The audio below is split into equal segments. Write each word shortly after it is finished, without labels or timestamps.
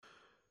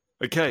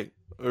Okay,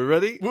 are we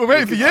ready? We're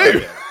ready for you.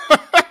 Okay,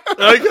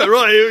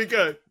 right, here we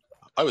go.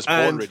 I was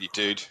born ready,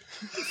 dude.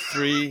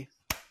 3,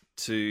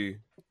 2,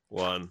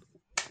 1,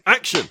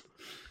 action!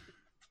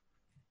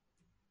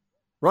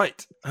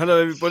 Right,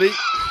 hello everybody.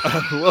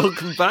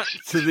 Welcome back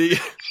to the...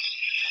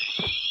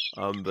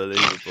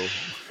 Unbelievable.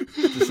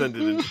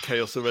 Descended into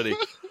chaos already.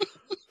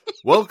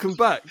 Welcome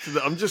back to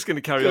the... I'm just going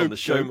to carry on. The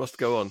show must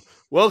go on.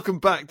 Welcome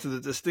back to the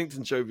Distinct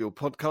and Jovial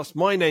podcast.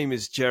 My name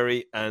is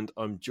Jerry, and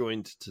I'm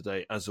joined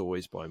today, as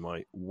always, by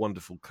my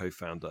wonderful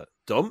co-founder,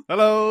 Dom.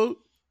 Hello.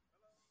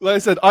 Like I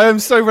said, I am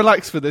so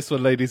relaxed for this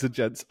one, ladies and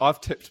gents.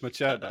 I've tipped my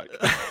chair back.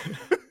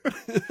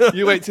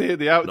 You wait to hear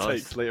the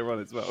outtakes later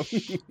on as well.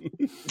 You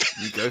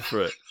go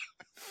for it.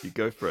 You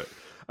go for it.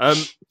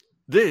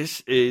 This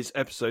is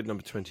episode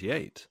number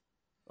 28.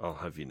 I'll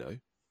have you know.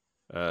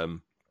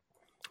 I'm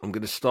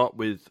going to start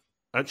with...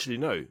 Actually,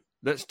 no.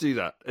 Let's do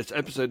that. It's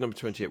episode number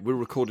 28. We're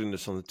recording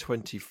this on the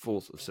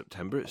 24th of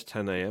September. It's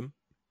 10 a.m.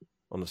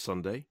 on a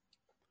Sunday.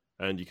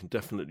 And you can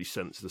definitely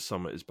sense the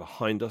summer is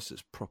behind us.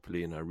 It's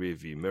properly in our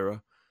rearview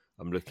mirror.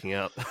 I'm looking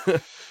out.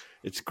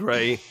 It's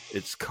grey.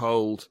 It's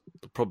cold.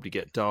 It'll probably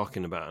get dark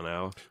in about an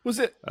hour. Was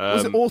it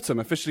autumn?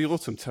 Officially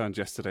autumn turned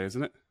yesterday,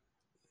 isn't it?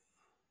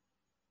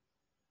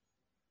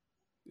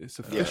 It's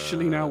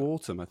officially now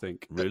autumn, I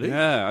think. Really?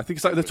 Yeah, I think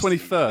it's like the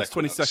 21st,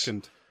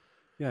 22nd.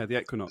 Yeah, the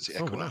equinox.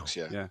 The equinox,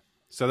 Yeah.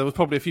 So there was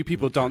probably a few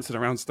people dancing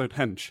around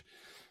Stonehenge.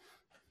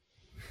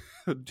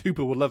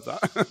 Hooper will love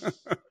that.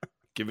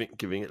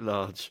 Giving it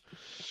large.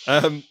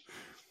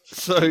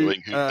 So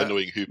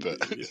annoying Hooper.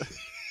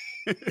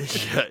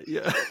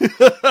 Yeah.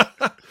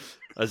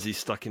 As he's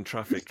stuck in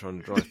traffic trying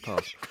to drive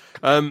past.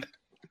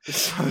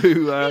 That's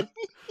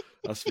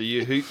for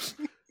you, Hoops.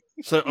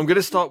 So I'm going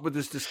to start with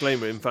this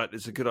disclaimer. In fact,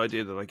 it's a good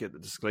idea that I get the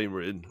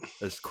disclaimer in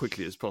as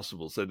quickly as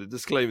possible. So the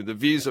disclaimer, the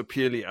views are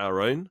purely our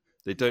own.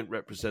 They don't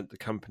represent the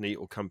company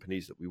or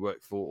companies that we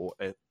work for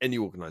or any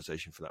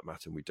organisation for that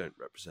matter. And we don't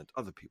represent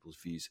other people's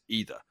views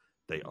either.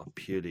 They are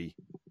purely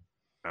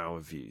our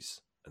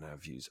views and our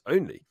views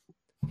only.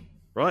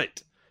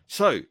 Right.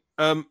 So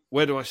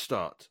where do I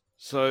start?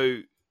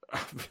 So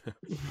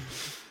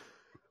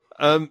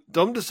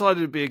Dom decided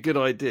it'd be a good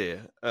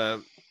idea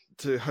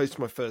to host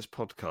my first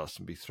podcast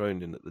and be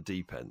thrown in at the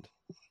deep end.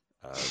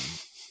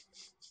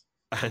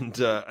 And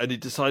he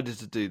decided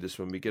to do this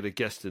when we get a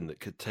guest in that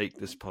could take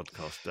this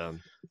podcast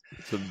down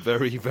some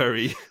very,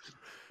 very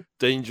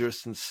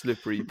dangerous and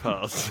slippery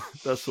paths.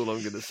 That's all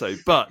I'm going to say.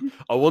 But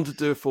I want to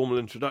do a formal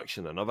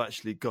introduction, and I've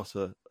actually got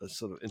a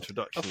sort of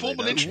introduction. A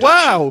formal introduction?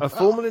 Wow! A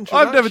formal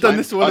introduction. I've never done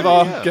this to one of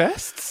our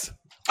guests.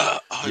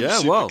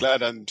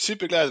 I'm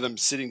super glad that I'm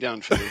sitting down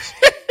for this.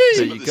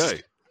 There you go.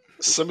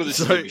 Some of this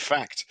is going to be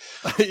fact.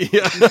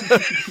 Yeah.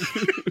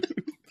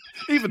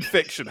 Even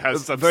fiction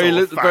has some very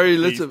sort of fact very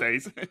these little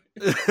days.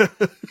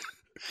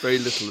 Very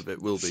little of it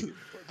will be.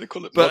 They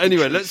call it. But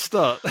anyway, let's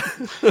start.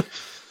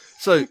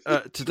 So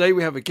today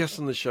we have a guest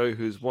on the show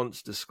who's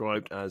once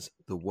described as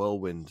the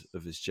whirlwind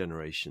of his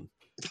generation,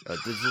 the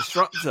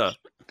disruptor,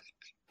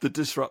 the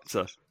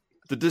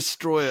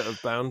destroyer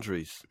of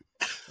boundaries.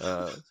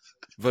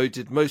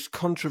 Voted most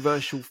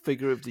controversial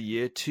figure of the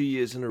year 2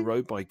 years in a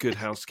row by Good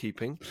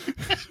Housekeeping.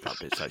 That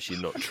bit's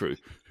actually not true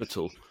at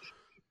all.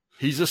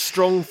 He's a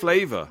strong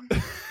flavour,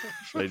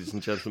 ladies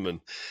and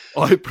gentlemen.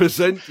 I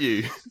present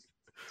you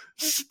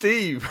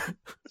Steve,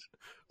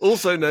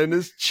 also known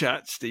as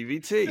Chat Stevie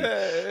T.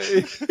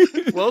 Hey.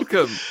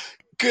 Welcome.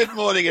 Good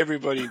morning,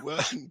 everybody. Well,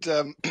 and,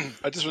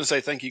 I just want to say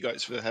thank you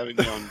guys for having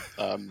me on.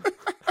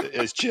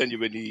 It's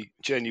genuinely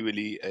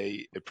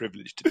a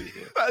privilege to be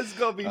here. That's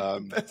got to be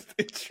the best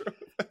intro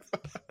ever.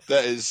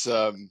 That is,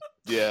 that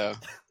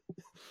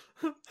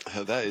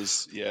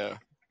is, yeah.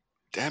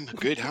 Damn,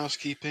 Good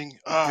Housekeeping.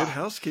 Good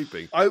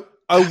Housekeeping. I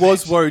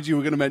was worried you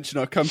were going to mention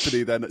our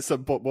company then at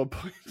some point, one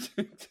point,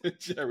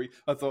 Jerry.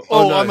 I thought,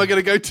 no. am I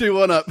going to go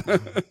 2-1 up?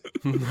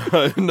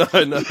 No,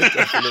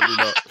 definitely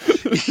not.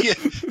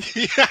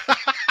 Yeah.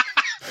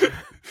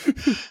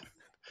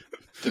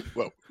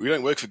 Well, we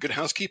don't work for Good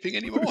Housekeeping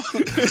anymore.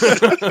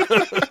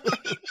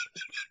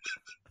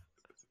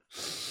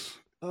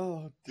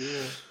 Oh,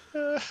 dear.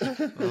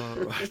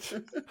 Right.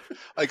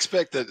 I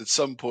expect that at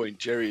some point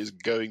Jerry is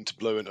going to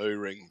blow an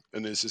O-ring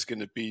and it's just going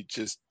to be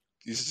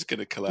he's just going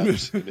to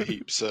collapse in a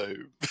heap. So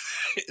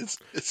it's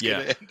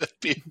going to end up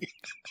being...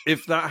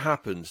 If that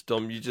happens,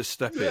 Dom, you just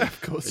step in. Yeah, of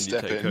course. And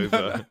Step you take in.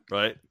 over,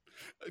 right?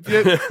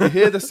 If you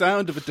hear the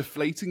sound of a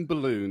deflating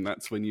balloon,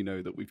 that's when you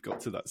know that we've got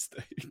to that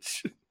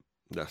stage.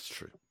 That's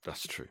true.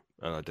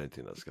 And I don't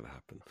think that's going to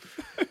happen.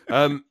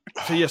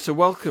 So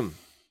welcome,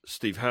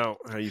 Steve. How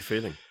are you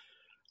feeling?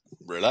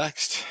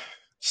 Relaxed.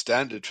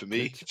 Standard for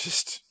me. Good.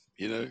 Just,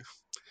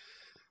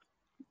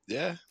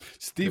 yeah.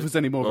 Steve was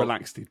any more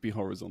relaxed, he'd be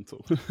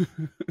horizontal.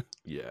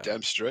 Yeah.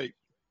 Damn straight.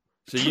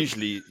 So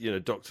usually,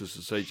 doctors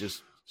will say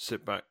just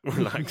sit back,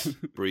 relax,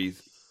 breathe.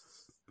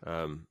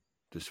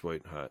 This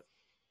won't hurt.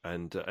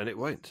 And it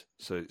won't.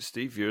 So,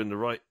 Steve, you're in the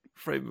right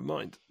frame of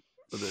mind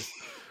for this.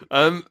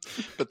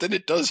 But then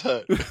it does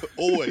hurt.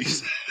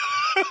 Always.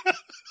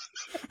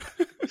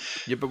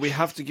 Yeah, but we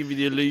have to give you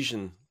the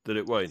illusion that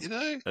it won't, You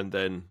know, and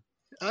then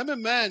I'm a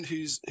man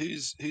who's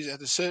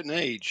at a certain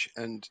age,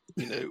 and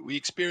we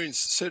experience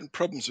certain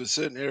problems with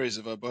certain areas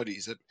of our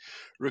bodies that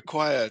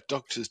require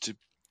doctors to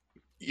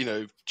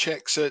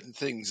check certain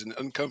things in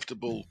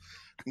uncomfortable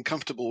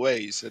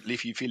ways that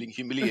leave you feeling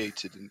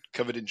humiliated and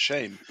covered in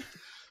shame.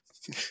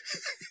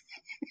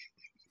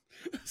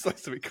 It's like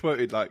something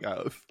quoted like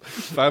out of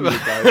Family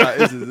Guy.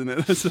 That is, isn't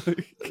it? That's,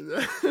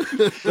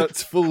 like,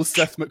 that's full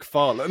Seth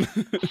MacFarlane.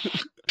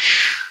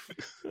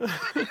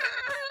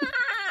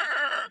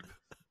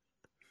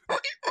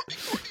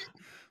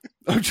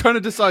 I'm trying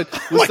to decide.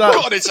 Was that...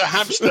 God, it's a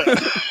hamster.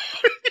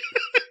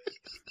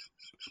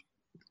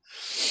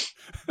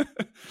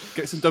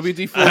 Get some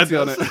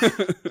WD-40 on it.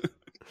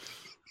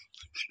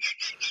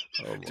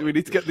 Do we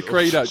need to get the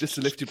crane out just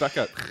to lift you back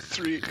up?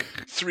 Three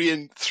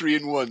in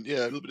one.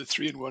 Yeah, a little bit of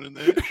 3 in 1 in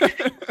there.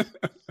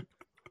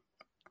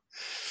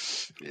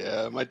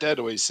 Yeah, my dad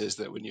always says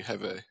that when you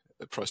have a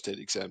prostate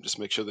exam, just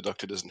make sure the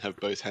doctor doesn't have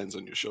both hands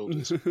on your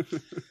shoulders.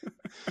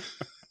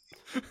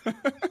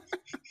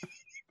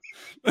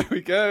 There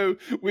we go.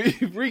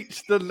 We've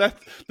reached the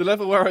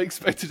level where I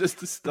expected us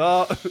to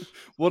start.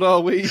 What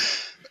are we?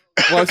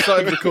 Well, I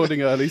started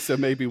recording early, so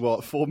maybe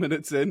 4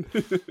 minutes in.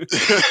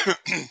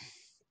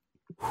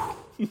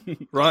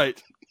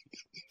 Right.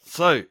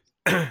 So,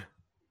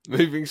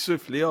 moving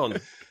swiftly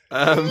on.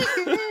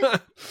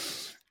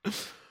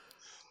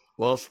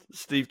 Whilst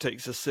Steve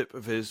takes a sip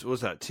of his, what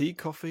was that, tea,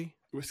 coffee?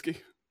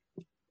 Whiskey?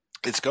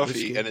 It's coffee,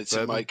 Whiskey, and it's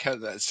bourbon. in my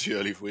cat. That's too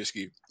early for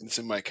whiskey. It's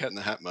in my Cat in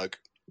the Hat mug.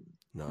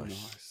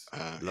 Nice.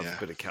 Love Yeah. a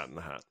bit of Cat in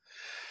the Hat.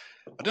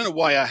 I don't know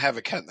why I have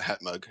a Cat in the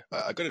Hat mug.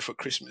 I got it for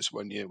Christmas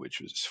one year,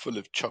 which was full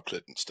of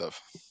chocolate and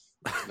stuff.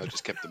 And I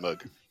just kept the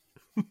mug.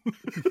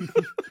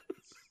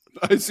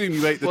 I assume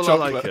you ate the Well,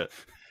 chocolate.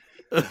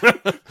 I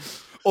like it.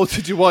 Or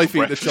did your wife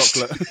eat the Breakfast.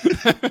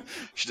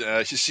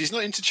 chocolate? She's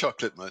not into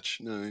chocolate much.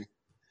 No,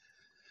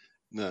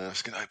 I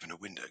was going to open a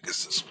window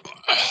because it's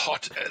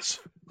hot as.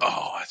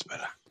 Oh, that's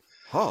better.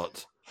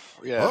 Hot?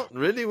 Yeah. Hot?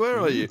 Really? Where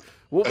are you?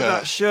 What with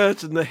that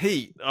shirt and the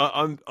heat?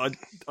 I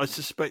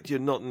suspect you're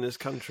not in this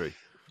country.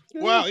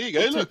 Wow, here you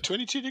go. Look,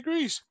 22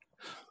 degrees.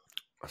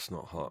 That's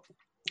not hot.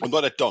 I'm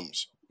not at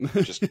Dom's.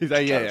 Just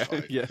yeah.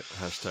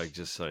 Hashtag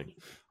just saying.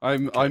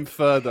 I'm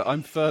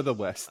further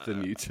west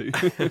than you two.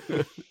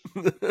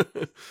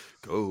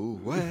 Go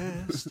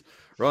west.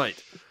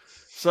 Right.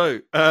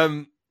 So,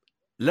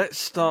 let's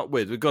start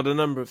with, we've got a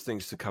number of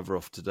things to cover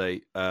off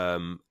today,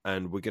 and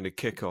we're going to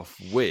kick off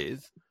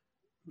with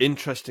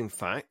interesting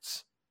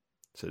facts.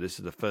 So this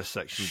is the first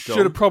section. Dom.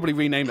 Should have probably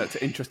renamed that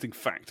to interesting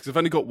fact because I've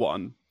only got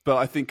one, but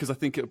I think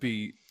it'll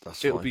be I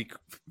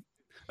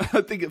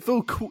think it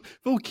full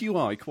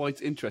QI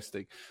quite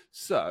interesting.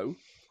 So,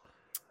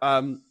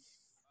 I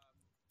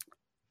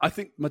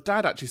think my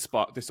dad actually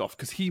sparked this off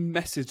because he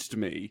messaged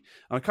me,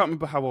 and I can't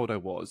remember how old I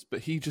was,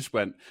 but he just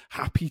went,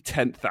 "Happy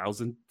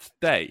 10,000th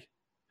day,"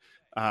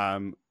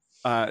 to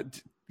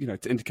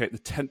indicate the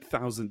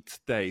 10,000th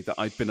day that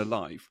I'd been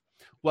alive.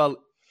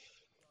 Well,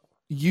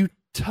 you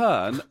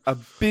turn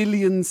 1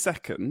 billion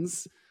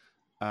seconds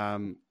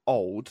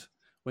old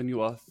when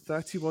you are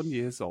 31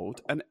 years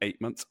old and 8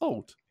 months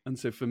old. And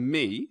so for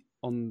me,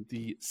 on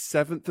the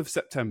 7th of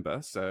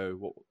September,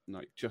 so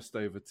just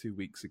over 2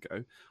 weeks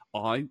ago,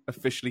 I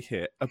officially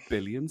hit 1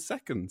 billion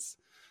seconds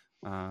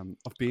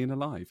of being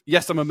alive.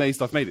 Yes, I'm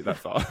amazed I've made it that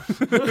far.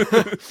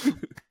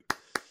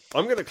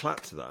 I'm going to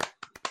clap to that.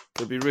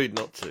 It'd be rude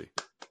not to.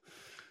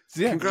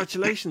 So, yeah,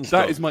 congratulations,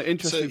 That Dom. is my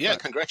interesting So, yeah,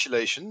 fact.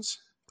 Congratulations.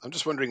 I'm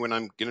just wondering when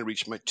I'm going to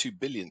reach my 2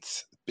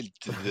 billionth.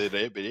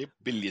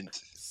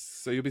 Billionth.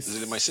 So you'll be Is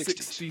it in my 60s?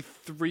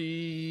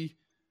 63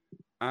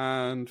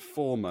 and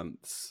 4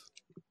 months.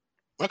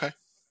 Okay.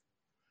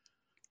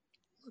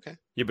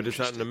 Yeah, but is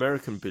that an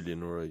American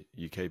billion or a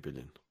UK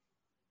billion?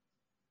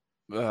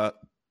 I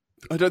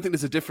don't think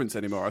there's a difference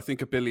anymore. I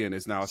think 1 billion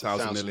is now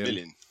 1,000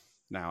 million.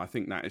 Now, I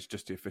think that is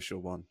just the official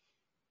one.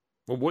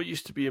 Well, what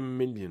used to be a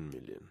million?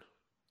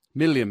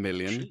 Million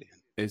Trillion.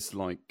 is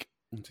like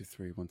 1, 2,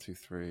 3, 1, 2,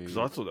 3. Because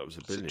I thought that was a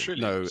It's a billion.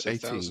 trillion. No, it's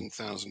 18.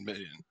 1,000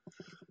 million.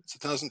 It's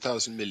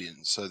 1,000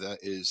 million. So that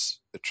is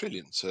a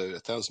trillion. So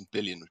 1,000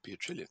 billion would be a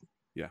trillion.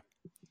 Yeah.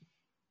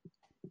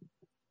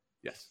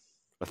 Yes.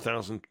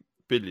 1,000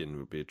 billion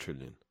would be a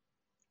trillion.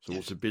 So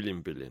what's a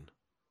billion?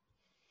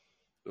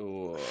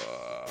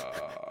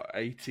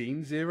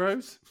 18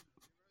 zeros?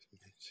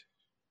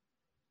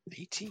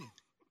 18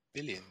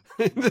 billion.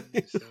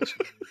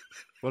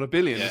 Well, 1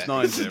 billion Yeah. is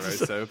 9 zeros,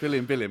 so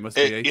 1 billion must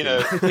be 18.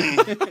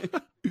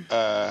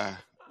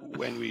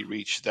 When we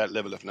reach that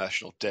level of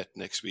national debt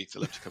next week,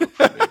 they'll have to come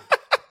up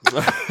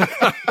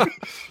with me.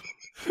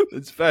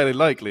 It's fairly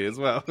likely as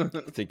well.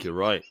 I think you're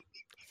right.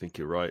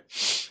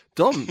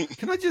 Dom,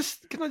 can I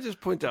just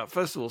point out,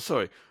 first of all,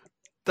 sorry,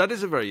 that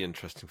is a very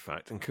interesting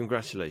fact, and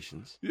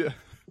congratulations. Yeah.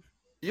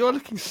 You are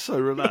looking so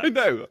relaxed. I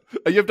know.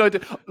 You have no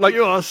idea. Like,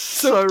 You are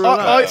so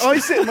relaxed. I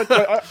sit in my,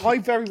 I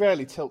very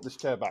rarely tilt this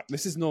chair back.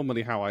 This is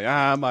normally how I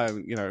am.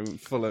 I'm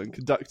full on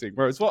conducting.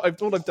 Whereas all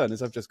I've done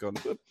is I've just gone,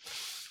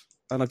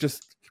 and I've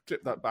just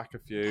clipped that back a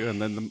few,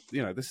 and then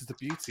this is the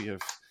beauty of.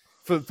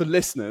 for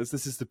listeners,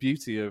 this is the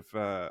beauty of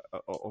what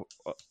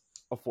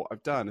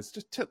I've done. Is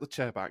just tilt the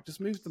chair back, just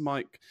move the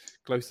mic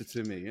closer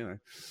to me. You know,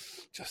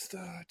 just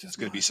It's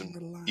going to be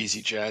some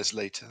easy jazz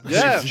later.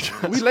 Yeah,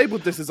 we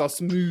labelled this as our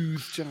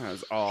smooth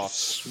jazz. Our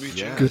smooth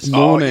jazz. Good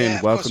morning,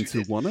 welcome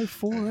to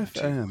 104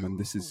 FM, and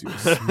this is your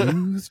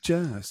smooth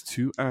jazz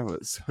 2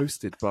 hours,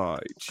 hosted by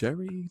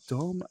Cherry,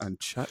 Dom, and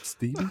Chat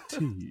Stevie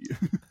T.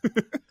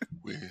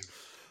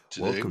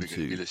 Welcome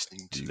to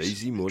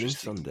Lazy Morning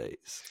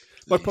Sundays.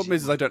 My problem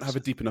is I don't have a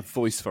deep enough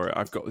voice for it.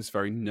 I've got this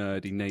very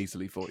nerdy,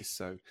 nasally voice,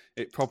 so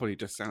it probably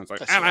just sounds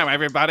like, hello,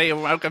 everybody,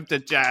 and welcome to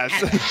jazz.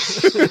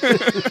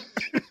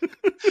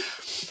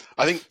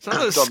 I think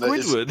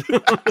Squidward.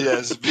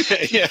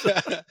 Yeah.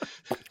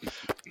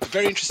 A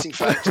very interesting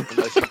fact. And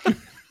I think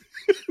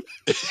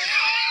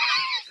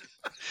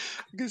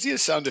you can see a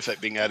sound effect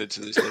being added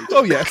to this later.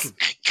 Oh yes.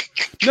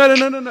 No. I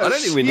don't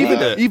think we need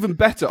it. Even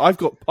better, I've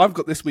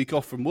got this week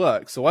off from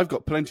work, so I've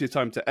got plenty of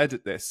time to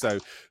edit this. So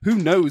who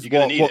knows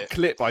what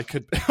clip I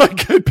could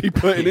be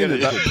putting in at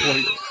that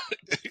point.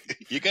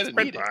 You're gonna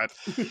need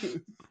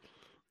it.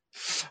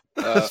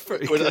 Well,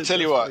 I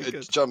tell you what,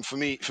 John. For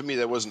me,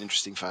 there was an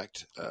interesting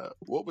fact.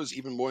 What was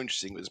even more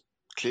interesting was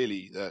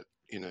clearly that,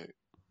 you know,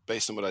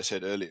 based on what I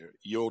said earlier,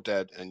 your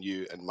dad and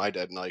you and my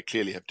dad and I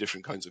clearly have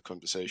different kinds of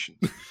conversations.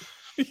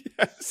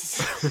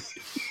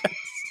 Yes.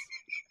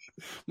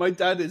 My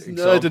dad is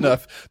nerd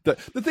enough that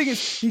the thing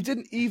is, he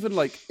didn't even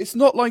it's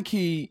not like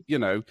he,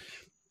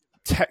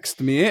 texted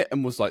me it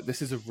and was like,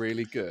 this is a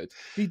really good.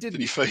 He didn't.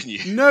 Did he phone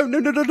you? No,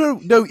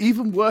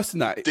 even worse than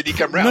that. Did he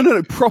come round?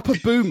 No, proper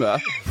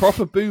boomer.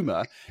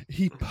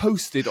 He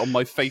posted on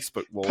my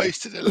Facebook wall.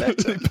 Posted a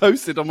letter. He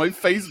posted on my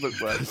Facebook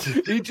wall.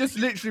 He just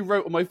literally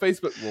wrote on my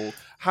Facebook wall,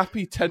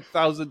 happy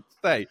 10,000th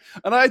day.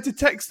 And I had to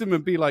text him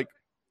and be like,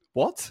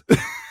 what?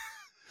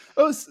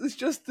 Oh, it's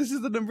just, this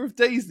is the number of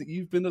days that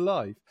you've been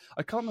alive.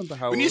 I can't remember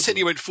how. When you said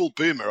you went full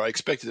boomer, I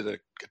expected a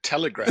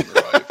telegram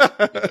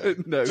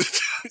arrive. No.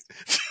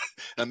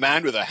 A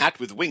man with a hat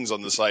with wings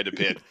on the side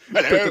appeared.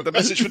 Hello,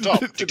 message for Tom.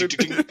 Happy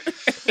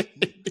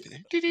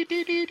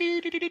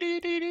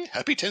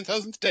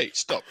 10,000th day.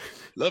 Stop.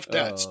 Love,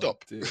 Dad.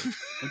 Stop. Dear.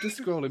 I'm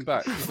just scrolling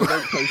back because I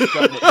don't post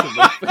that much on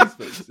my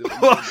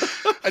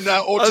Facebook. And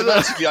now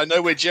automatically I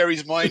know where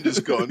Jerry's mind has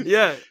gone.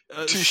 Yeah.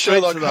 To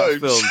Sherlock Holmes.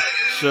 Film.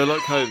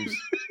 Sherlock Holmes.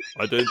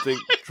 I don't think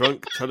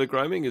drunk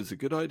telegramming is a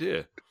good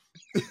idea.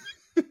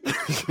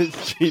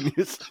 It's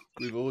genius.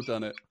 We've all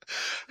done it.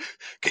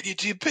 Can you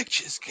do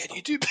pictures?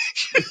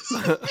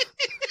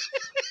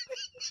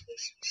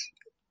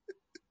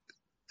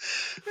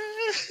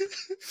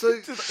 So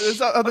is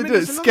that how they do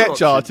it?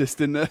 Sketch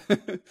artist in there.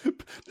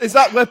 Is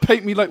that where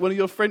Paint Me Like One of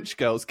Your French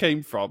Girls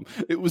came from?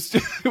 It was to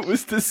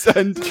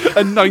send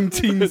a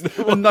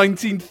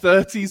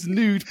 1930s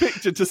nude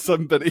picture to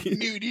somebody.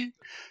 Nudie,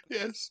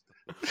 yes.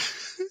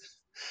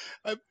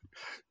 I'm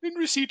in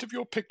receipt of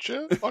your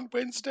picture on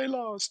Wednesday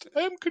last.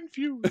 I am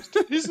confused.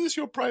 Is this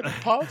your private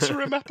parts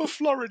or a map of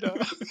Florida?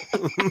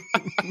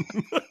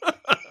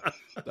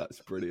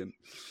 That's brilliant.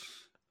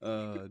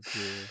 Oh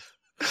dear.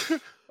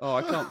 Oh,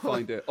 I can't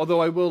find it. Although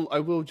I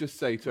will just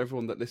say to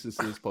everyone that listens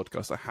to this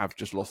podcast, I have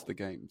just lost the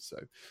game. So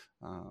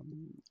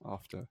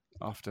after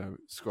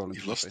scrolling,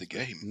 you've lost the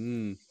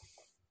game.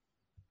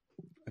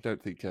 I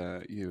don't think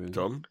you and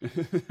Tom.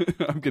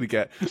 I'm going to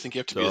get. I think you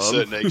have to be a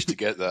certain age to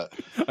get that.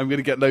 I'm going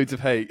to get loads of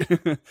hate.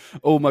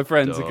 All my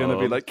friends are going to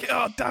be like,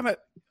 "Oh, damn it,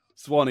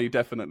 Swanee,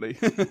 definitely."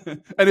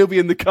 And he'll be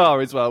in the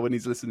car as well when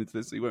he's listening to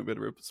this, so he won't be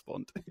able to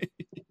respond.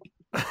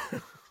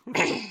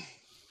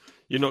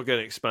 You're not going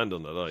to expand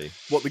on that, are you?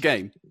 What, the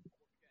game?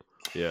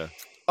 Yeah.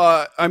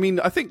 I mean,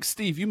 I think,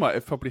 Steve, you might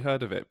have probably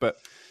heard of it, but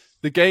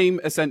the game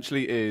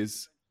essentially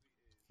is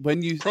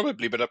when you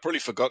probably, but I've probably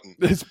forgotten.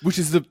 Which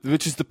is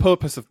the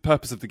purpose of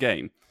the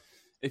game.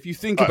 If you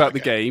think about the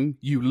game,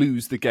 you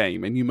lose the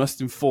game, and you must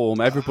inform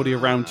everybody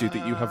around you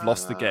that you have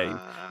lost the game.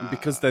 And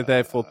because they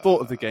therefore thought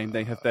of the game,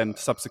 they have then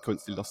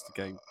subsequently lost the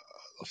game.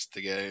 Lost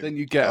the game. Then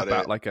you get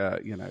about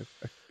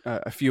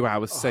a few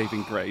hours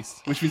saving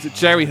grace, which means that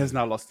Jerry has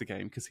now lost the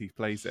game because he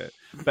plays it.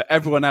 But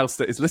everyone else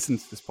that is listening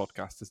to this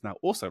podcast has now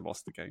also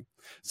lost the game.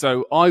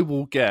 So I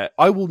will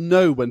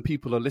know when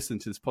people are listening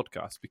to this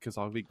podcast because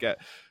I'll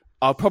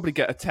probably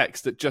get a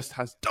text that just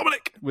has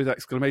Dominic with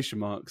exclamation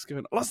marks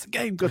going, I lost the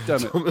game, God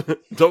damn it.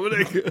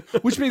 Dominic.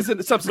 Which means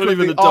that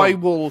subsequently I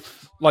will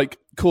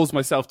cause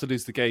myself to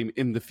lose the game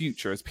in the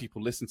future as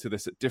people listen to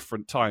this at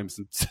different times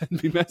and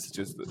send me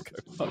messages that go,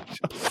 I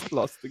just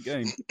lost the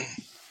game.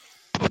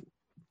 So,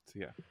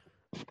 yeah.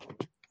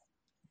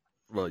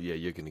 Well, yeah,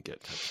 you're going to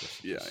get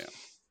text messages. Yeah.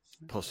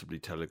 Possibly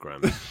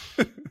telegrams.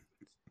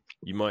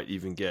 You might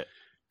even get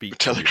beat.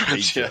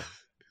 Telegrams, yeah.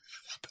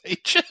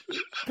 Pager.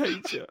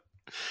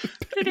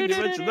 Can you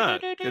imagine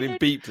that? Getting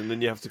beeped and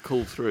then you have to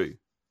call through.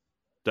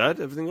 Dad,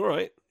 everything all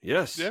right?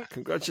 Yes. Yeah.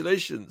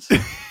 Congratulations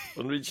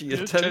on reaching your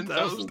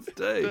 10,000th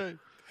day.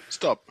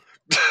 Stop.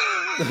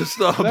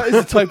 Stop. That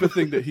is the type of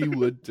thing that he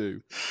would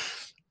do.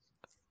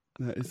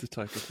 That is the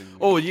type of thing.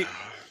 Or you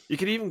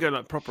could even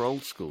go proper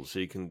old school. So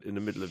you can, in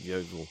the middle of the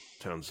Yeovil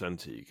town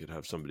centre, you could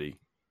have somebody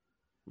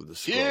with a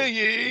scroll. Hear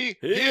ye,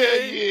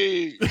 hear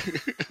ye.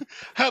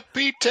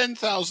 Happy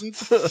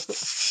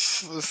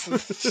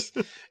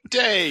 10,000th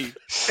day.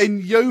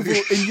 In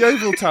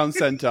Yeovil Town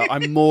Centre,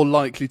 I'm more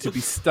likely to be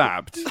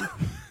stabbed.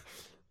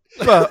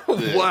 But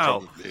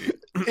Wow. Probably.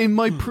 in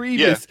my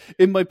previous,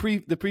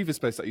 the previous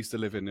place I used to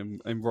live in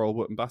Royal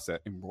Wootton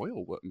Bassett,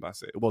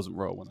 it wasn't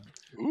Royal when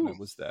I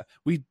was there.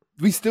 We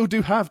still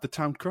do have the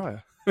town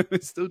crier. We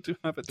still do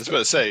have it. I was about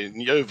to say, in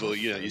Yeovil,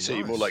 you say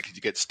you're more likely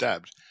to get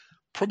stabbed.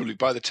 Probably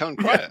by the town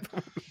crier.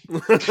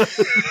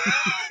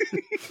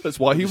 That's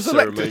why he was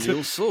ceremonial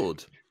elected.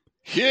 sword.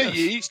 Hear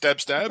ye, stab,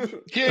 stab.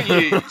 Hear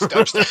ye,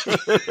 stab,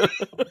 stab.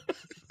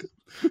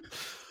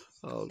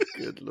 Oh,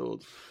 good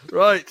lord!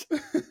 Right,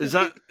 is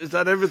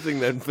that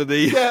everything then for the?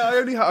 Yeah,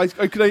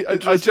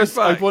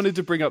 I wanted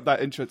to bring up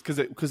that interest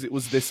because it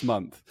was this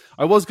month.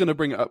 I was going to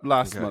bring it up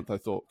last month, I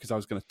thought, because I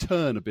was going to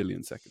turn 1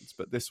 billion seconds,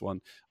 but this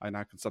one I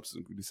now can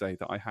subsequently say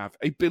that I have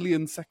 1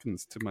 billion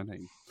seconds to my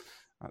name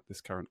at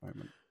this current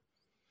moment.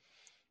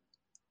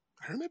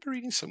 I remember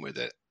reading somewhere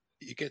that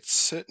you get a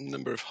certain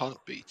number of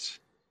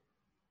heartbeats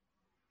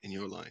in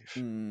your life.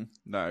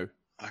 No,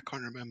 I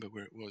can't remember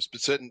where it was,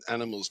 but certain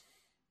animals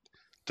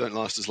don't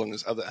last as long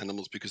as other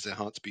animals because their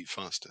hearts beat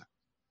faster.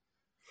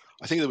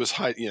 I think there was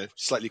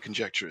slightly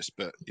conjecturous,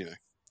 but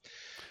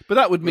But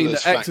that would mean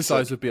that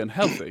exercise would be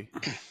unhealthy.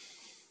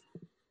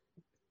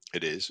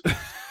 It is.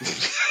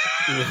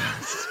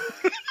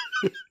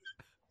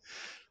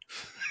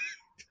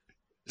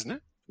 Isn't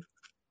it?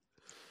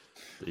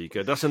 There you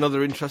go. That's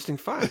another interesting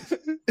fact.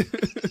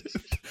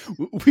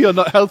 We are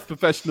not health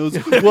professionals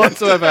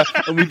whatsoever,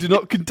 and we do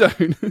not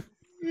condone.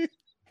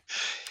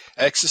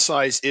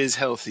 Exercise is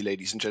healthy,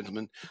 ladies and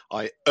gentlemen.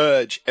 I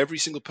urge every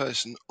single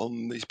person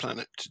on this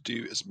planet to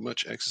do as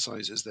much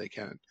exercise as they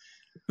can.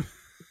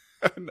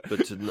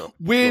 But to not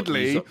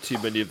weirdly use up too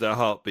many of their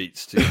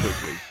heartbeats too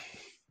quickly.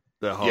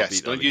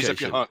 Yes, don't use up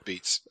your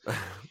heartbeats.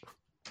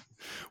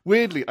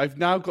 Weirdly, I've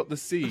now got the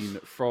scene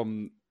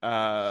from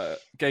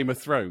Game of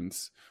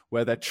Thrones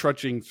where they're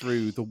trudging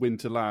through the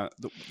winter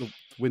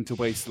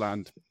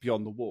wasteland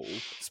beyond the wall.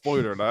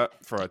 Spoiler alert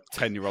for a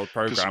 10-year-old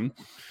program.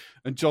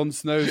 And Jon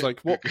Snow's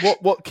like, what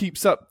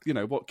keeps up?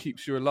 What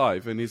keeps you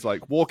alive? And he's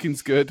like,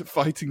 walking's good,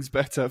 fighting's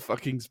better,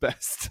 fucking's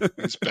best.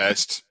 It's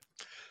best.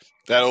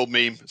 That old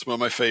meme. It's one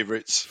of my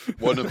favorites.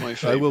 One of my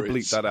favorites. I will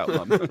bleep that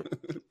out, man.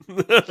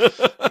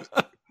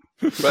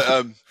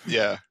 But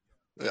yeah,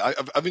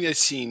 I've only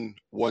seen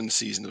one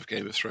season of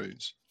Game of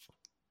Thrones.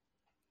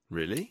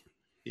 Really?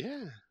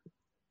 Yeah.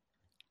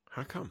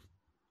 How come?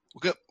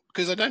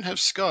 Because I don't have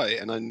Sky,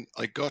 and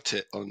I got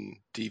it on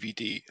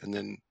DVD, and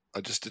then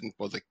I just didn't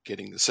bother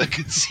getting the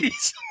second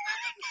season.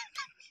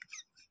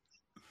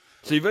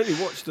 So you've only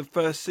watched the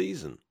first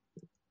season?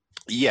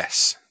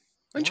 Yes.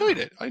 I enjoyed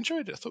it. I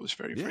thought it was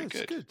very, very it's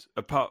good. good.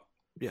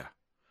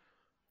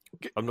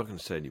 I'm not going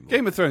to say anymore.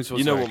 Game of Thrones was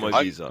You know what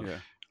my views are. Yeah.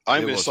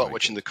 I'm going to start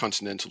watching The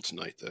Continental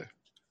tonight, though.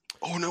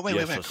 Oh, no, wait,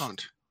 I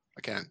can't.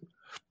 I can.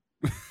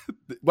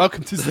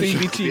 Welcome to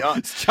Stevie T.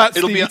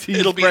 Stevie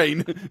T's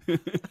brain.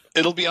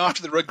 It'll be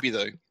after the rugby,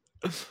 though.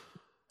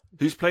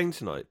 Who's playing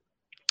tonight?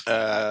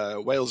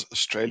 Wales,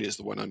 Australia is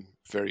the one I'm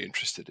very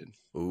interested in.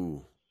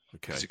 Ooh,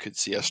 okay. Because you could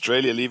see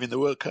Australia leaving the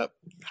World Cup.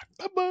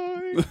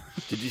 Bye-bye.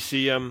 Did you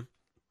see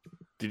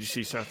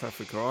South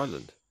Africa,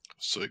 Ireland?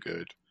 So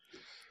good.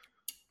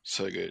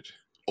 So good.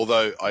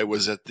 Although I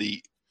was at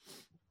the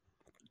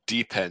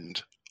deep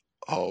end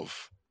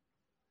of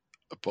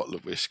a bottle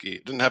of whiskey.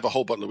 Didn't have a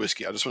whole bottle of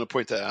whiskey. I just want to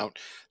point that out.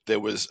 There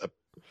was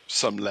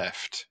some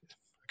left.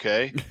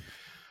 Okay?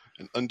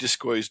 An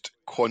undisclosed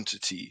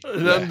quantity.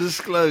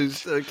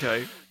 Undisclosed,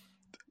 okay.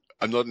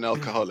 I'm not an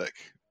alcoholic.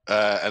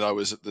 And I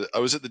was at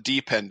the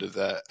deep end of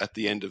that at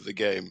the end of the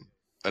game.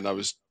 And I have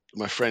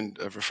a friend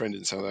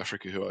in South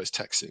Africa who I was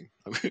texting.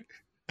 It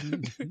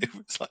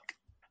was like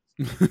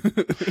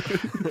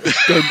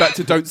going back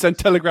to don't send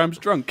telegrams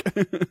drunk.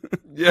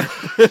 Yeah.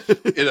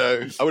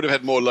 I would have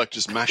had more luck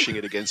just mashing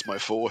it against my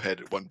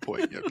forehead at one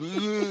point.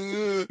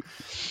 You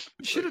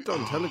should have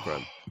done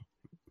Telegram.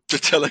 The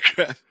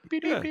Telegram.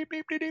 Beep, Yeah. beep,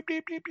 beep, beep, beep,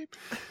 beep, beep, beep.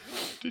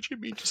 Did you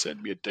mean to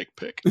send me a dick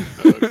pic?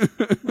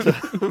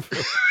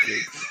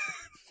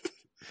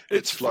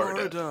 It's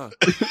Florida.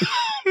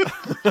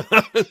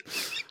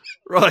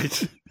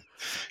 Right.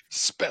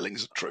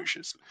 Spelling's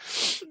atrocious.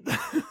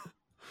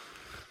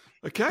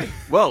 Okay.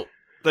 Well,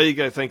 there you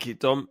go. Thank you,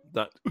 Dom.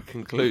 That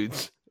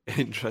concludes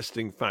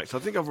interesting facts. I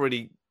think I've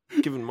already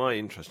given my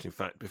interesting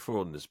fact before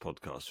on this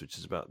podcast, which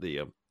is about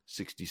the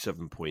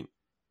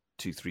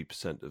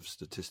 67.23% of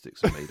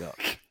statistics are made up.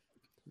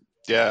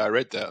 Yeah, I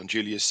read that on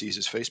Julius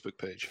Caesar's Facebook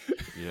page.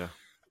 Yeah.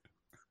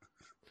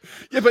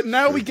 Yeah, but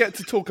now we get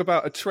to talk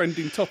about a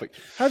trending topic.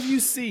 Have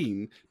you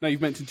seen, now you've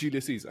mentioned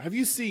Julius Caesar, have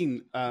you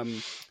seen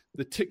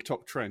the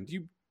TikTok trend?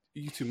 You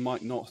two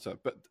might not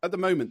have, but at the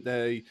moment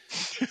there's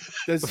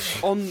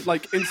on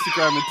like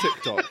Instagram and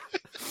TikTok,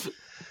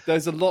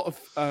 there's a lot of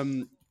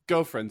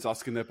girlfriends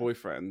asking their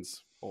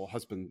boyfriends or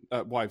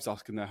wives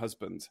asking their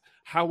husbands,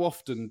 how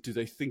often do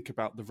they think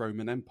about the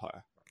Roman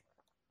Empire?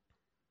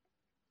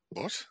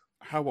 What?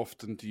 how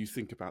often do you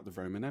think about the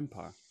Roman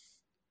Empire?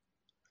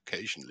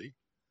 Occasionally.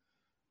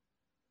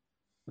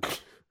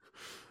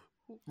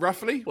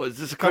 Roughly? What, is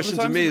this a question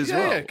to me as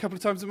well? Yeah, a couple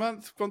of times a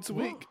month, once a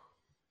week.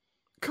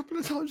 A couple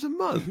of times a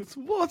month?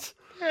 What?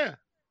 Yeah,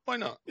 why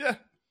not? Yeah.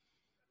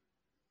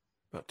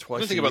 About twice.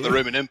 I don't think about the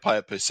Roman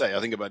Empire per se.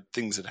 I think about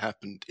things that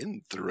happened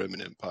in the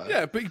Roman Empire.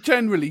 Yeah, but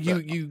generally,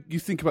 you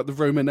think about the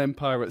Roman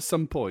Empire at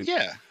some point.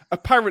 Yeah.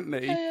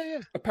 Apparently,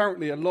 Yeah. a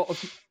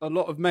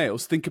lot of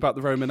males think about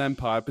the Roman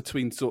Empire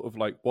between sort of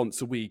like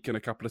once a week and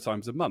a couple of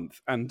times a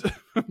month, and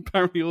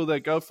apparently all their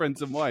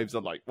girlfriends and wives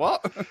are like,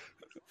 "What?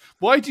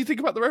 Why do you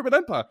think about the Roman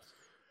Empire?"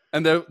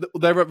 And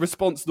their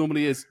response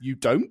normally is, "You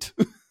don't."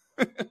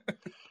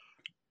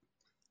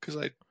 Because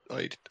I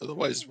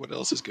otherwise, what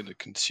else is going to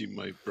consume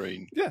my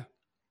brain? Yeah.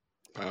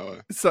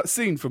 Power. It's that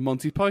scene from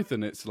Monty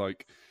Python. It's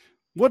like,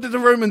 what did the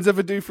Romans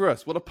ever do for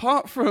us? Well,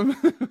 apart from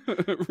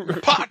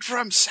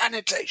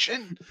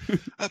sanitation,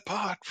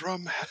 apart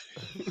from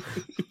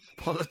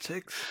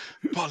politics,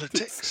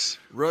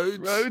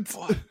 roads.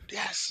 What?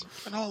 Yes,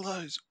 and all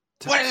those.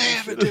 What did they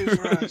ever do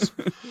for us?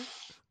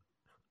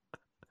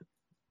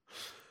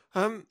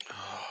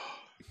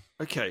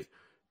 Okay,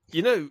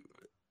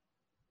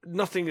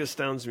 nothing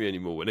astounds me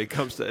anymore when it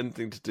comes to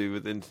anything to do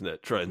with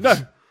internet trends.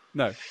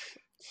 No.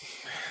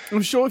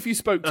 I'm sure if you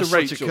spoke to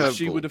Rachel,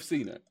 she would have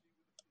seen it.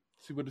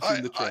 She would have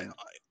seen the trend.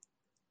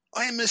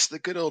 I miss the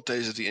good old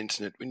days of the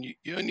internet when you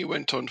only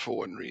went on for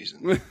one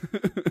reason.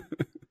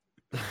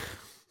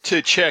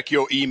 To check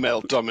your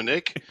email,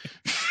 Dominic.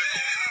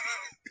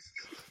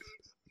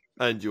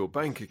 And your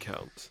bank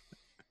account.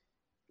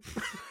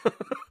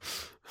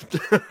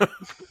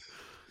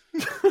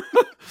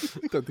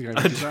 Don't think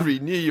and to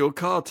renew your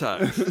car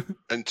tax.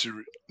 And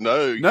to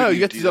you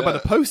have to do that by the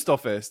post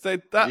office.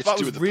 That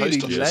was really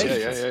late.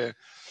 Yeah.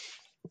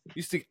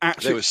 Used to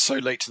actually. They were so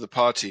late to the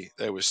party.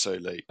 They were so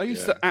late. I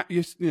used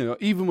to,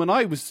 even when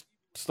I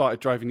started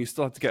driving, you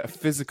still had to get a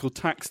physical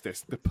tax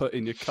disc to put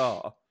in your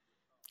car.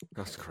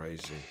 That's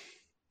crazy.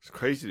 It's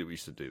crazy that we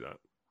used to do that.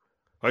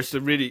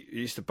 It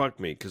used to bug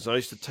me because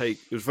it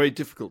was very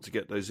difficult to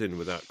get those in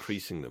without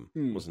creasing them,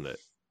 wasn't it?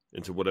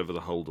 Into whatever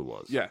the holder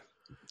was. Yeah.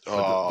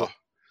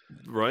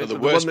 Right.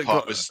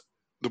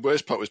 The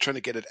worst part was trying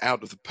to get it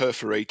out of the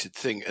perforated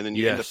thing, and then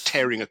you end up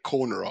tearing a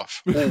corner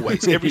off.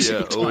 Always, every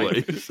single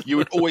time, you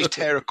would always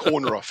tear a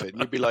corner off it, and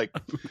you'd be like,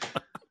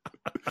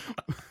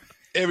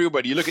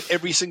 everybody, you look at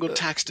every single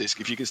tax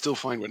disc if you can still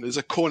find one. There's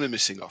a corner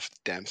missing off the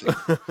damn thing.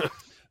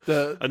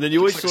 And then you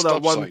always saw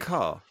that one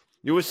car.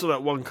 You always saw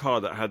that one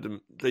car that had them.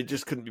 They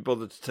just couldn't be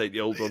bothered to take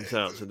the old ones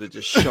out, so they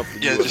just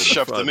shoved them.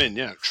 Shoved them in.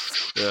 Yeah.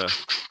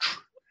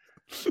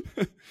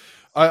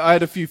 I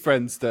had a few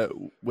friends that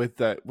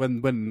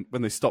when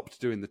they stopped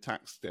doing the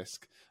tax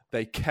disc,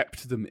 they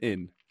kept them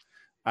in,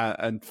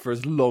 and for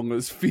as long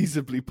as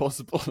feasibly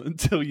possible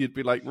until you'd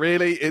be like,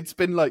 really, it's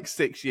been like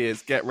 6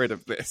 years, get rid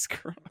of this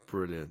crap.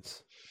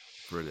 Brilliant.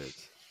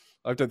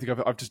 I don't think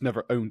I've just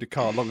never owned a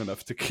car long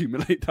enough to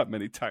accumulate that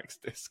many tax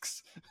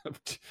discs.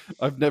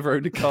 I've never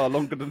owned a car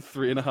longer than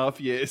 3.5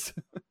 years.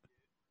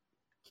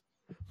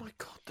 My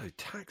God, though,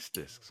 tax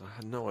discs. I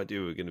had no idea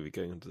we were going to be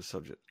going onto the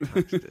subject of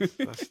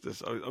tax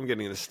discs. I'm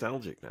getting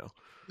nostalgic now.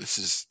 This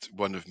is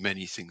one of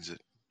many things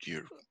that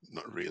you're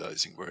not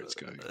realising where it's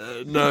going.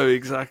 No,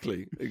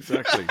 exactly.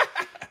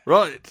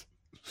 Right.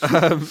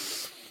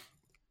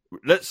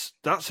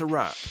 That's a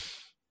wrap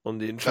on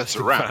the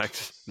interesting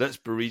facts. Let's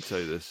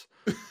burrito this.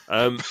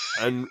 And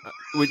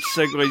which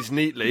segues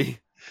neatly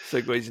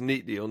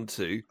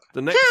onto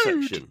the next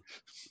section.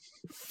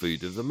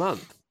 Food of the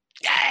month.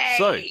 Yay!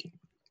 So,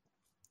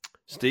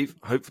 Steve,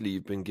 hopefully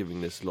you've been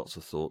giving this lots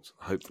of thought.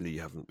 Hopefully you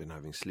haven't been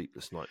having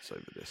sleepless nights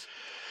over this.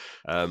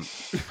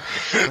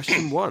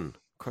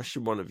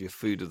 Question one of your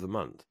food of the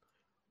month.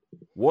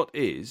 What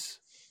is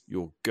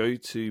your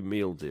go-to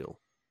meal deal?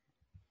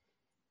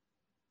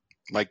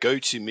 My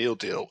go-to meal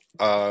deal?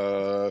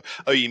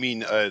 You mean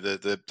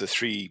the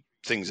three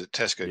things at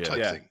Tesco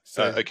type thing?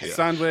 So, okay.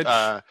 Sandwich,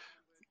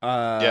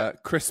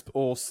 crisp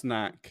or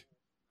snack,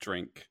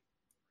 drink.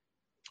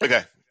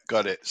 Okay,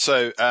 got it.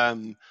 So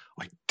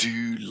I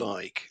do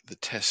like the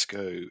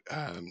Tesco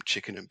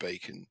chicken and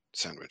bacon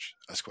sandwich.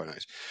 That's quite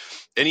nice.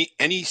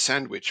 Any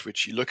sandwich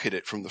which you look at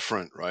it from the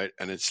front, right,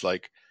 and it's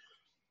like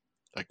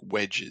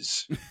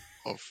wedges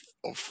of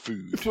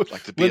food,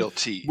 like the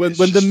BLT. When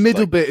the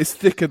middle bit is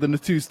thicker than the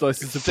two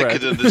slices of bread.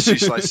 Thicker than the two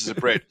slices of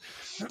bread.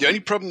 The only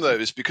problem, though,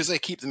 is because they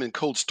keep them in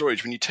cold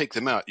storage, when you take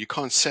them out, you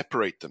can't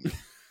separate them.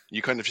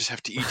 You kind of just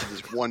have to eat it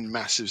as one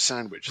massive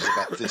sandwich. It's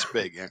about this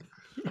big, yeah.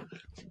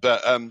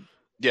 But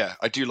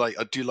I do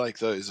like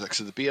those. Like,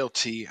 so the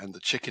BLT and the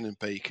chicken and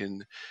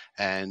bacon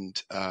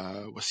and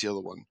what's the other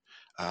one?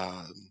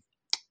 I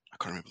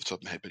can't remember off the top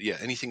of my head, but yeah,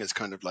 anything that's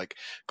kind of like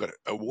got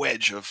a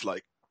wedge of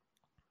like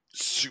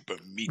super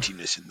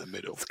meatiness in the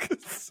middle.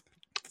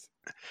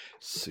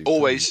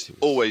 Always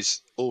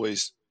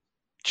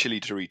chili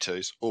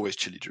Doritos. Always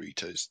chili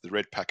Doritos. The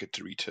red packet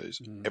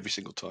Doritos every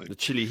single time. The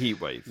chili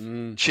heat wave.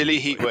 Chili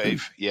heat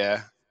wave.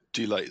 Yeah,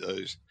 do like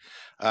those.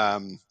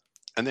 And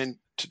then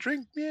to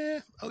drink,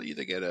 I'll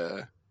either get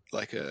a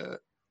like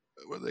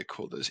what do they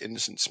call those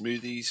innocent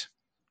smoothies?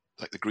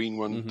 Like the green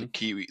one, the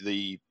kiwi,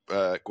 the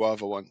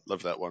guava one.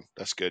 Love that one.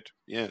 That's good.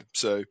 Yeah.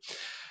 So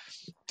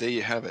there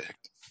you have it.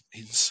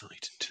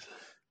 Insight into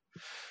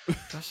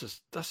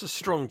That's a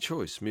strong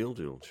choice, meal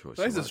deal choice.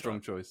 That is a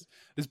strong choice.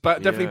 It's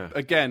definitely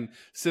again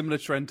similar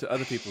trend to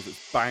other people's.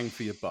 It's bang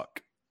for your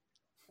buck.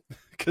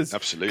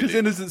 Absolutely. Because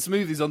innocent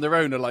smoothies on their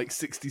own are like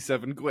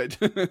 67 quid.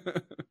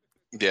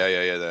 Yeah,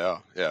 they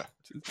are. Yeah,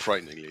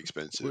 frighteningly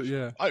expensive. Well,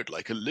 yeah. I would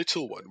like a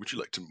little one. Would you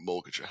like to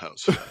mortgage a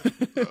house?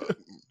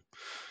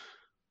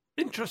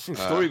 Interesting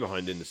story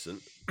behind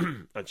Innocent.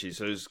 Actually,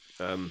 so his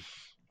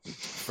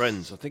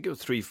friends, I think it was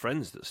 3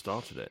 friends that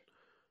started it.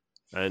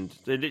 And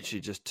they literally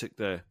just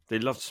they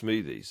loved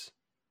smoothies.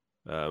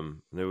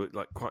 They were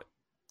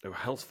they were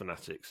health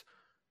fanatics,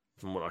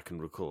 from what I can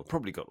recall.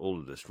 Probably got all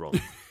of this wrong.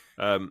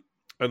 And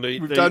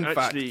We've done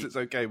facts. It's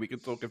okay. We can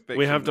talk a bit.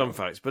 We have done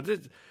facts, but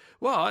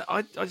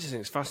I just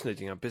think it's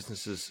fascinating how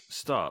businesses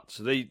start.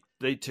 So they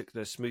took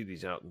their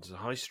smoothies out into the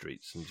high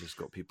streets and just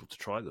got people to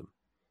try them.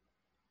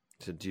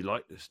 Said, "Do you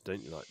like this?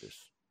 Don't you like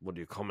this? What are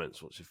your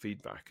comments? What's your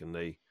feedback?" And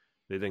they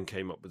then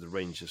came up with a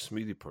range of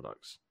smoothie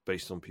products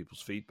based on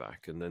people's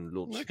feedback, and then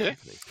launched the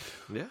company.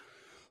 Yeah.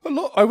 A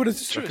lot. I would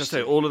have. Like I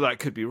say, all of that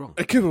could be wrong.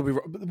 It could be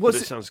wrong. But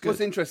it sounds good. What's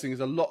interesting is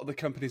a lot of the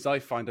companies I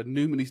find are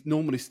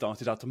normally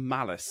started out of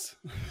malice.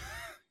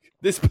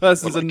 This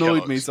person's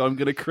annoyed me, so I'm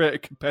going to create a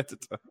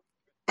competitor.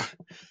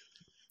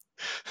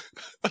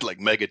 Like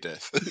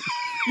Megadeth.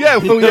 Yeah,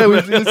 well, yeah,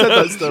 we said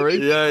that story.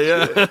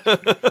 Yeah.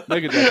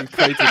 Megadeth was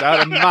created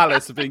out of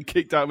malice of being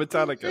kicked out of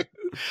Metallica.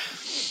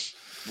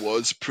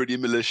 Was pretty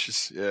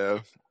malicious, yeah.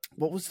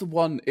 What was the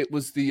one? It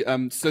was the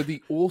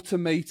the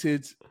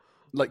automated,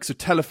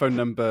 telephone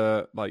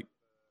number,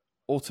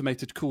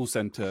 automated call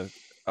center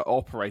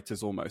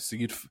operators almost. So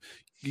you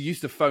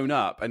used to phone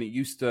up and it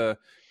used to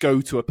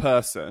go to a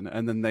person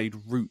and then they'd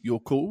route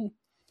your call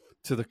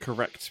to the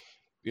correct,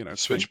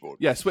 switchboard.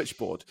 Yeah,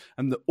 switchboard.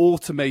 And the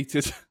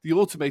automated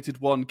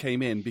one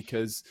came in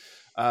because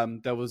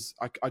there was,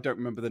 I don't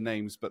remember the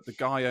names, but the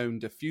guy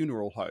owned a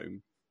funeral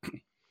home.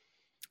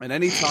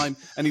 And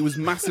he was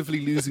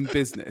massively losing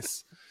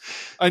business.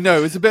 I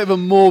know, it's a bit of a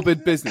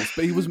morbid business,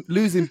 but he was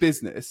losing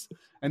business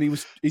and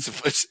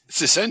it's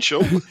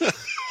essential.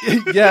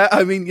 Yeah,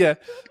 I mean, yeah.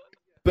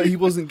 But he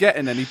wasn't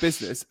getting any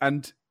business,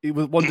 and he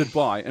wondered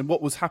why. And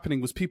what was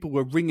happening was people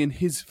were ringing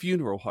his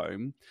funeral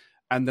home,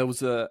 and there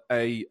was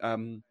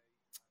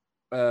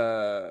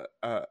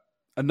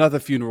another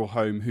funeral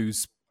home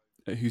who's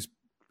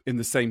in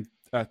the same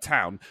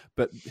town,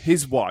 but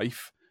his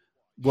wife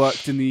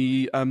worked in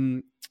the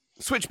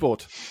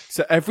switchboard.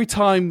 So every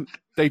time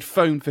they'd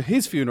phone for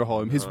his funeral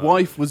home, his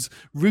wife was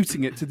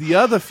routing it to the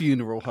other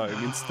funeral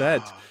home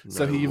instead.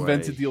 So he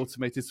invented the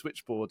automated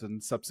switchboard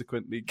and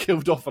subsequently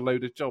killed off a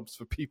load of jobs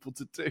for people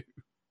to do.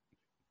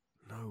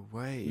 No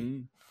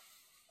way.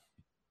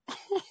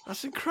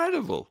 That's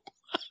incredible.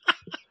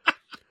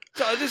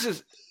 So this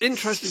is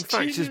interesting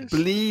facts, just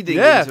bleeding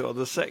into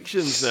other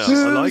sections now.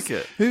 I like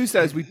it. Who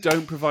says we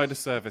don't provide a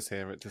service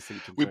here at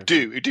Deceit and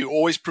Joking? We do.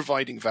 Always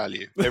providing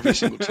value every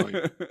single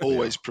time.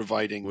 Always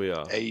providing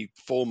a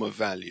form of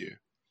value.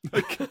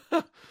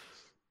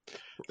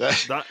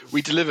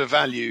 We deliver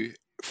value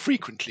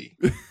frequently,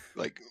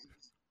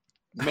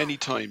 many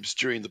times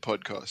during the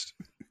podcast.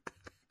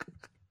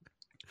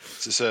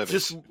 It's a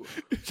service.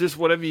 Just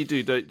whatever you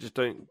do,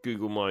 don't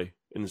Google my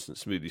innocent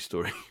smoothie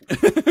story.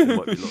 There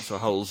might be lots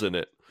of holes in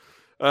it.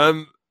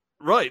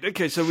 Right.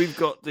 Okay. So we've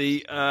got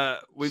a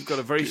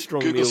very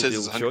strong Google meal says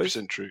deal it's 100%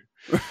 choice. true.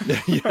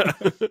 Yeah.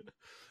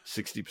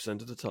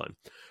 60% of the time.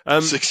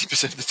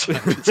 60% of the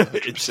time,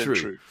 it's 100%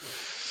 true.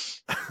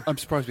 I'm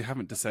surprised we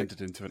haven't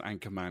descended into an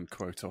Anchorman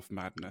quote off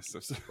madness,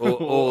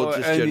 or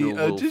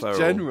just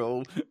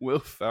general Will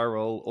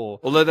Ferrell,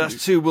 although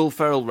that's 2 Will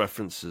Ferrell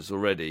references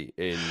already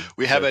in.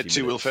 We have had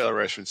 2 Will Ferrell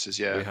references.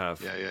 Yeah, we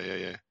have.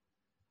 Yeah.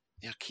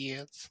 Your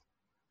kids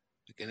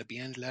are going to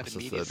be under a lot of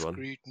media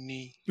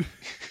scrutiny.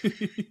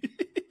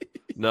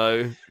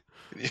 No.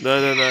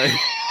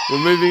 We're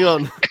moving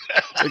on.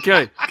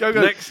 Okay, go.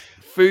 Next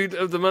food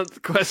of the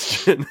month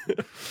question.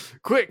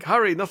 Quick,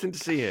 hurry! Nothing to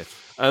see here.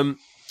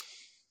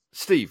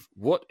 Steve,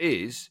 what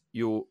is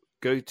your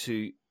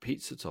go-to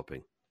pizza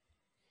topping?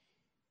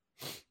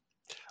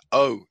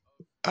 I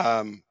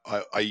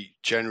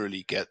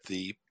generally get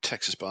the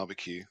Texas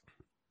barbecue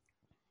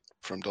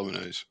from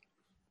Domino's.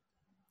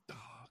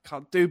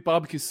 Can't do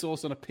barbecue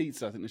sauce on a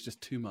pizza. I think there's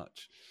just too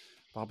much.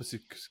 You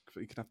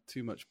can have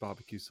too much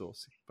barbecue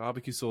sauce.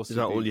 Barbecue sauce is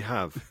that all you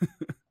have?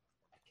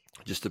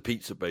 Just a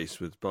pizza base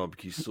with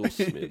barbecue sauce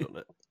smeared on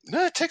it?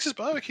 No, Texas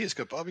barbecue has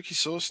got barbecue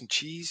sauce and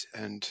cheese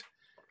and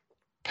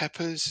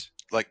peppers,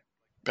 like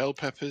bell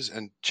peppers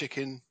and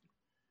chicken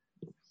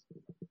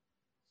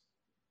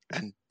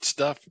and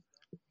stuff.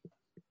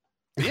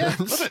 Yeah,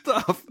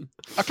 stuff.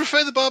 I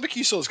prefer the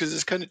barbecue sauce because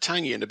it's kind of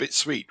tangy and a bit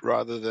sweet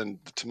rather than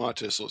the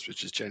tomato sauce,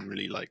 which is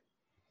generally like.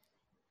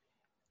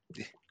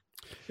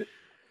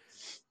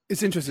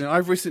 It's interesting.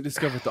 I've recently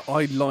discovered that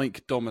I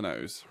like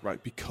Domino's,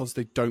 right, because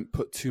they don't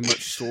put too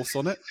much sauce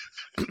on it.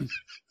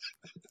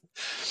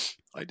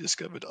 I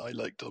discovered I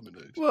like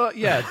Domino's. Well,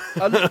 yeah.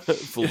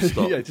 Full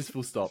stop. Yeah, just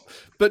full stop.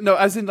 But no,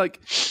 as in, like,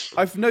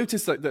 I've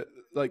noticed that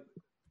like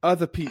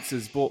other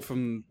pizzas bought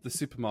from the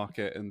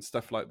supermarket and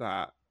stuff like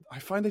that, I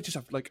find they just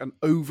have like an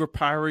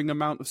overpowering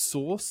amount of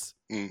sauce.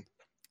 Mm.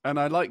 And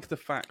I like the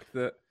fact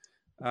that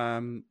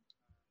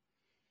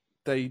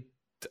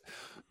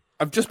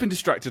I've just been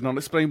distracted, and I'll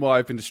explain why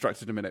I've been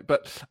distracted in a minute.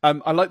 But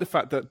I like the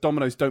fact that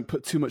Domino's don't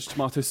put too much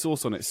tomato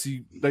sauce on it. So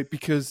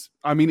because,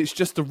 I mean, it's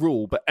just a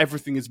rule, but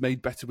everything is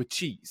made better with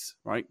cheese,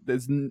 right?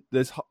 There's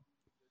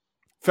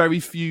very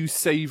few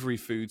savoury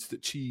foods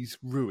that cheese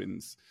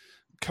ruins.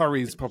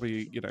 Curry is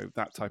probably,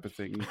 that type of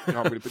thing. You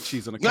can't really put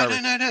cheese on a curry.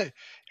 No.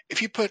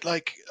 If you put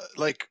like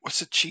what's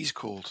the cheese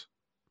called?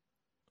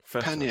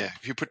 Feta. Paneer.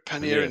 If you put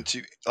paneer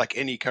into like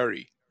any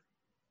curry.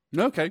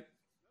 Okay.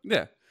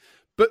 Yeah.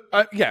 But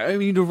I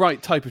mean the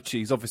right type of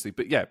cheese, obviously.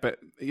 But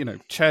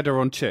cheddar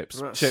on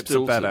chips. Well, chips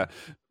Stilton. are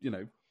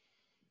better.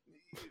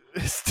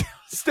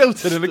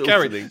 Stilton in a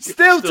curry.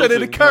 Stilton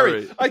in a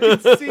curry.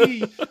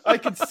 I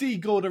can see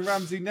Gordon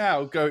Ramsay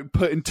now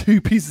putting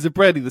 2 pieces of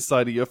bread either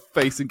side of your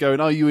face and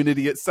going, "Are you an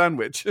idiot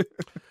sandwich?"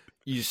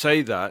 You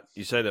say that,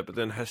 but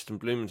then Heston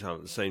Blumenthal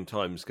at the same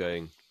time is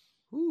going,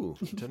 "Ooh,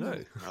 I don't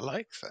know. I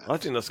like that. I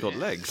think that's got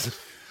legs."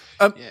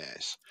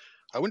 Yes.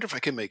 I wonder if I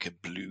can make a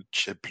blue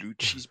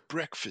cheese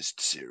breakfast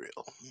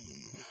cereal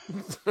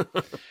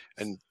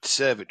and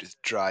serve it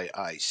with dry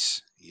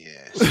ice.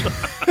 Yes.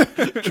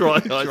 Dry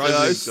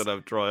ice. Got to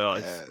have dry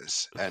ice.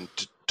 Yes. And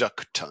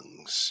duck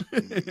tongues.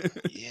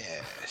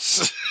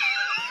 Yes.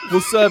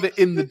 We'll serve it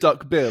in the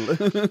duck bill.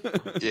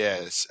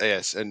 Yes.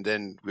 And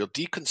then we'll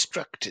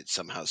deconstruct it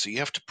somehow. So you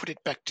have to put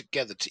it back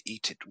together to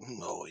eat it.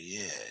 Oh,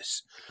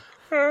 yes.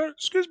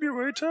 Excuse me,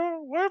 waiter.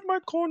 Why have my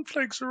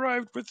cornflakes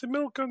arrived with the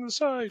milk on the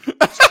side?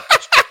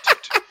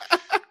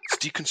 It's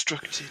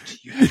deconstructed.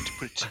 You have to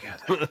put it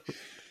together.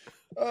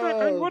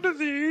 And what are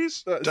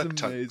these? That's Duck amazing.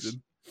 tongues.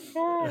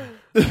 Oh,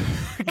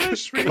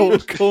 sweet.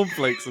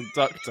 Cornflakes and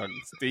duck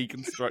tongues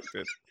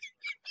deconstructed.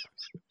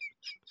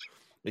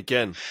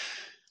 Again,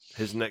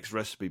 his next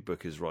recipe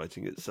book is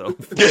writing itself.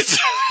 Yes.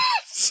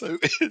 So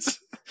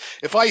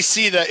if I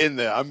see that in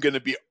there, I'm going to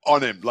be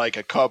on him like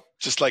a cop,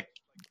 just like.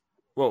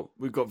 Well,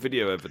 we've got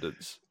video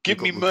evidence.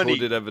 Give we've me got money.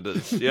 Recorded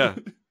evidence. Yeah.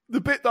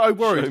 The bit that I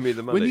worried, Show me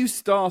the money. when you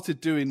started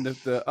doing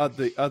the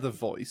other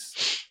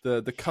voice,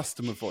 the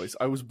customer voice,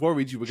 I was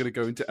worried you were going to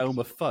go into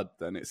Elmer Fudd.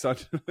 Then it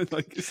sounded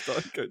like it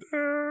started going.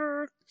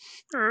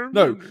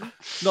 No,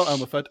 not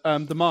Elmer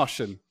Fudd. The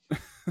Martian.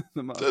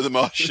 The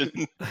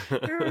Martian.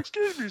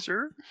 Excuse me,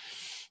 sir.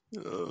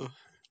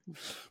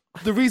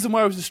 The reason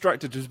why I was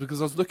distracted is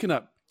because I was looking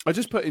at. I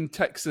just put in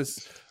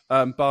Texas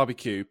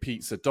barbecue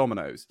pizza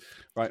Domino's,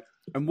 right?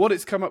 And what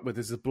it's come up with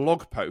is a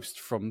blog post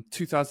from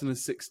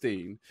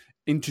 2016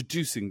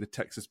 introducing the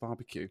Texas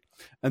barbecue.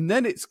 And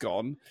then it's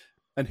gone,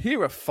 and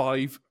here are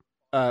 5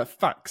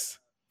 facts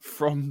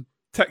from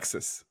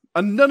Texas.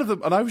 And none of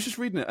them, and I was just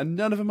reading it, and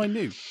none of them I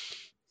knew.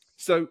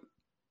 So,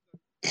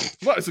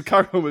 what? So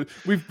carry on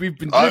with, we've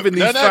been living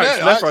these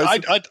facts.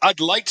 No. I'd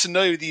like to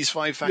know these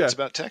 5 facts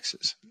about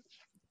Texas.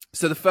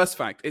 So the first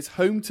fact, it's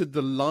home to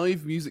the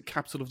live music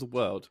capital of the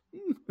world.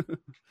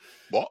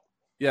 What?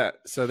 Yeah,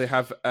 so they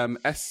have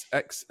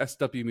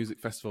SXSW Music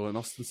Festival and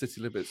Austin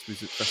City Limits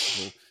Music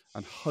Festival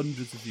and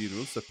hundreds of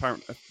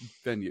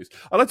venues.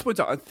 I'd like to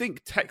point out, I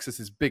think Texas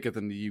is bigger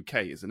than the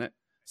UK, isn't it?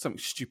 Something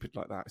stupid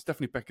like that. It's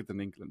definitely bigger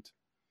than England.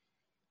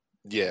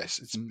 Yes,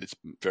 it's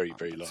very,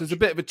 very large. So it's a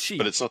bit of a cheat.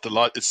 But it's not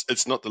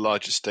it's not the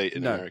largest state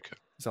in America.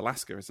 It's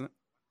Alaska, isn't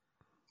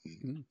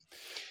it?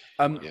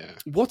 Yeah.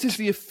 What is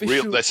the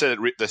official? They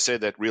say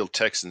that real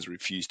Texans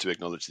refuse to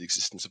acknowledge the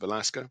existence of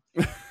Alaska.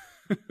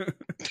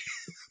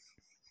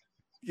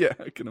 Yeah,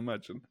 I can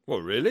imagine.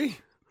 What, really?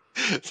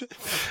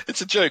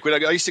 It's a joke.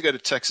 When I used to go to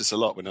Texas a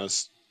lot when I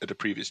was at a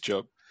previous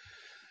job,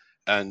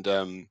 and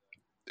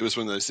it was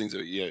one of those things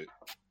that you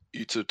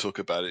sort of talk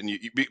about it, and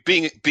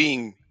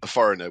being a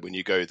foreigner, when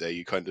you go there,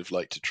 you kind of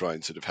like to try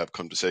and sort of have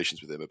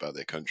conversations with them about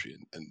their country,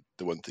 and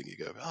the one thing you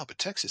go, but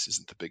Texas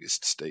isn't the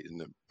biggest state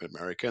in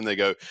America, and they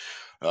go,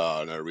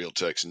 no, real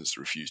Texans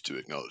refuse to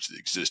acknowledge the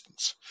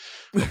existence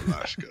of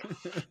Alaska.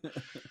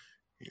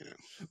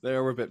 They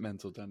are a bit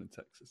mental down in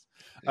Texas.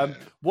 Yeah.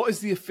 What is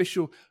the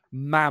official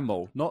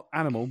mammal, not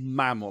animal,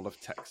 mammal of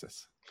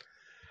Texas?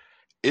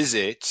 Is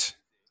it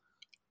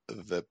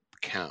the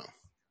cow?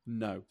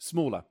 No,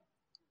 smaller.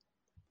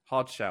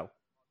 Hard shell.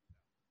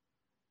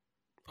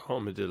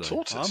 Armadillo.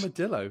 Tortoise.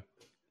 Armadillo.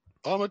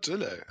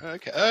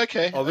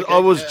 Okay. I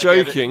was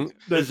joking.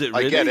 Is it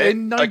really? I get it.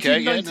 In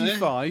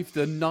 1995,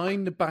 the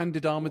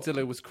 9-banded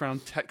armadillo was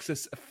crowned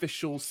Texas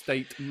official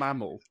state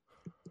mammal.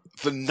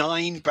 The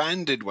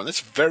 9-banded one. That's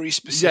very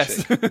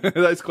specific. Yes,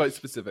 that's quite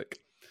specific.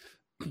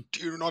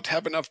 Do not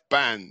have enough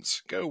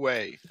bands. Go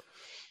away.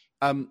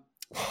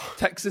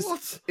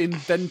 Texas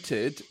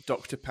invented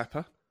Dr.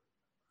 Pepper.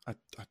 I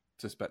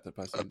suspect that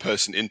person. A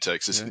person in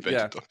Texas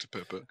invented Dr.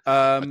 Pepper.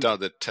 I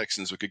doubt that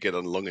Texans could get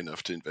on long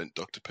enough to invent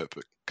Dr.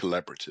 Pepper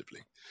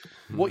collaboratively.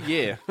 What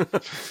year?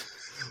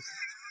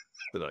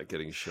 Without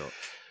getting shot.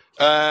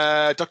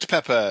 Dr.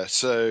 Pepper.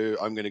 So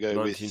I'm going to go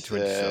with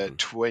 1927.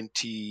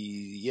 20.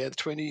 Yeah, the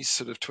 20s,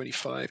 sort of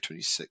 25,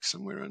 26,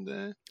 somewhere around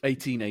there.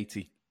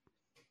 1880.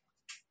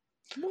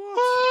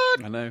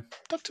 What? I know.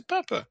 Dr.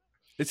 Pepper.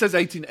 It says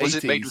 1880s. Was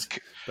it made with?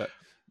 But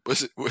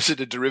Was it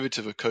a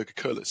derivative of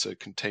Coca-Cola, so it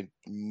contained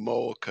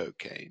more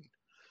cocaine?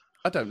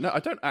 I don't know. I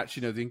don't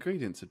actually know the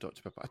ingredients of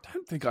Dr. Pepper. I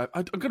don't think I'm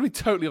going to be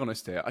totally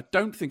honest here. I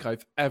don't think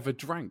I've ever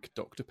drank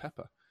Dr.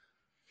 Pepper.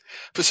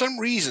 For some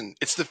reason,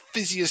 it's the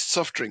fizziest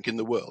soft drink in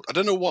the world. I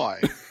don't know why,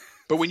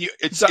 but when you,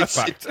 it's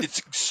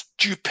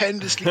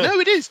stupendously. No,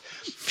 it is.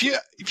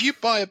 If you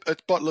buy a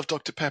bottle of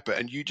Dr. Pepper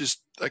and you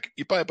just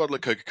you buy a bottle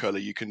of Coca-Cola,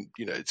 you can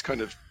it's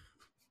kind of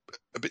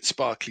a bit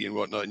sparkly and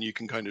whatnot, and you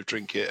can kind of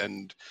drink it.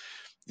 And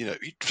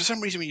for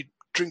some reason when you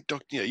drink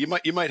you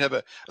might have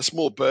a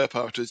small burp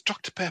afterwards.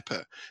 Dr.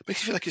 Pepper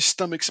makes you feel like your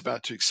stomach's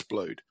about to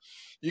explode.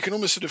 You can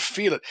almost sort of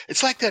feel it.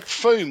 It's like that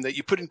foam that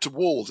you put into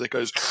walls that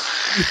goes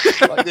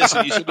like this,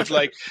 and you sort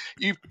of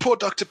you pour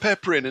Dr.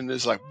 Pepper in, and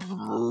there's like.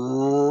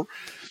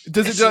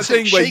 Does it do that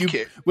thing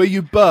where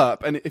you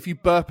burp, and if you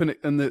burp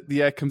and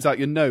the air comes out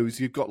your nose,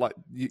 you've got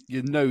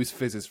your nose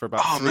fizzes for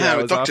about 3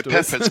 hours. Dr.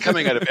 Pepper, it's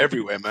coming out of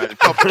everywhere, man.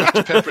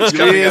 Dr. Pepper is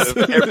coming out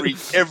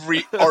of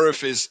every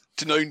orifice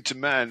known to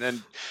man,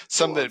 and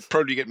some that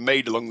probably get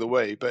made along the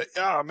way. But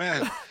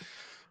man,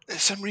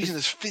 there's some reason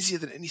it's fizzier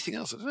than anything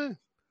else. I don't know.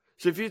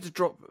 So if you had to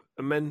drop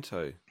a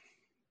Mento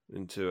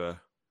into a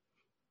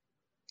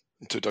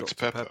Dr.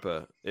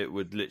 Pepper, it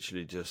would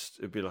literally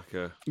it'd be like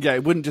a... Yeah,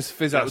 it wouldn't just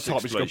fizz out the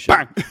top, it just go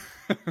bang!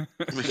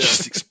 It would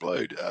just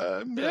explode.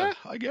 Yeah,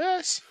 I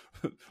guess.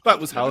 That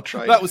was how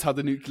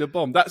the nuclear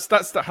bomb. That's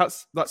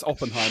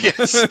Oppenheimer.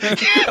 Yes.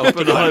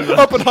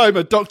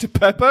 Oppenheimer, Dr.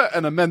 Pepper,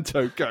 and a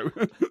Mento. Go.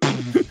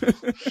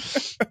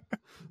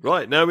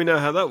 Right, now we know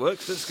how that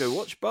works. Let's go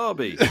watch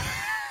Barbie.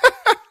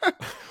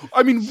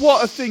 I mean,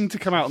 what a thing to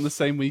come out on the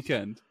same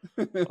weekend.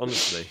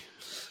 Honestly.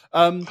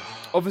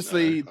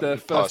 Obviously, the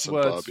first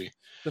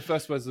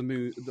words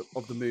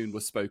of the moon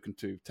was spoken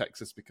to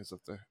Texas because of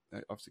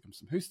obviously comes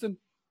from Houston.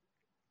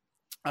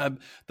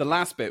 The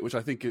last bit, which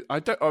I think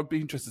I'd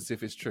be interested to see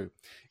if it's true.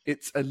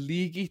 It's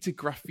illegal to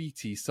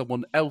graffiti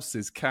someone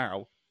else's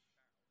cow.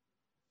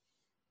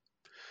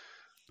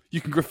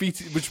 You can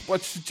graffiti,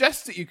 which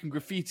suggests that you can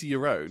graffiti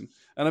your own,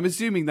 and I'm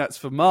assuming that's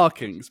for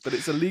markings, but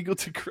it's illegal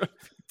to graffiti.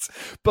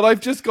 But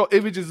I've just got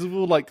images of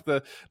all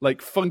the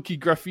funky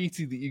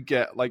graffiti that you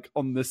get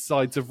on the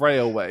sides of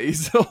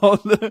railways,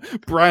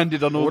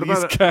 branded on all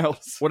these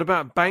cows. What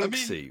about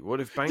Banksy? What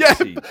if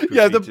Banksy?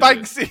 Yeah, the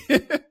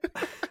Banksy.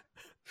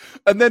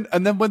 And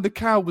then when the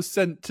cow was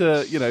sent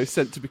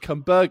to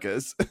become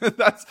burgers,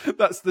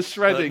 that's the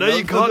shredding. No,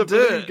 you can't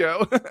do it.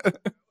 Girl.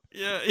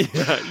 Yeah, you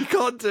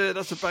can't do it.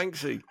 That's a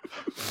Banksy.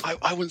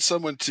 I want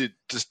someone to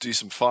just do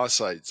some Far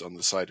Sides on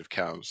the side of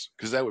cows,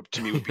 because that would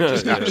be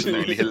just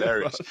absolutely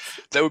hilarious.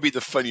 That would be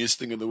the funniest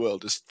thing in the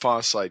world, just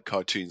Far Side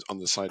cartoons on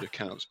the side of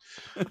cows.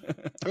 I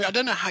mean, I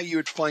don't know how you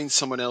would find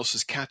someone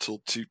else's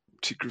cattle to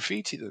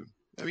graffiti them.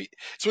 I mean,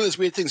 it's one of those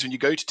weird things when you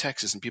go to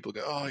Texas and people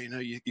go,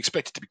 you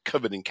expect it to be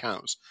covered in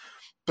cows,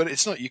 but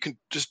it's not. You can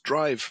just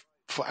drive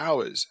for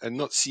hours and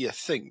not see a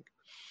thing.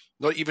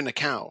 Not even a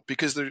cow,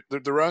 because the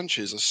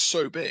ranches are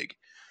so big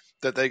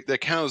that their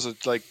cows are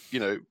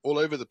all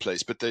over the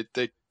place, but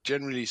they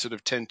generally sort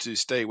of tend to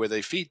stay where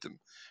they feed them,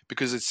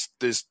 because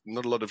there's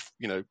not a lot of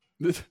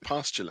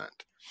pasture land.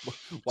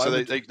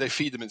 So they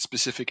feed them in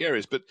specific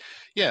areas. But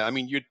yeah, I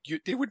mean,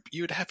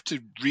 you'd have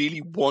to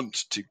really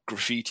want to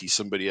graffiti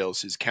somebody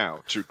else's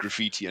cow to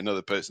graffiti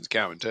another person's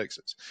cow in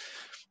Texas.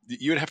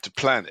 You would have to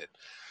plan it.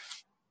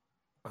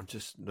 I'm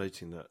just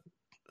noting that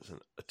as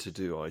a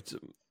to-do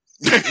item.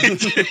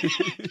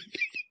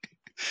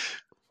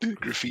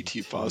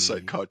 Graffiti Far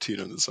Side cartoon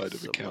on the side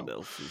of a cow. Someone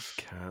else's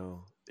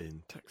cow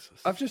in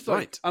Texas. I've just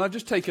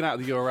taken out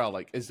the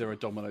URL. Is there a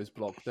Domino's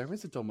blog? There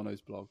is a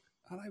Domino's blog.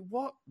 And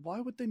what? Why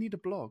would they need a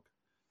blog?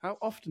 How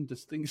often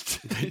does things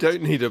change? They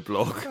don't need a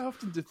blog. How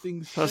often do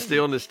things change? That's the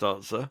honest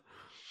answer.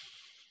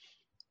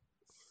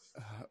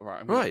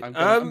 I'm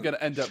going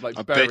to end up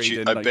buried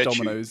in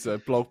Domino's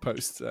blog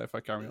posts if I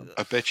carry on.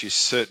 I bet you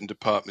certain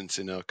departments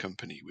in our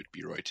company would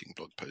be writing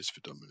blog posts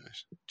for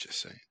Domino's.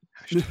 Just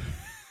saying.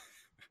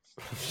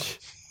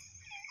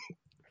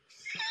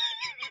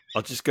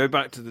 I'll just go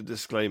back to the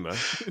disclaimer.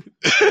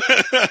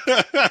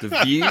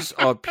 The views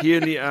are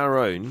purely our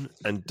own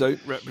and don't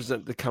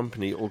represent the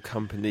company or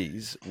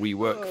companies we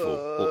work for,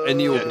 or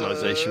any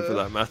organisation for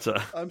that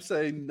matter. I'm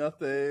saying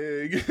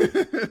nothing.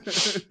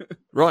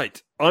 Right,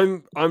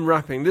 I'm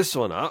wrapping this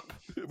one up.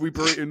 We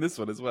burritoing this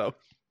one as well.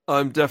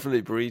 I'm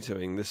definitely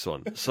burritoing this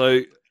one.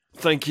 So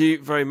thank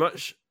you very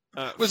much.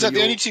 Was that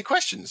the only two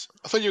questions?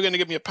 I thought you were going to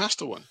give me a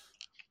pasta one.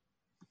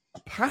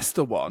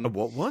 pasta one.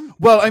 What one?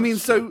 Well, I mean,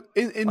 so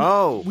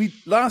we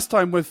last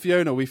time with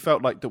Fiona, we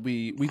felt like that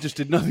we just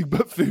did nothing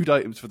but food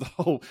items for the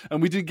whole,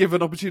 and we didn't give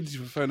an opportunity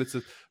for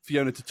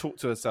Fiona to talk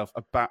to herself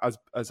about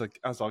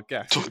as our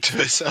guest. Talk to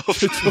herself.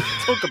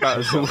 talk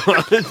about herself.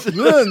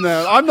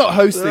 No, I'm not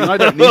hosting. I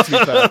don't need to be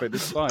perfect.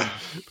 It's fine.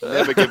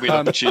 Never give me an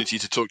opportunity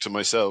to talk to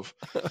myself.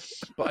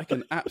 But I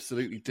can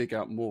absolutely dig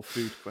out more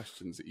food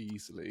questions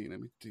easily. Let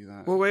me do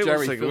that. Well, wait Jerry,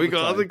 1 second. We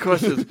got other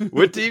questions.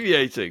 We're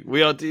deviating.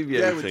 We are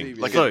deviating. Yeah, we're deviating.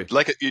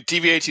 You're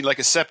deviating like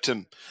a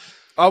septum.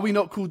 Are we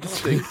not called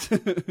distinct?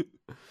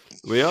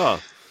 We are.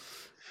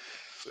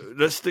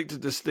 Let's stick to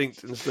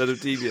distinct instead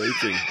of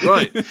deviating.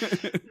 Right.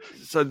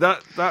 So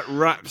that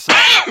wraps up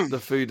the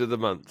food of the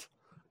month.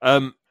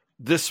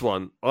 This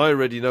one, I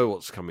already know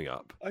what's coming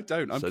up. I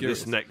don't. I'm so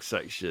curious. This next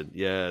section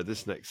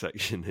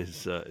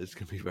is going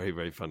to be very,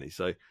 very funny.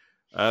 So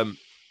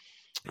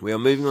we are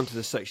moving on to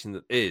the section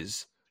that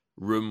is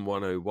Room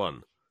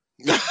 101.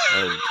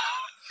 And,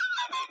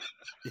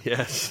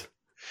 yes.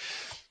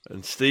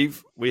 And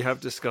Steve, we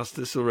have discussed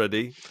this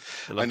already.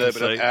 And I know,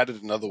 but I've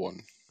added another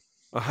one.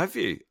 Oh, have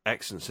you?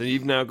 Excellent. So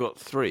you've now got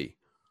 3.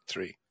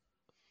 3.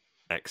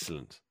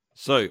 Excellent.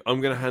 So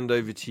I'm going to hand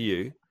over to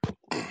you.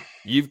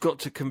 You've got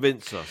to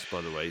convince us, by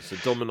the way. So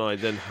Dom and I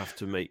then have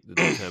to make the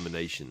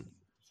determination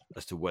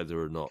as to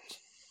whether or not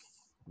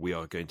we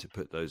are going to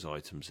put those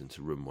items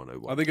into Room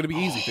 101. Are they going to be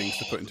easy things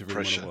to put into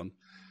Room 101?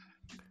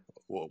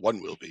 Well,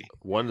 one will be.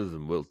 One of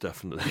them will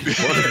definitely.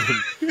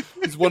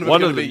 Is one of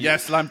them going to be,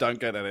 yes, Lamb, don't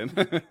get that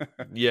in.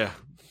 Yeah,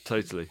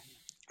 totally.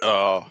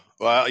 Oh,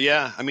 well,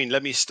 yeah. I mean,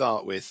 let me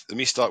start with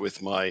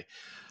my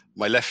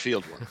left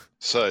field one.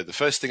 So the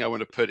first thing I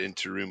want to put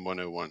into Room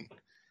 101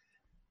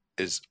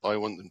 is I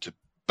want them to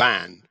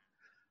ban,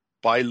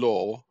 by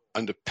law,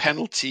 under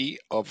penalty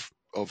of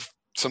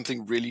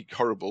something really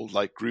horrible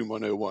like Room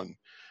 101,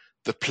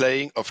 the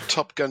playing of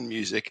Top Gun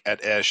music at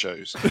air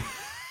shows.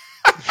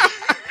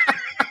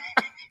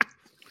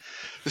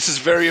 This is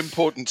very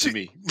important to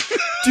me.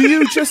 Do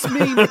you just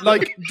mean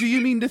do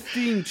you mean the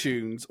theme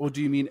tunes, or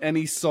do you mean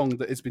any song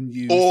that has been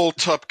used? All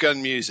Top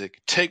Gun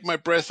music. Take My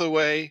Breath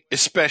Away,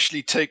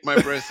 especially Take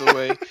My Breath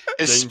Away,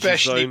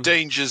 especially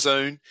Danger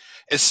Zone,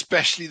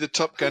 especially the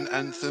Top Gun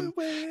anthem,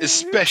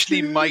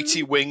 especially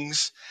Mighty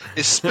Wings,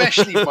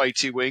 especially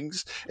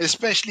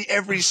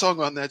every song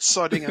on that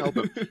sodding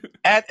album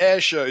at air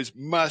shows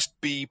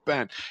must be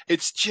banned.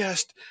 It's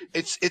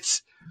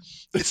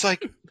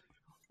like,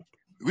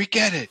 we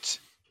get it.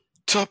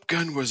 Top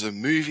Gun was a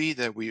movie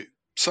that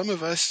some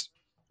of us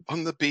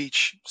on the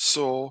beach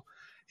saw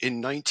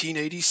in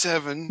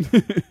 1987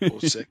 or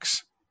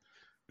 6.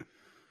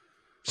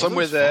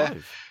 Somewhere there.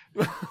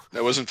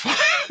 That wasn't 5.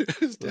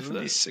 It was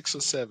definitely 6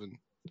 or 7.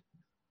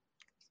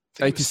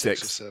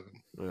 86 or 7.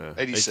 Yeah.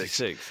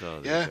 86.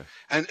 Oh, yeah.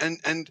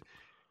 And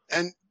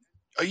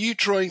are you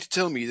trying to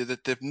tell me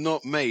that they've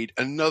not made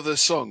another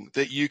song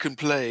that you can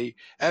play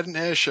at an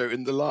air show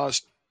in the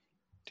last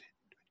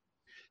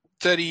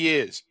 30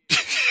 years?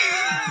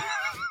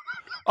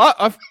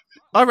 I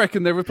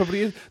reckon there were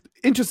probably,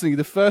 interestingly,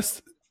 the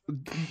first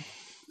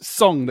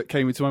song that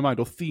came into my mind,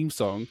 or theme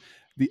song,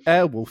 the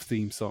Airwolf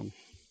theme song.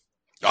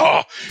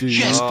 Oh,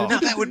 yes. Now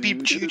that would be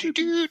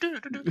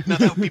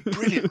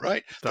brilliant,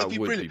 right? That would be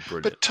brilliant.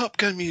 But Top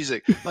Gun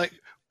music, like,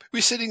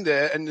 we're sitting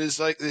there and there's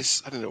like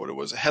this, I don't know what it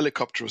was, a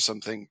helicopter or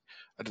something.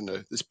 I don't know.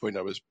 At this point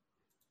I was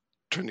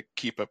trying to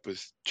keep up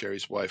with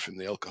Jerry's wife and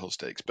the alcohol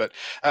stakes, but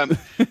I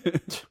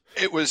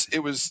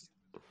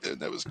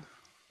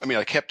mean,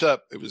 I kept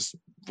up. It was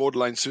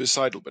borderline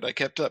suicidal, but I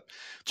kept up.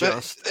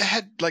 But it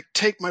had like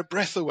Take My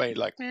Breath Away,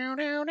 like and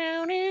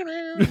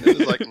it was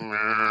like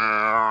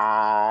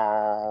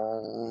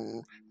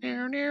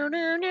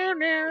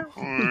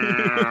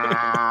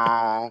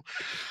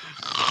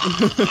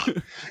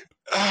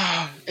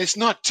it's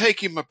not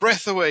taking my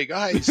breath away,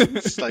 guys.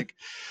 It's like,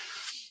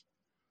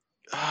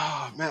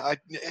 oh man, I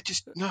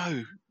just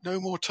no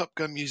more Top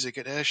Gun music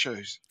at air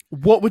shows.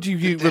 What would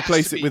you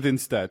replace it with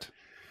instead?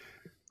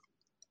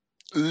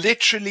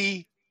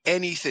 Literally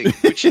anything,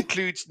 which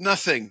includes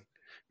nothing.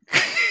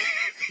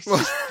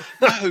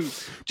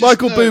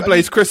 Michael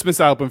Bublé's Christmas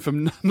album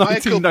from 1994.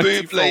 Michael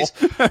Bublé's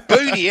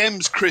Boney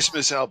M's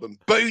Christmas album.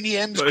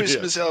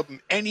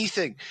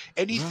 Anything,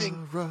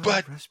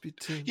 but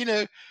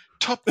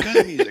Top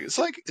Gun music. It's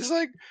like,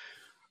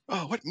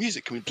 oh, what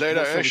music can we play at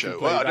our air show?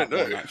 Well, I don't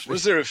know.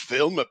 Was there a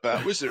film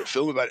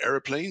about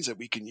airplanes that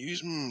we can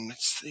use?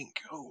 Let's think.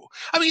 Oh,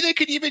 I mean, they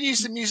could even use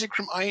the music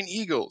from Iron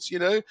Eagles.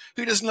 Who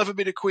doesn't love a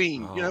bit of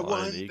Queen?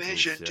 One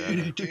vision.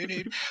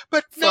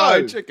 But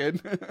no,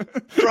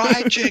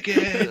 fried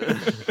chicken.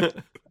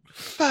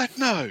 But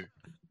no,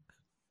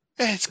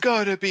 it's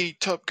got to be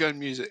Top Gun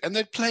music, and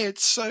they'd play it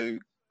so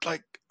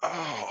like,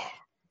 oh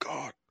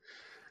God,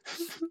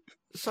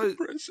 so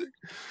depressing.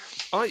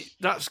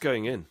 That's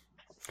going in.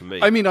 For me,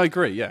 I mean, I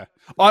agree. Yeah,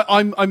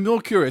 I'm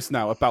more curious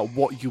now about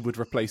what you would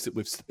replace it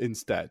with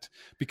instead,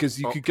 because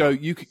you could go,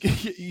 you could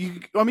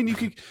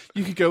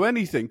go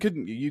anything,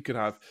 couldn't you? You could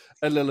have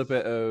a little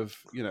bit of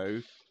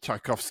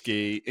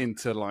Tchaikovsky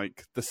into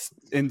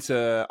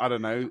I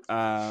don't know,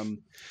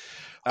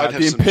 I'd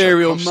have the some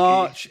Imperial Tchaikovsky.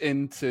 March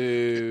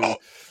into. Oh,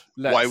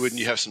 why wouldn't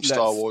you have some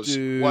Star Wars?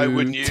 Why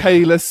wouldn't you?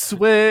 Taylor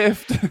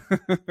Swift.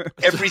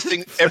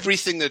 everything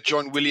that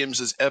John Williams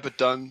has ever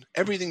done.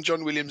 Everything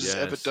John Williams has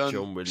ever done.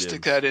 John Williams.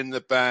 Stick that in the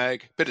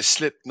bag. Bit of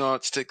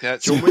Slipknot. Stick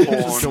that. John Some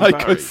Williams. porn. John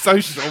Barry.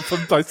 Psychosocial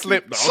from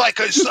Slipknot.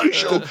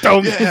 Psychosocial.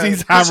 Dumb because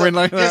he's hammering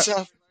like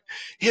that.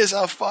 Here's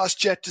our fast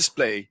jet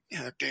display.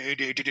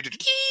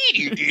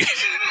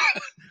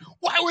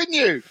 Why wouldn't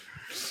you?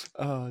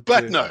 Oh,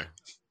 but no.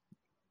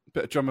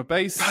 Bit of drum and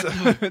bass,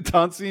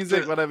 dance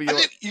music, whatever you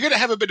want. You're gonna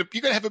have a bit of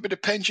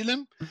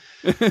pendulum.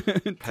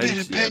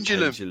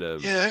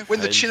 Pendulum. Yeah, when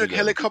the Chinook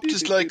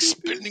helicopter's like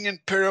spinning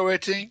and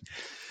pirouetting.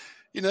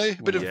 A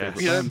bit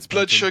of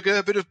blood sugar,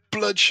 a bit of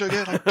blood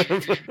sugar.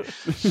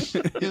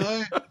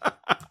 Like,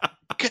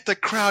 get the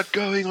crowd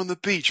going on the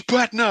beach.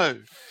 But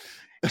no.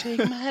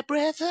 Take my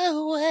breath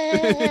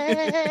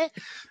away.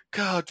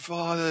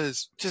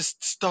 Godfathers,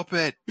 just stop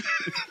it.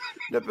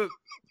 No,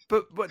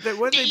 but weren't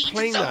they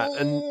playing that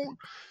and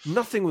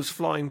nothing was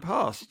flying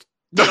past?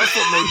 That's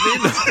what made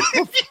me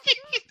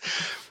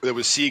laugh. There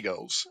were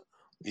seagulls.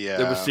 Yeah,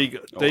 there were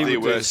seagulls. They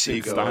were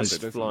seagulls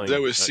flying.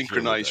 There was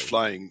synchronized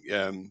flying,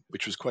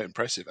 which was quite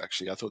impressive.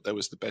 Actually, I thought that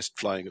was the best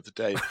flying of the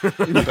day.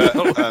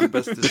 But,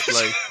 best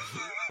display.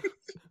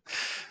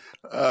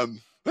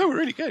 They were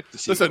really good.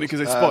 That's only because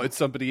they spotted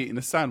somebody eating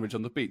a sandwich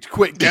on the beach.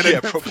 Quick, get it! Yeah,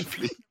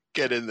 probably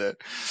get in there.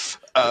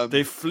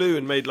 They flew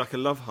and made like a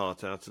love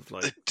heart out of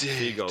like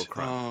seagull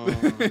crap. Oh,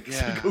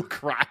 yeah. Seagull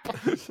crap.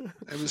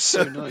 It was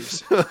so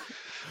nice.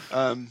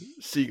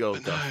 Seagull.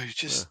 No,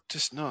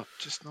 just not.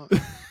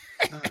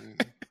 No.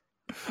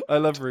 I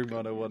love Room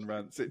 101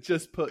 rants. It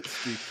just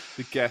puts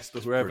the guest or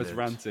whoever's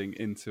brilliant. ranting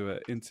into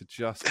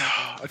just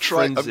I'm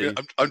trying to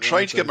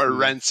get my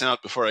rants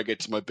out before I get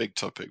to my big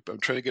topic, but I'm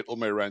trying to get all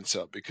my rants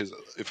out because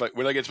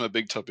when I get to my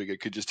big topic, it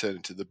could just turn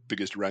into the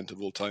biggest rant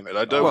of all time, and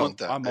I don't want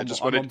that. I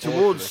just want it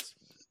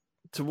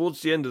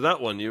towards the end of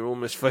that one. You're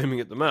almost foaming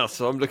at the mouth,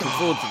 so I'm looking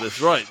forward to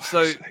this. Right,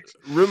 so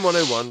Room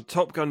 101,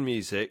 Top Gun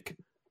music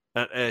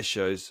at air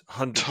shows,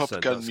 100%. Top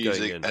Gun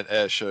music at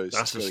air shows.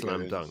 That's a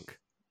slam dunk.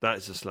 That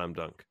is a slam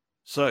dunk.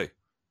 So,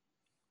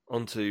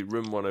 on to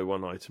Room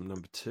 101 item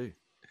number 2.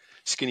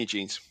 Skinny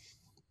jeans.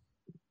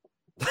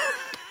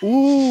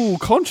 Ooh,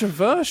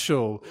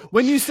 controversial.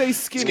 When you say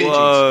skinny jeans,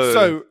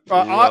 Whoa.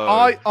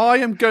 I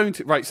am going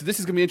to... Right, so this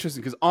is going to be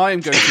interesting because I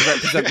am going to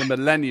represent the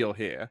millennial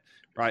here,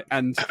 right?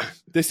 And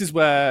this is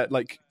where,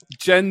 like,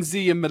 Gen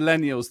Z and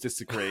millennials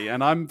disagree,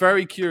 and I'm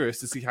very curious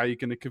to see how you're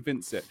going to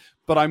convince it.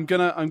 But I'm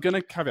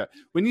gonna caveat.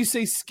 When you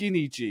say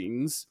skinny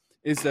jeans...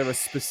 Is there a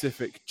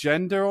specific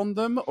gender on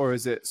them, or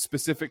is it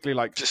specifically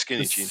like just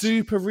skinny jeans,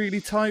 super really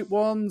tight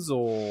ones,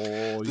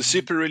 or the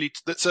super really?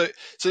 So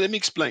let me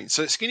explain.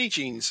 So skinny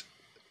jeans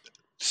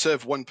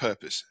serve one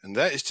purpose, and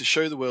that is to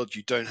show the world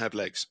you don't have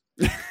legs.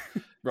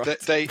 Right.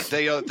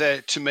 They are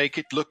there to make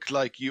it look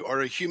like you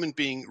are a human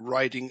being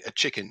riding a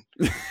chicken.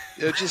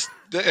 I've just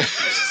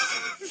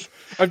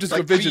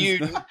got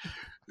visions.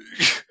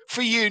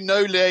 For you,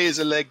 no day is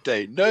a leg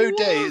day. No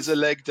day is a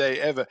leg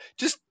day ever.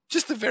 Just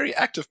the very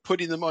act of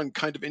putting them on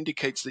kind of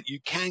indicates that you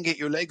can get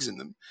your legs in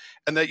them,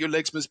 and that your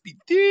legs must be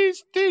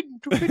this thin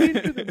to fit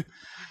into them.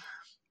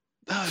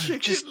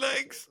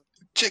 Legs.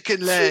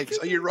 Chicken legs.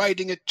 Are you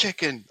riding a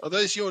chicken? Are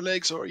those your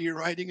legs, or are you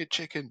riding a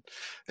chicken?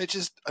 I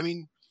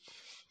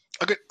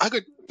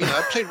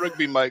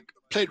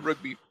played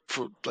rugby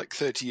for like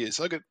 30 years.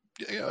 I got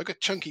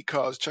chunky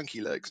calves, chunky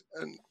legs,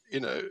 and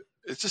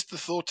it's just the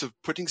thought of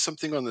putting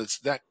something on that's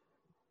that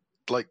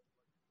like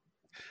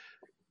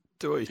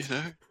doit.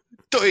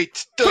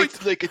 Doit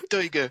like a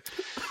tiger.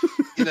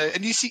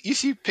 And you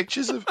see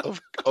pictures of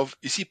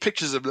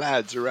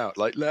lads around,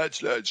 like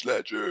lads,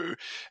 and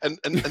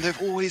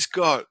they've always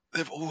got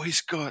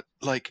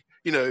like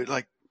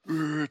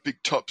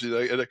big tops,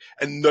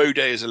 and no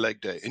day is a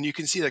leg day, and you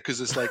can see that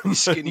because it's like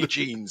these skinny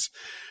jeans,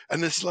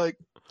 and it's like,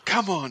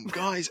 come on,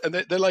 guys, and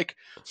they're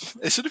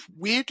sort of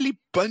weirdly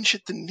bunched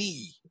at the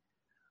knee.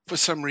 For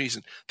some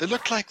reason, they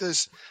look like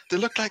those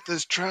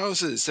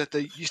trousers that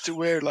they used to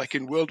wear like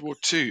in World War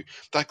II.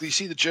 Like you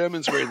see the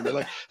Germans wearing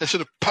them. They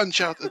sort of punch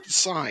out at the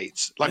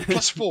sides, like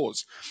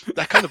 +4s.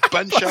 They kind of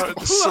bunch out at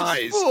the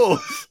sides,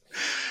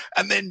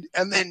 and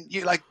then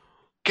you like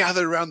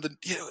gather around the.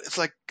 It's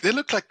like they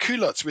look like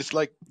culottes with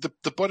like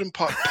the bottom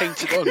part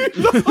painted on.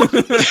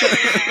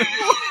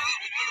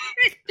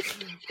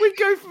 We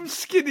go from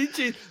skinny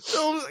jeans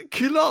to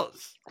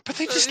culottes. But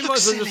they just look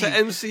silly. Just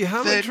MC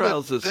Hammer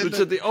trousers, which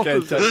are the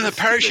opposite. No,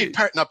 parachute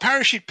pants.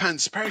 Parachute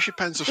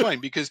pants are fine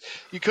because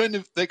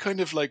they're kind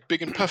of like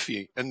big and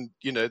puffy, and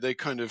they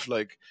kind of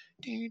like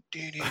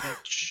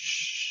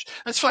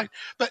that's fine.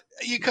 But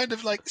you kind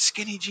of like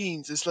skinny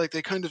jeans. It's like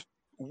they kind of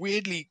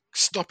weirdly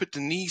stop at the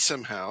knee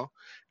somehow,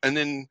 and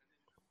then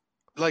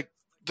like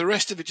the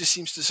rest of it just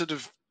seems to sort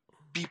of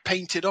be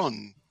painted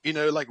on,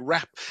 like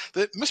wrap.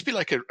 There must be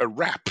like a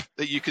wrap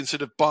that you can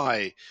sort of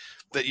buy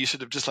that you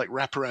sort of just like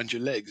wrap around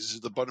your legs. This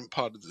is the bottom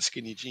part of the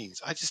skinny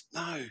jeans. I just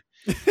know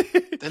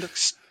they look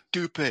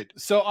stupid.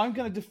 So I'm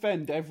going to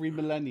defend every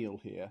millennial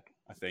here,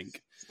 I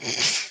think.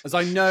 As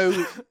I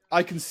know,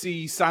 I can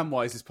see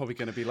Samwise is probably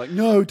going to be like,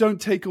 no,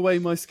 don't take away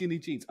my skinny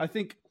jeans. I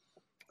think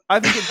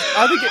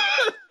it.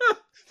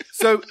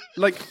 So,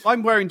 like,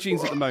 I'm wearing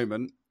jeans at the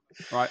moment,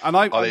 right? And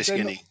Are they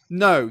skinny?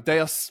 No, they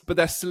are, but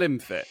they're slim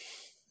fit.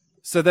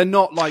 So they're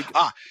not like.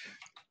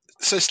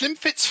 So slim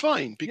fit's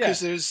fine because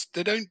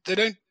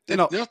they're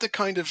not the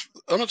kind of.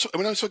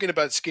 When I'm talking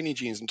about skinny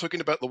jeans, I'm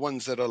talking about the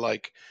ones that are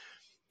like,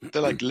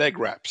 they're like leg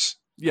wraps.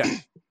 Yeah,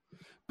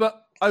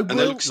 but I will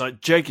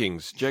like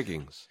jeggings.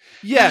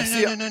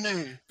 Yes,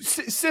 No.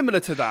 Similar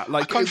to that.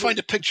 Like I can't find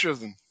a picture of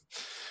them.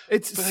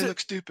 But they look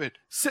stupid.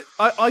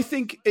 I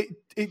think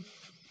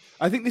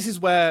I think this is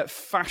where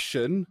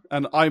fashion,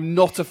 and I'm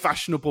not a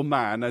fashionable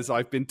man, as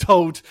I've been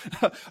told.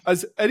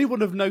 As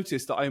anyone have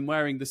noticed that I'm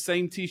wearing the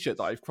same T-shirt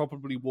that I've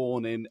probably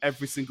worn in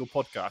every single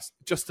podcast,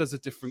 just as a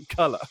different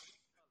colour.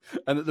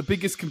 And that the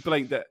biggest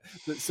complaint that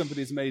somebody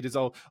has made is,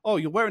 oh,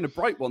 you're wearing a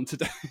bright one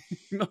today,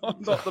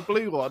 not the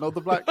blue one or the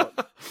black one,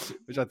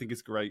 which I think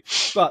is great.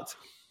 But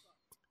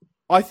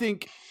I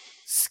think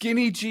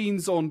skinny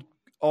jeans on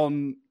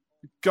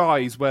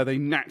guys where they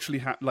naturally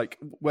have, like,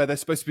 where they're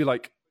supposed to be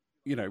like,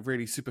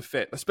 really super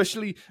fit,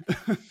 especially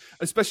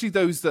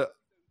those that,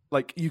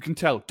 like, you can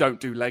tell don't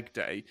do leg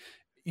day.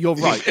 You're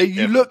right.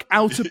 You look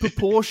out of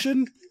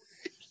proportion.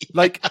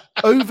 Like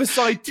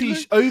oversized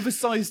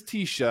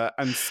t-shirt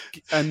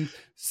and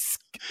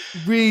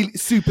really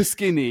super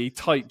skinny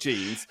tight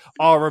jeans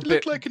are a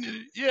bit like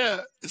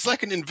it's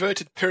like an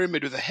inverted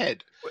pyramid with a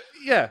head.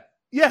 Yeah.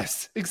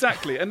 Yes,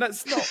 exactly. And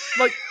that's not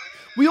like,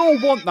 we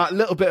all want that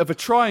little bit of a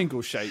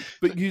triangle shape,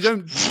 but you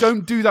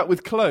don't do that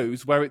with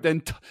clothes where it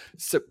then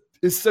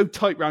is so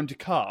tight around your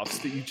calves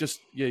that you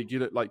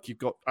look like you've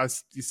got,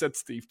 as you said,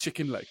 Steve,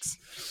 chicken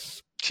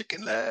legs.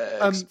 Chicken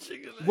legs.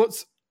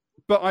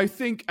 But I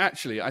think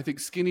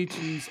skinny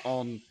jeans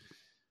on,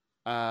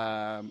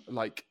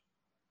 like,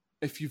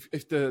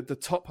 if the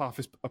top half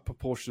is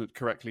proportionate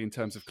correctly in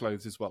terms of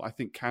clothes as well, I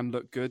think can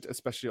look good,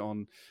 especially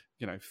on,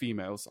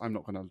 females. I'm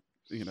not going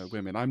to,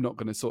 women. I'm not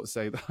going to sort of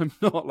say that I'm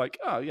not like,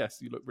 oh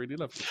yes, you look really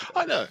lovely today.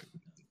 I know.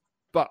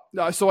 But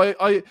so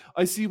I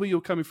see where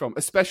you're coming from,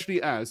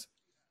 especially as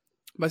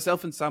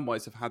myself and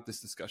Samwise have had this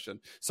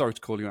discussion. Sorry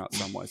to call you out,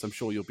 Samwise. I'm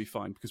sure you'll be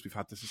fine because we've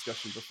had this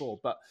discussion before.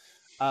 But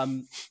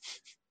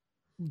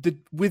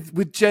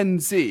with Gen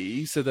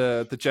Z, so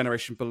the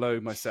generation below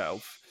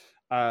myself,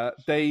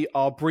 they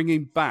are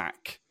bringing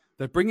back.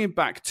 They're bringing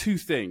back two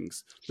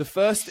things. The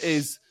first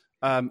is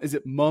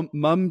it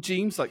mum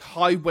jeans, like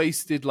high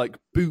waisted, like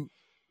boot,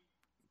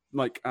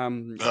 like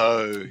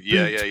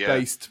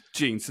based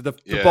jeans. So the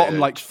bottom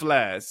like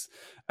flares,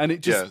 and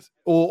it just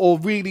or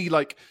really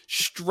like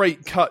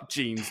straight cut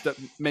jeans that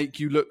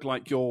make you look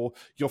like you're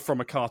from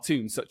a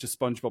cartoon, such as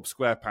SpongeBob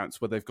SquarePants,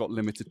 where they've got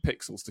limited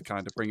pixels to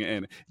kind of bring it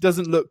in. It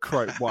doesn't look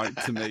quite white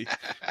to me,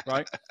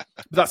 right?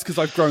 But that's because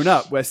I've grown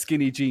up where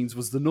skinny jeans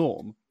was the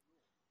norm.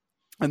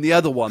 And the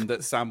other one that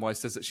Samwise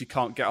says that she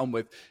can't get on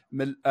with,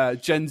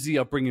 Gen Z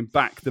are bringing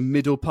back the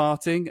middle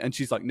parting, and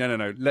she's like,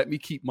 no, let me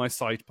keep my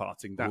side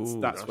parting. That's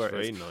where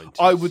it is. 90s.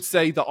 I would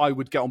say that I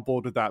would get on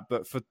board with that,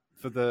 but for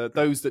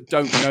those that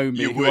don't know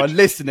me who are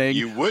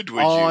listening,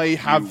 I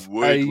have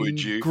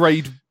a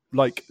grade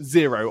like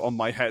 0 on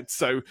my head,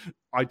 so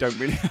I don't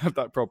really have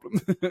that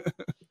problem.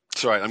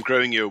 It's all right. I'm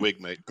growing you a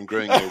wig, mate. I'm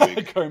growing you a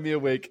wig. Growing me a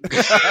wig.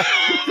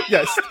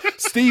 Yes,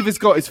 Steve has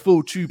got his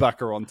full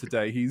Chewbacca on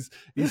today.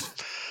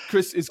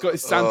 Chris has got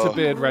his Santa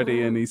beard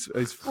ready, and he's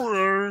I'm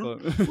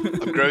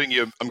growing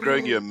you a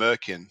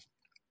merkin.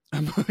 A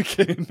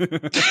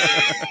merkin.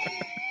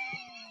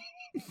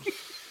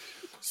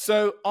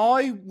 So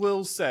I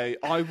will say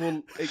I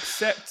will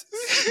accept.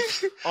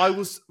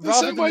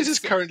 Samwise is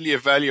currently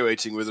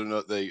evaluating whether or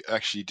not they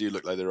actually do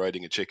look like they're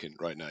riding a chicken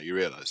right now. You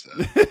realise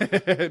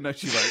that? No,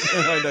 she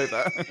won't. I know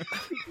that.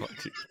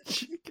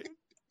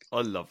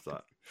 I love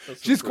that.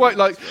 She's quite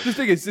like. The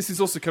thing is, this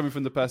is also coming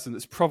from the person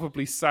that's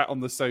probably sat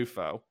on the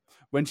sofa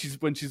when she's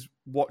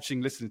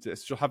listening to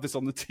this. She'll have this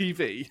on the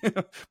TV,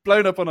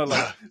 blown up on a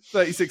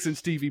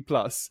 36-inch TV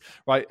plus,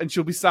 right? And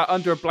she'll be sat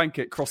under a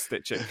blanket cross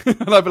stitching,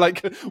 and I'll be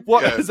like,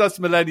 "What has us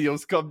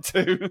millennials come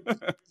to?"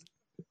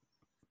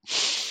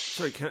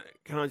 Sorry, can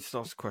I just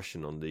ask a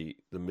question on the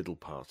middle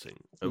parting?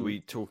 Are we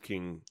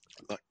talking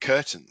like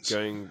curtains?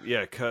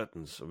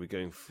 Curtains. Are we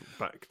going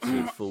back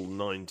to full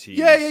 90s?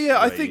 Yeah.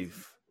 I think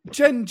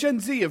Gen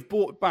Z have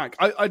brought back.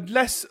 I'd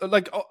less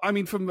like. I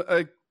mean, from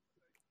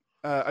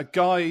a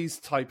guy's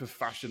type of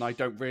fashion, I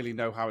don't really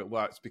know how it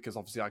works because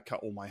obviously I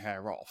cut all my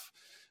hair off.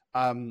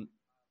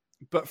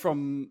 But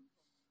from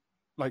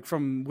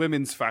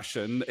women's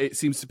fashion, it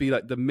seems to be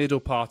like the middle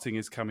parting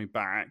is coming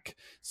back.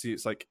 So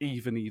it's like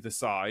even either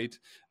side.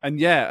 And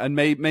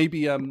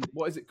maybe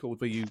what is it called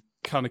where you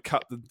kind of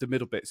cut the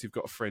middle bits? You've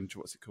got a fringe.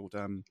 What's it called?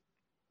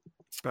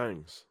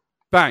 Bangs.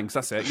 Bangs,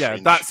 that's it. Yeah,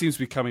 fringe. that seems to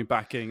be coming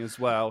back in as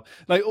well.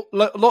 Like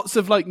lots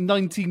of like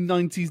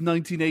 1990s,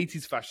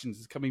 1980s fashions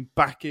is coming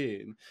back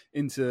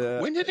into.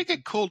 When did it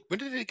get called? When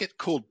did it get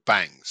called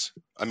bangs?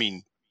 I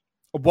mean,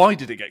 why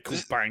did it get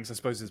called bangs? I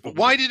suppose is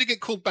probably... Why did it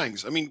get called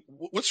bangs? I mean,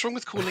 what's wrong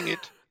with calling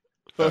it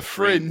a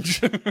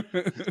fringe?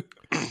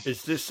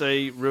 Is this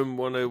a Room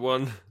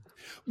 101?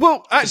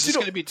 Well, this is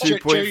actually, going to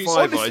be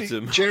 2.5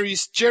 item.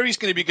 Jerry's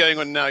going to be going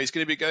on now. He's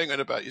going to be going on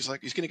about. He's going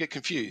to get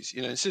confused.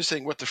 You know, instead of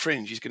saying "what the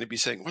fringe," he's going to be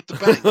saying "what the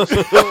bangs."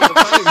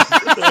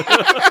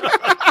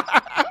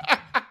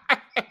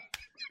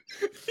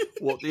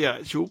 What the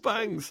actual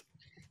bangs?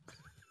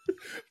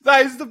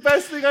 That is the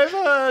best thing I've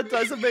heard.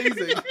 That's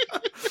amazing.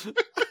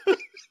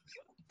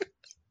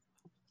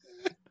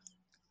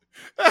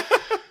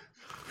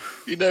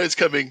 You know it's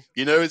coming.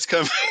 You know it's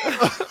coming.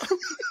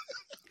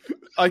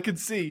 I can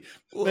see,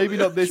 maybe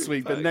not this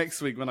week, but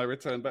next week when I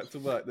return back to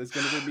work, there's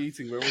going to be a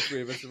meeting where all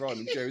three of us are on,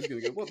 and Jerry's going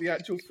to go, "What the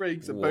actual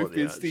freaks?" And both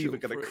me and Steve are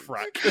going to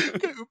crack.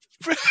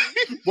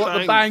 What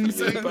the bangs?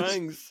 The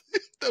bangs.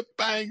 The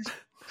bangs.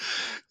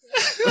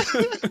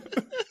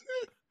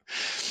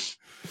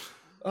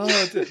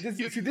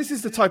 This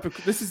is the type of.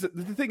 This is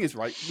the thing is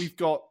right. We've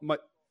got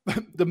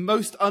the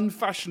most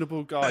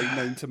unfashionable guy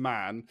known to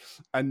man,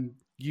 and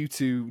you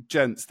two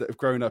gents that have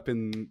grown up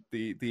in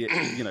the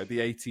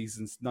 80s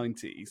and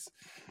 90s,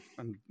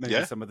 and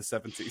maybe some of the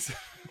 70s.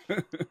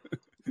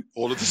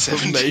 All of the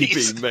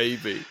 70s.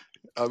 Maybe.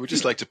 I would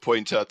just like to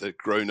point out that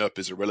 "grown up"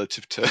 is a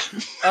relative term.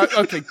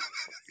 Okay.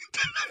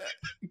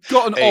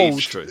 Got an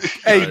Aged. old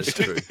Aged.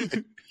 true.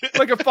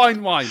 Like a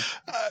fine wine.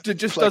 It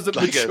just doesn't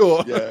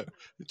mature. It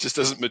just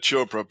doesn't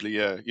mature properly.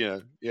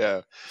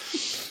 Yeah.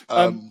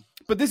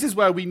 But this is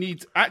where we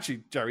need,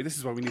 actually, Jerry, this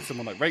is where we need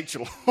someone like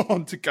Rachel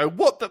on to go,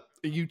 "What the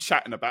are you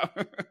chatting about?"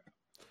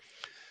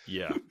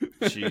 Yeah,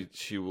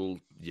 she will.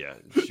 Yeah,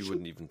 she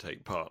wouldn't even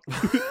take part.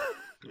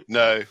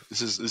 No,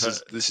 this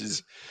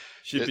is.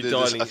 She'd be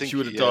dialing. She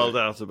would have dialed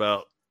out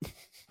about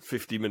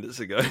 50 minutes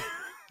ago.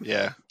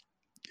 Yeah.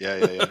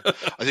 I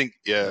think,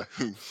 yeah.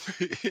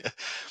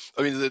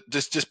 I mean,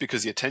 just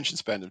because the attention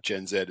span of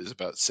Gen Z is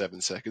about 7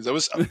 seconds. I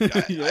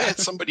had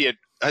somebody at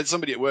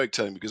work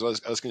telling me, because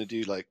I was going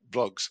to do like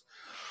vlogs.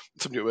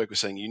 Somebody at work was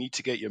saying, "You need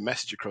to get your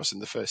message across in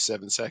the first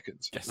 7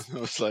 seconds." Yes. And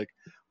I was like,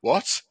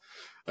 "What?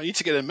 I need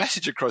to get a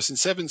message across in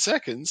 7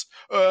 seconds?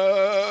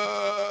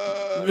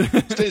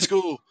 Stay in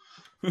school."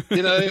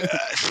 You know.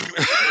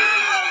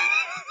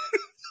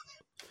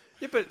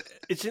 Yeah, but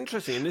it's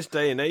interesting in this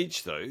day and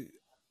age, though.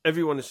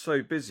 Everyone is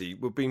so busy.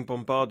 We're being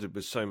bombarded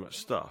with so much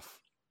stuff.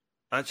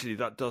 Actually,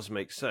 that does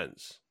make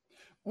sense.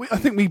 I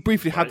think we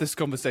briefly had this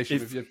conversation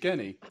with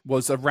Yevgeny.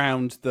 Was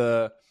around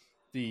the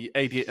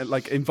ADHD,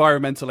 like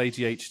environmental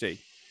ADHD,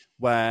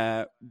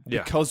 where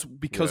because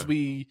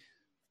we,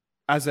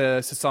 as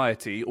a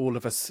society, all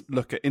of us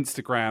look at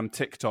Instagram,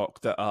 TikTok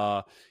that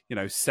are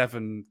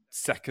 7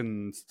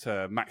 seconds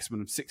to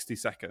maximum 60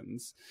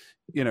 seconds.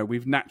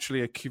 We've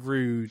naturally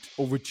accrued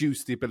or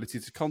reduced the ability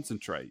to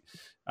concentrate.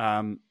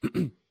 And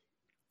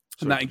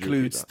that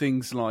includes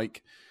things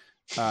like,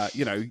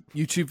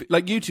 YouTube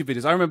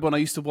videos. I remember when I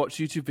used to watch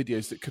YouTube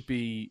videos that could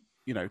be,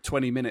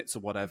 20 minutes or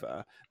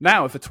whatever.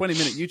 Now, if a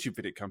 20-minute YouTube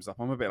video comes up,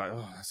 I'm a bit like,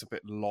 "Oh, that's a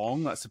bit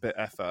long. That's a bit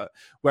effort."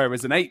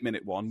 Whereas an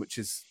 8-minute one, which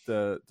is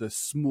the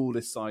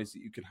smallest size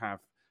that you can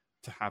have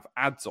to have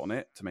ads on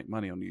it to make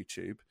money on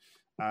YouTube,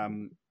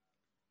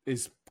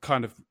 is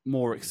kind of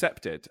more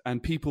accepted.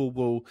 And people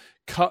will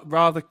cut.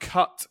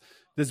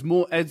 There's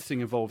more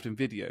editing involved in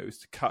videos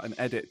to cut and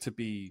edit to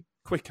be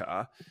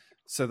quicker,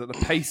 so that the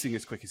pacing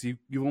is quicker. So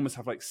you almost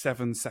have like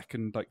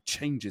 7-second like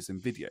changes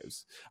in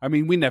videos. I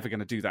mean, we're never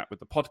going to do that with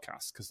the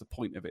podcast because the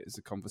point of it is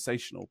a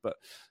conversational. But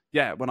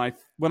yeah, when I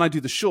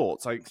do the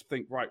shorts, I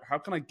think, right, how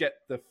can I get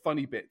the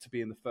funny bit to be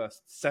in the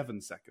first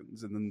 7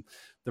 seconds, and then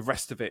the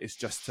rest of it is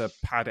just to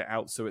pad it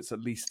out so it's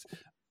at least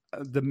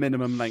the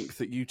minimum length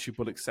that YouTube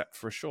will accept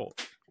for a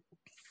short.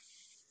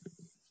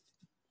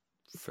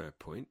 Fair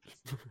point.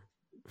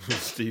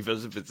 Steve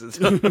has a bit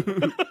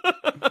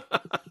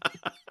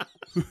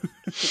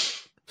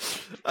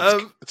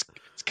of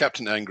it's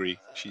Captain Angry.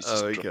 She's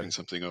just dropping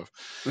something off.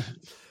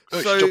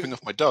 She's dropping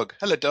off my dog.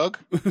 Hello, dog.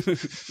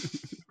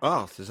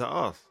 Arth, is that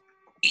Arth?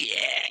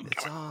 Yeah.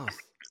 It's Arth.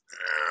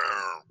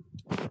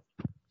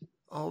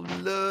 Oh,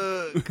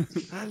 look.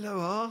 Hello,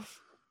 Arth.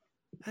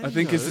 Hello. I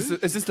think is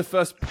this the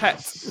first pet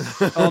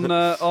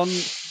on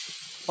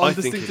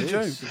Distinctive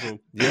Joe?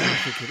 Yeah, I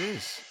think it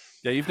is.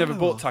 Yeah, you've never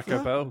bought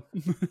Taco Bell.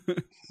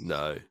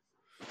 No.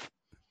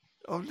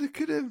 Oh, look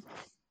at him.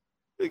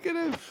 Look at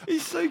him.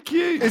 He's so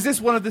cute. Is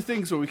this one of the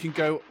things where we can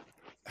go,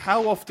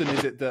 how often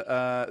is it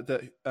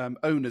that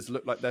owners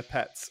look like their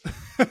pets?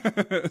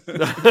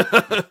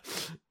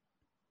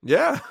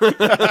 Yeah.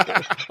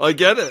 I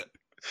get it.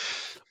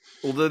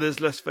 Although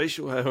there's less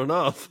facial hair on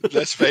Arth.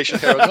 Less facial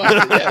hair on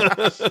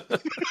Arth, yeah.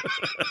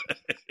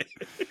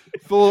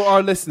 For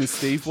our listeners,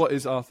 Steve, what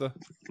is Arthur?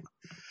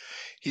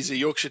 He's a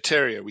Yorkshire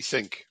Terrier, we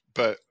think.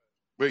 But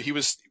he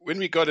was, when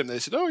we got him, they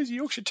said, "Oh, he's a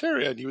Yorkshire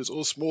Terrier," and he was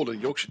all small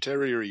and Yorkshire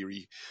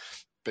Terrier-y.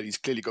 but he's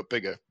clearly got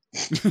bigger.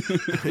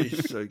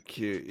 He's so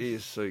cute. He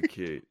is so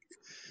cute.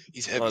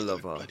 He's heavy. I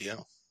love bloody Ars.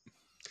 hell.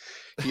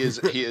 He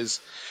is.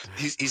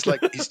 He's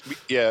like.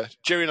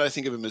 Jerry and I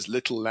think of him as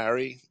Little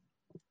Larry.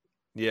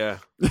 Yeah.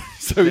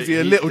 So is he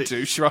a little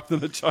douche rather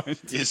than a giant?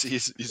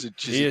 He's a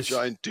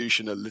giant douche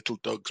in a little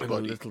dog's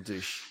body. A little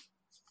douche.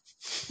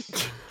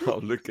 Oh,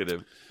 look at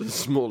him. The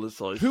smaller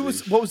size.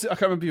 What was it? I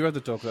can't remember your other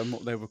dog.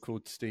 What they were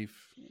called, Steve.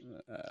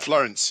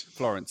 Florence.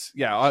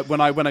 Yeah. When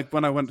I went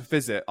to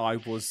visit, I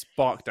was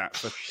barked at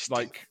for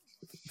like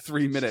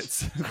 3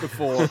 minutes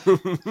before.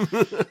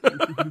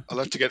 I'll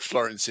have to get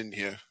Florence in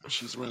here.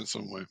 She's around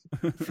somewhere.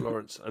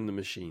 Florence and the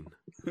machine.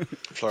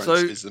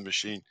 Florence is the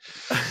machine.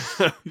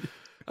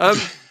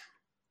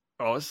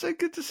 Oh, it's so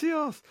good to see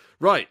us.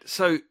 Right,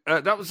 so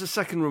that was the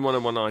second Room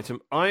 101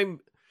 item. I'm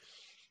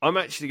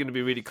actually going to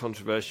be really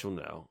controversial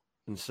now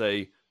and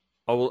say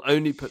I will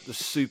only put the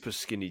super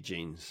skinny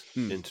jeans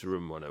into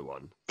Room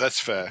 101. That's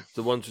fair.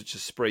 The ones which are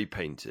spray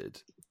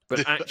painted.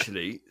 But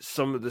actually,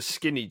 some of the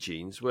skinny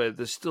jeans where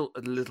there's still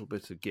a little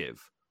bit of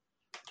give,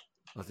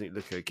 I think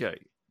look okay.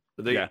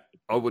 But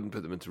I wouldn't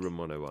put them into Room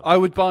 101. I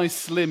would buy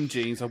slim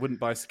jeans. I wouldn't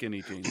buy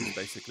skinny jeans, is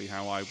basically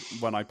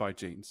when I buy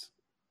jeans.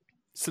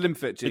 Slim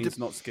fit jeans,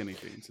 not skinny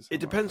jeans. It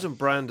depends on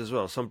brand as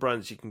well. Some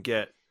brands you can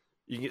get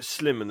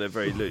slim and they're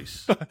very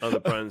loose. Other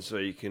brands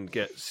where you can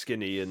get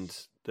skinny and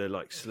they're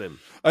like slim.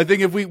 I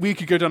think if we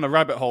could go down a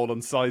rabbit hole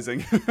on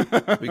sizing.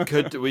 we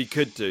could do. I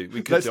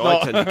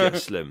tend to get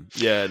slim.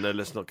 Yeah, no,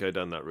 let's not go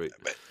down that route.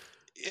 But,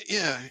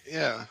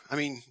 yeah. I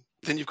mean,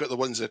 then you've got the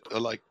ones that are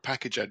like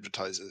package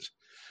advertisers.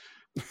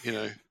 You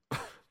know,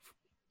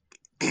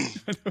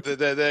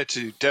 they're there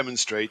to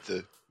demonstrate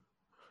the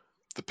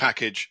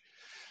package,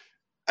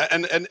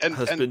 and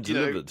has been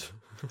delivered.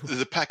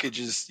 The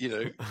package is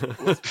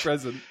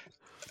present.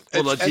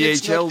 Well, like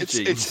DHL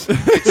jeans.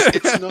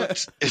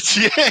 It's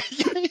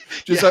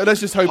not. Let's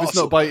just hope it's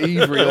not by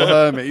Avery or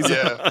Hermes.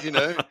 Yeah,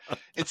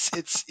 it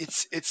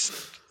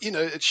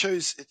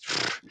shows.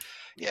 It's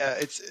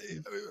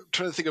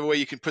trying to think of a way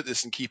you can put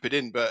this and keep it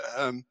in, but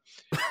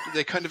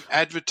they kind of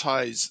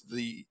advertise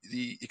the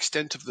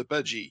extent of the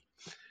budgie.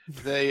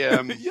 They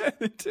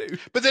they do,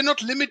 but they're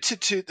not limited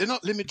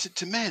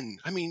to men.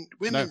 I mean,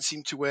 women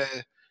seem to wear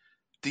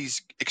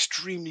these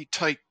extremely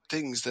tight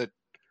things that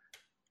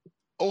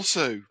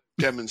also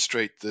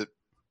demonstrate the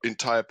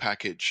entire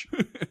package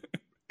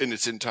in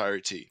its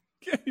entirety.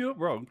 Yeah, you're not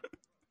wrong.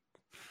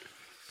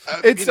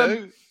 It's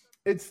so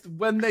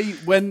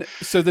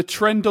the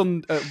trend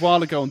on a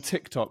while ago on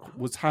TikTok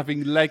was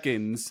having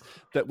leggings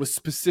that were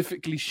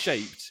specifically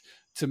shaped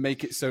to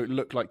make it so it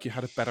looked like you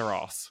had a better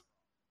ass.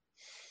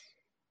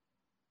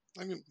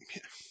 I mean,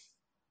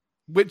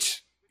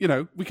 which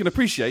we can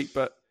appreciate,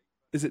 but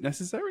is it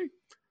necessary?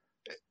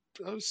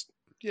 I was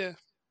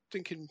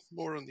thinking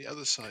more on the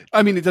other side.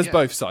 I mean, it does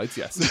both sides,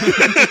 yes.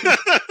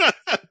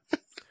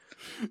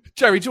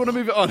 Jerry, do you want to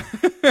move it on?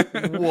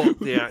 What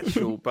the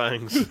actual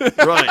bangs?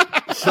 Right,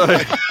 so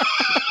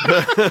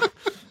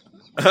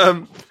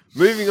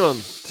moving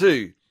on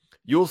to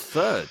your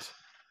third,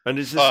 and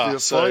is this your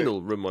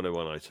final Room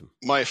 101 item?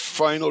 My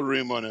final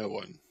Room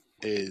 101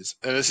 is,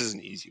 and this is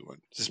an easy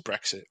one. This is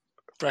Brexit.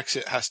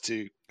 Brexit has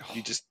to.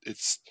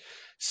 It's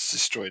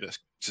destroyed us.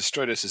 It's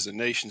destroyed us as a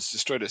nation. It's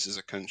destroyed us as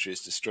a country.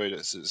 It's destroyed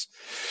us as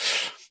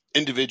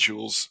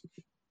individuals.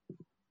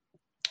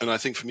 And I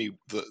think for me,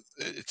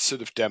 it's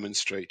sort of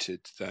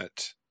demonstrated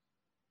that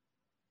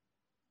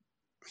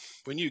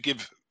when you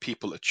give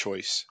people a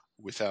choice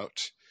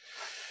without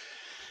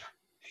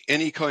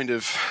any kind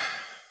of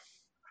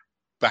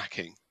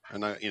backing,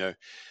 and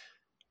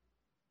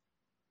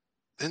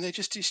then they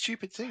just do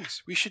stupid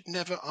things. We should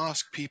never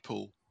ask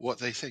people what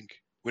they think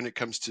when it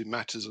comes to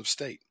matters of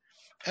state,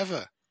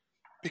 ever.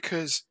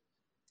 Because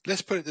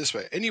let's put it this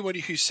way: anybody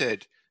who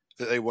said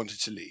that they wanted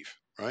to leave,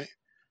 right,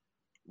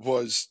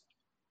 was,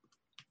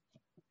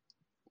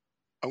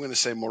 I'm going to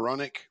say,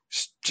 moronic,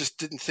 just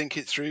didn't think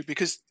it through.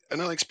 Because,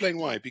 and I'll explain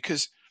why.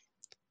 Because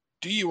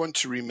do you want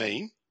to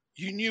remain?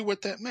 You knew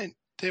what that meant.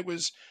 There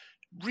was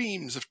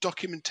reams of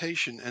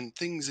documentation and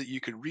things that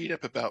you could read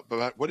up about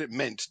what it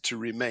meant to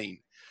remain.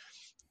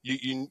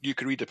 You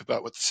could read up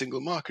about what the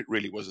single market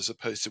really was, as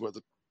opposed to what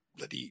the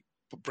bloody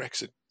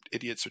Brexit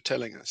idiots were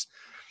telling us.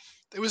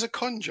 There was a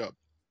con job.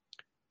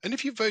 And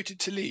if you voted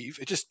to leave,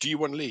 do you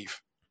want to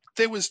leave?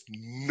 There was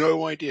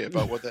no idea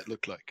about what that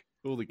looked like.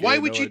 Why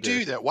would you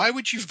do that? Why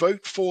would you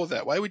vote for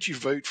that? Why would you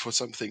vote for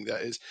something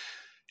that is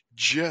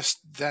just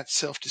that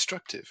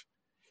self-destructive?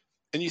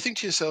 And you think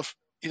to yourself,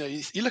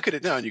 you look at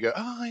it now and you go,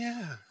 oh,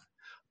 yeah.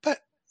 But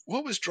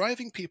what was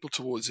driving people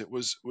towards it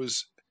was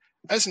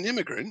as an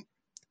immigrant,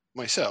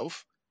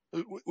 myself,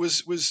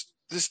 was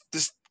this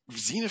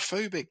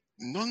xenophobic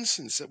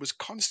nonsense that was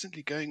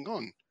constantly going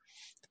on.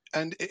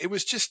 And it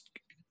was just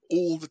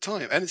all the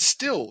time. And it's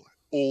still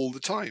all the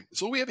time.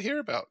 It's all we ever hear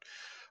about.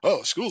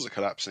 Oh, schools are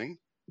collapsing.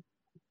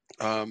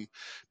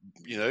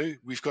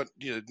 We've got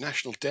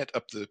national debt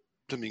up the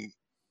blooming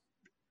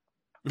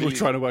We were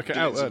trying to work it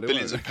out earlier.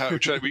 Billions of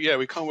pounds.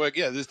 We can't work.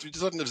 Yeah, there's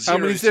not enough zeros. How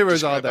many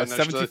zeros are there?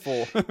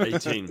 74.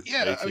 18.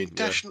 Yeah, 18, I mean,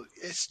 national.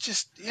 It's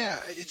just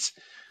it's,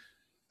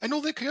 and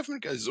all the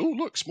government goes, oh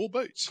look, small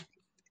boats.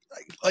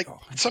 Like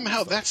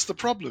somehow that's the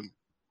problem.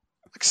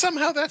 Like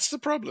somehow that's the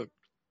problem,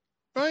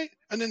 right?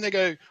 And then they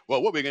go,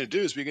 well, what we're going to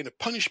do is we're going to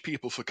punish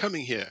people for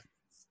coming here.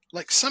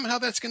 Like somehow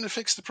that's going to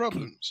fix the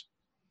problems.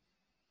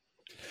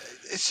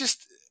 It's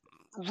just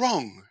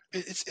wrong.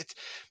 It's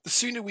the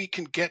sooner we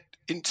can get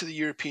into the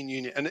European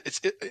Union, and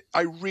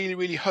I really,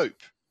 really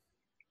hope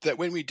that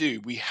when we do,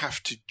 we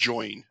have to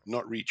join,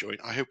 not rejoin.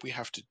 I hope we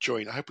have to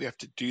join. I hope we have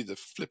to do the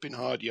flipping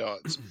hard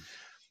yards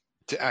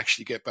to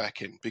actually get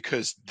back in,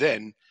 because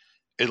then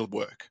it'll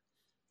work.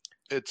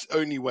 It's the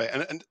only way.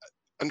 And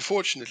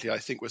unfortunately, I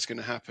think what's going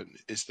to happen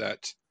is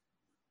that,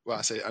 well,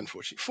 I say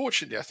unfortunately.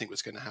 Fortunately, I think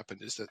what's going to happen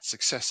is that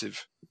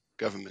successive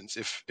governments,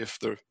 if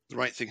the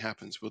right thing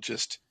happens, will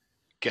just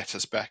get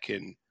us back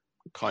in,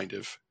 kind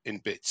of in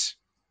bits.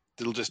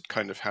 It'll just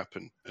kind of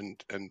happen,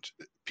 and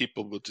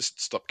people will just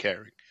stop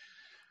caring.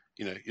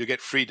 You know, you'll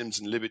get freedoms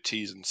and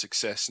liberties and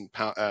success and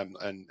power,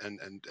 and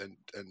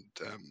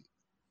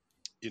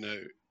you know,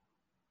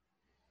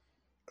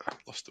 I've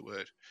lost the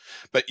word,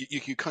 but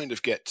you kind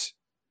of get,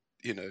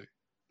 you know,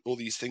 all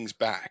these things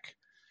back.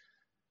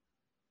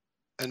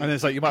 And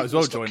it's like you might as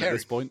well join at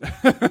this point.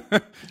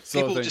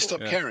 People will just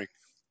stop caring.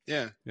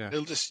 Yeah.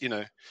 It'll just, you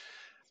know,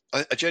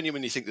 I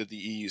genuinely think that the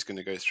EU is going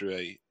to go through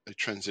a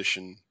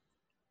transition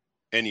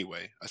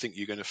anyway. I think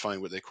you're going to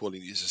find what they're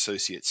calling these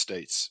associate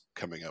states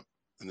coming up,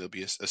 and there'll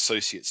be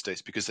associate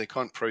states because they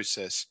can't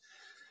process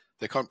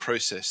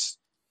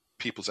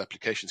people's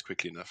applications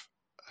quickly enough.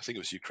 I think it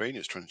was Ukraine who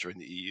was trying to join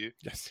the EU.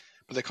 Yes.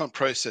 But they can't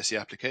process the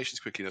applications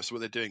quickly enough. So what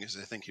they're doing is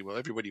they're thinking, well,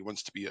 everybody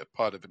wants to be a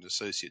part of an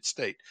associate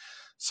state.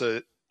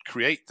 So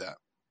create that,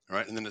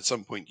 right? And then at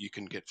some point you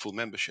can get full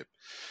membership.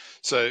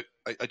 So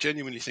I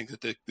genuinely think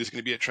that there's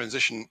going to be a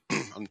transition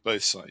on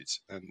both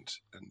sides, and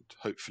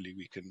hopefully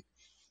we can,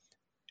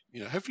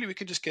 you know, hopefully we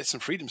can just get some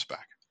freedoms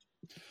back.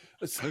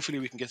 Hopefully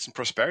we can get some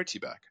prosperity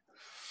back.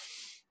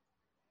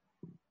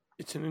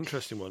 It's an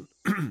interesting one.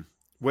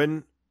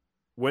 When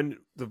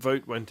the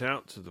vote went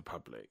out to the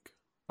public,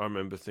 I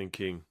remember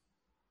thinking,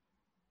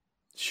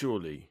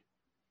 surely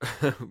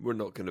we're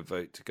not going to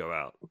vote to go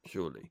out,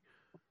 surely.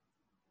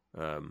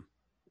 And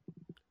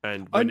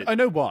I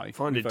know why.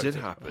 Finally, did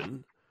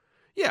happen.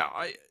 Yeah,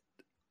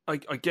 I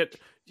get.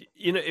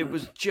 You know, it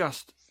was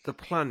just the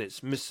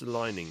planets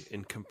misaligning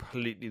in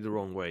completely the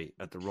wrong way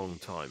at the wrong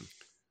time.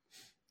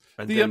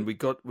 And then we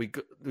got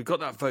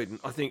that vote, and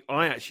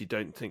I actually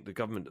don't think the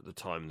government at the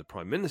time, the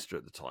Prime Minister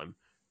at the time,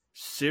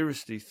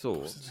 seriously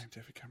thought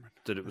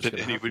that it was going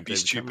to happen. He would be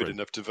stupid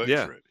enough to vote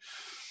for it.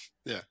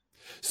 Yeah.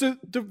 So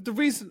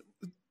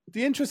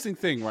the interesting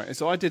thing, right?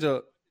 So I did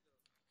a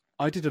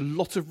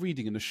lot of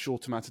reading in a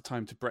short amount of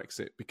time to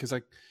Brexit, because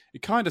it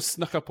kind of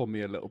snuck up on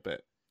me a little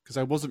bit, because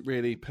I wasn't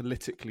really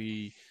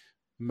politically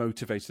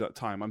motivated at that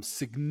time. I'm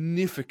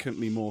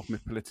significantly more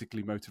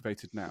politically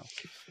motivated now,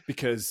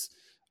 because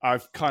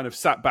I've kind of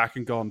sat back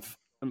and gone,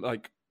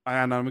 like,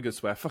 I'm going to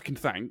swear, fucking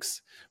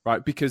thanks,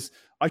 right? Because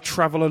I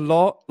travel a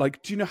lot.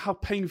 Like, do you know how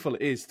painful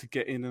it is to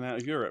get in and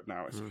out of Europe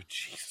now? It's like,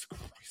 Jesus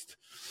Christ.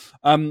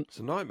 It's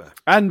a nightmare.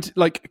 And,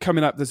 like,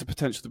 coming up, there's a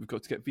potential that we've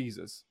got to get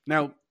visas.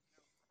 Now,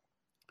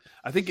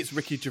 I think it's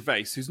Ricky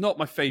Gervais, who's not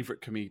my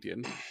favourite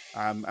comedian,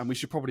 and we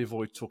should probably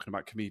avoid talking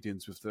about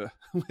comedians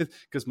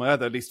because my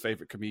other least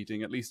favourite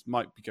comedian at least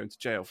might be going to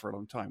jail for a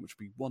long time, which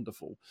would be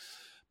wonderful.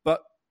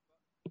 But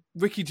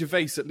Ricky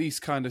Gervais at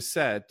least kind of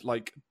said,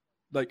 like,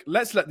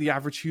 let's let the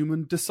average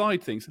human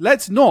decide things.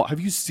 Let's not. Have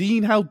you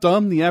seen how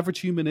dumb the average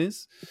human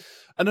is?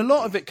 And a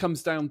lot of it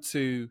comes down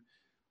to,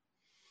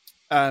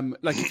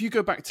 like, if you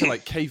go back to,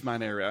 like,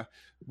 caveman era,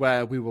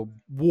 where we were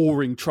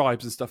warring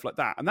tribes and stuff like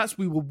that, and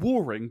we were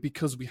warring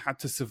because we had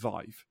to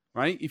survive,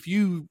 right? If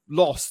you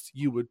lost,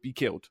 you would be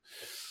killed.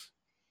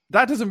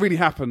 That doesn't really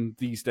happen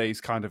these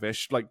days, kind of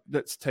ish. Like,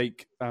 let's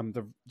take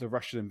the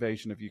Russian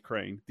invasion of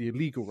Ukraine, the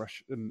illegal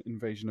Russian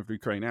invasion of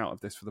Ukraine out of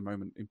this for the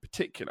moment in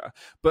particular.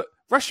 But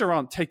Russia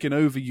aren't taking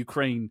over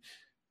Ukraine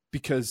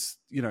because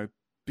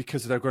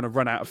they're going to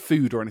run out of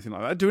food or anything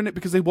like that. They're doing it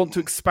because they want to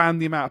expand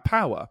the amount of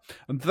power.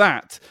 And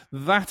that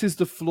is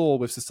the flaw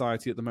with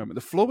society at the moment.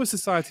 The flaw with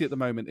society at the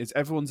moment is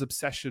everyone's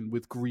obsession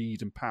with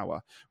greed and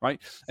power, right?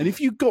 And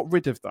if you got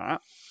rid of that,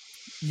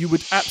 you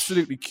would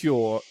absolutely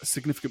cure a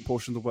significant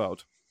portion of the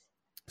world.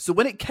 So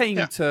when it came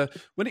to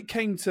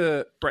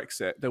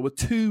Brexit, there were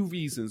two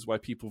reasons why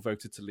people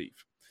voted to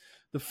leave.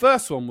 The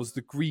first one was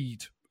the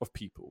greed of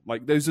people.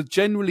 Like, those are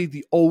generally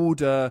the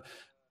older,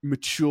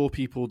 mature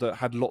people that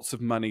had lots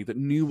of money, that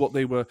knew what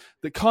they were,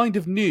 that kind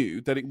of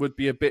knew that it would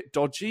be a bit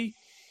dodgy,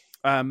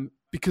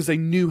 because they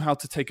knew how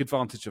to take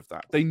advantage of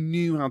that. They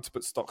knew how to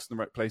put stocks in the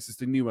right places.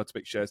 They knew how to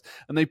make shares,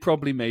 and they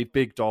probably made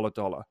big dollar,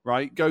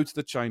 right? Go to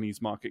the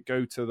Chinese market,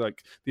 go to,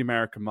 like, the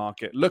American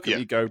market. Look at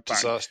me go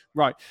back.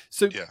 Right.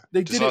 So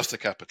they did disaster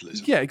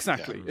capitalism. Yeah,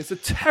 exactly. Yeah. It's a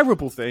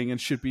terrible thing and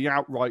should be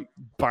outright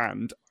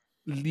banned,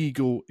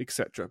 legal,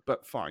 etc.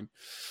 But fine.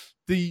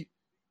 The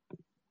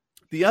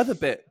The other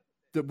bit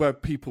where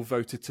people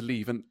voted to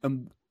leave,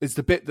 and is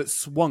the bit that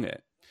swung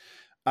it,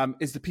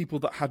 is the people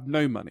that had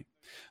no money.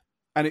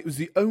 And it was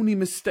the only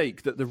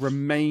mistake that the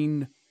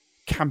Remain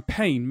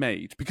campaign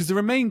made, because the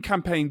Remain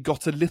campaign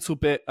got a little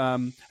bit,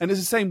 and it's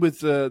the same with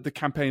the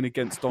campaign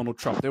against Donald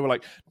Trump. They were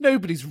like,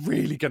 nobody's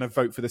really going to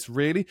vote for this,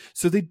 really.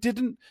 So they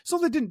didn't. It's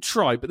not they didn't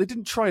try, but they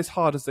didn't try as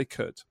hard as they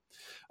could.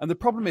 And the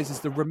problem is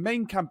the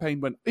Remain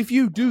campaign went, if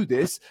you do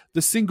this,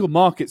 the single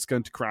market's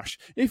going to crash.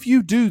 If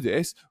you do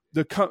this,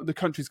 the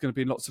country's going to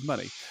be in lots of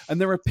money. And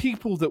there are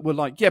people that were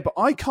like, yeah, but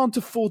I can't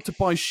afford to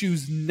buy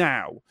shoes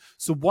now.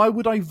 So why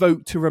would I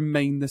vote to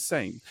remain the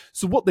same?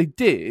 So what they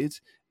did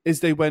is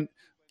they went,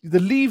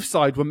 the Leave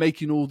side were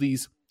making all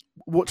these,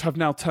 what have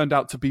now turned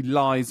out to be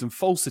lies and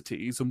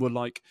falsities, and were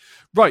like,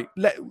 right,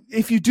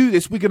 if you do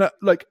this, we're going to,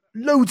 like,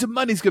 loads of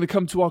money's going to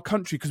come to our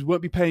country because we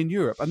won't be paying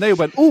Europe. And they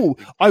went, oh,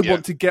 I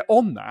want to get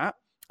on that.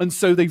 And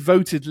so they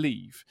voted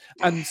Leave.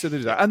 And so they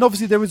did that. And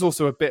obviously there is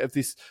also a bit of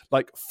this,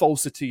 like,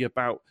 falsity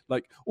about,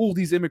 like, all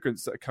these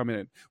immigrants that are coming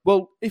in.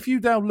 Well, if you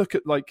now look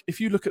at, like,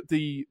 if you look at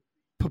the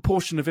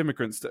proportion of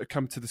immigrants that have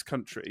come to this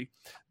country,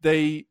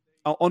 they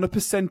are on a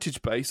percentage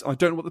base. I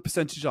don't know what the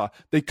percentages are.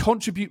 They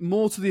contribute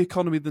more to the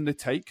economy than they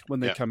take when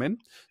they come in.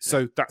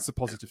 So that's the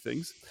positive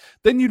things.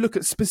 Then you look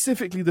at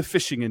specifically the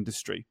fishing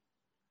industry.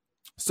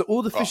 So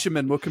all the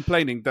fishermen were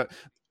complaining that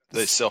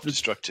they're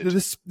self-destructed.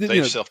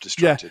 They've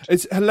self-destructed. Yeah,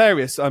 it's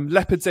hilarious.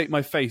 Leopards Ate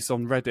My Face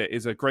on Reddit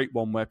is a great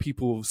one where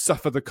people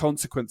suffer the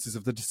consequences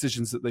of the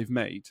decisions that they've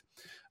made.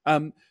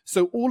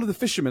 So all of the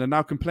fishermen are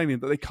now complaining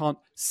that they can't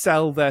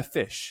sell their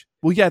fish.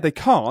 Well, yeah, they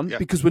can't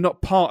because we're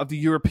not part of the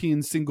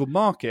European single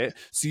market.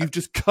 So you've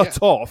just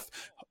cut off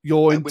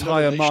your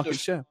entire market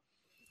share.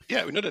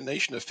 Yeah, we're not a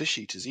nation of fish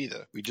eaters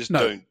either. We just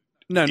don't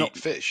eat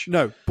fish.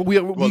 No, but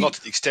well, not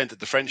to the extent that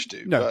the French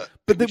do. No,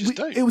 but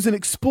it was an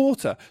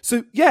exporter.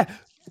 So yeah,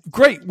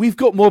 great. We've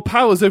got more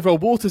powers over our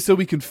water, so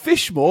we can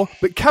fish more.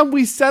 But can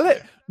we sell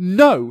it?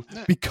 No,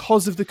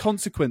 because of the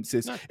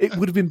consequences. It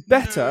would have been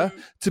better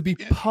to be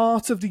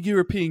part of the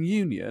European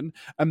Union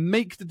and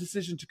make the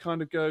decision to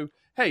kind of go,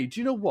 hey,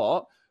 do you know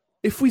what?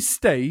 If we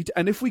stayed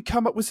and if we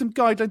come up with some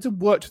guidelines and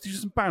worked with you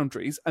some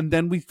boundaries, and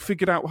then we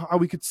figured out how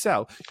we could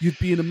sell, you'd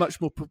be in a much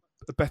more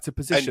a better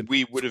position. And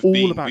we would have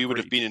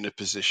been in the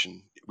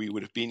position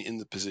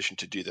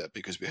to do that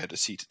because we had a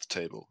seat at the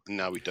table, and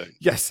now we don't.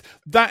 Yes,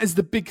 that is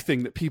the big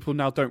thing that people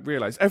now don't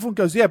realize. Everyone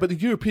goes, yeah, but the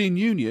European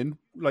Union,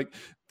 like,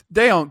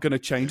 they aren't going to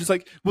change. It's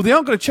like, well, they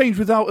aren't going to change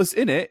without us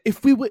in it.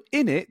 If we were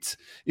in it,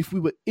 if we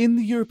were in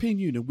the European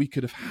Union, we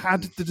could have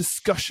had the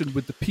discussion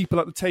with the people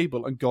at the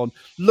table and gone,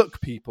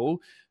 look, people,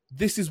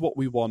 this is what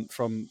we want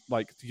from,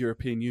 like, the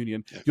European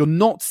Union. Yeah. You're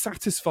not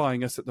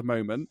satisfying us at the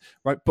moment,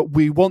 right? But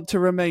we want to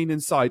remain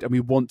inside and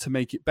we want to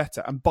make it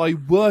better. And by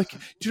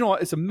working, do you know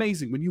what? It's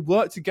amazing. When you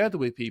work together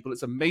with people,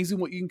 it's amazing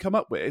what you can come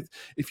up with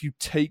if you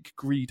take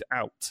greed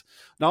out.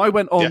 Now, I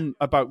went on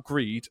about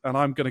greed, and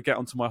I'm going to get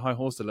onto my high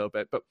horse a little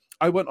bit, but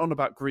I went on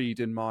about greed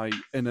in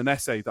an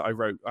essay that I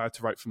had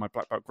to write for my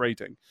black belt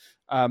grading.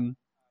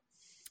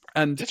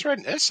 And let's write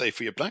an essay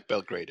for your black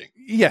belt grading.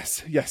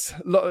 Yes. It's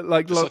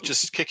not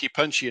just kicky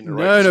punchy in the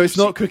right. No, it's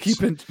not cookie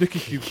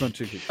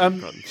punchy.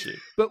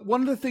 But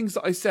one of the things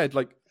that I said,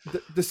 like,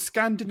 the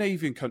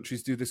Scandinavian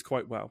countries do this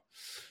quite well.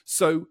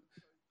 So,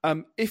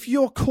 if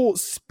you're caught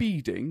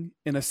speeding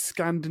in a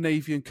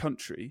Scandinavian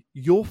country,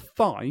 your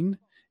fine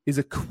is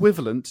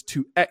equivalent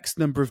to X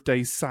number of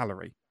days'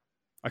 salary.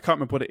 I can't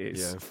remember what it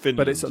is,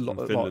 but it's a lot.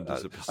 Is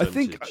a I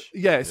think,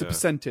 it's a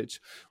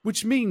percentage,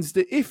 which means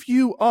that if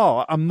you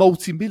are a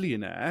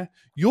multimillionaire,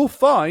 your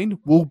fine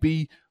will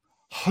be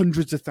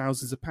hundreds of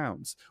thousands of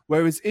pounds.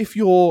 Whereas if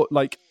you're,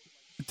 like,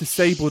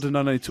 disabled and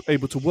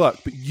unable to work,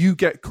 but you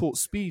get caught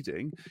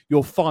speeding,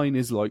 your fine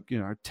is like,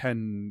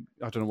 10,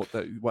 I don't know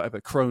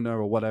whatever krona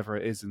or whatever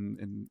it is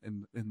in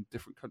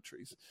different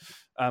countries.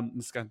 In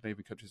the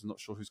Scandinavian countries, I'm not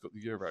sure who's got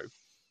the euro,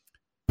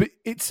 but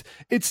it's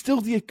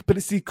still the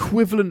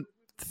equivalent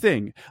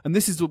thing. And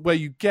this is where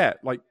you get,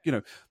 like,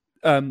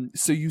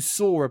 so you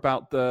saw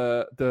about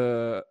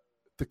the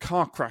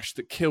car crash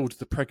that killed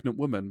the pregnant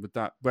woman with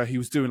that, where he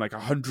was doing like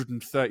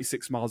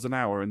 136 miles an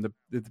hour in the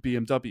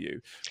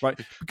BMW, right?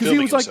 Because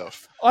filming he was like,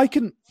 himself.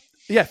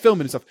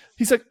 Filming himself.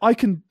 He's like,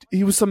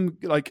 he was some,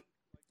 like,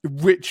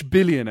 rich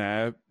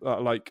billionaire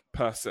like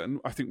person,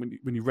 I think,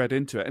 when you read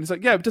into it, and it's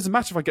like, it doesn't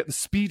matter if I get the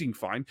speeding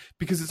fine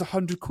because it's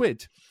 100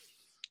 quid.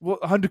 Well,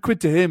 100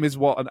 quid to him is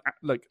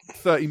like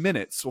 30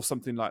 minutes or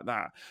something like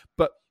that.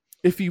 But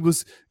if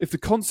the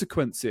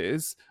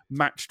consequences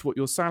matched what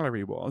your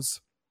salary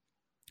was,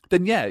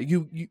 then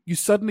you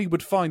suddenly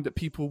would find that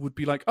people would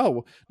be like,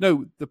 oh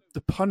no,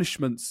 the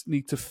punishments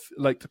need to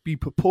to be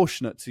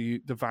proportionate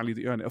to the value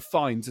that you earn. Of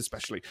fines,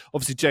 especially,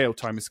 obviously, jail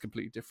time is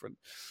completely different.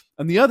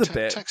 And the other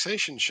bit,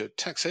 taxation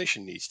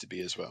needs to be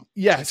as well.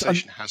 Yes,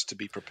 taxation has to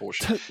be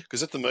proportionate,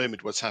 because at the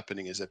moment, what's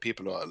happening is that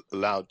people are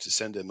allowed to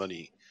send their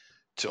money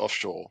to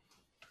offshore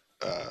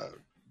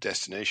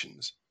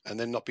destinations and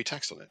then not be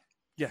taxed on it.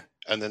 Yeah,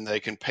 and then they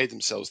can pay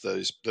themselves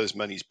those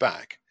monies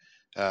back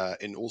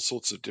in all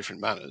sorts of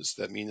different manners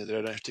that mean that they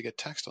don't have to get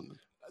taxed on them.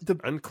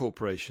 and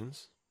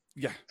corporations.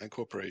 Yeah, and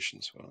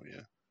corporations. Well,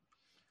 yeah.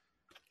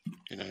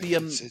 You know,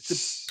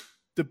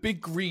 the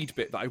big greed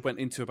bit that I went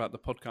into about the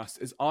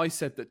podcast is I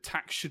said that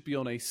tax should be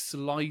on a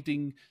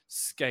sliding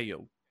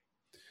scale.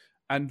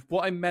 And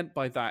what I meant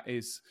by that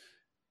is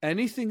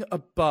anything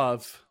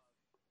above,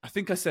 I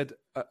think I said,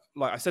 a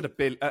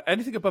billion,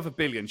 anything above $1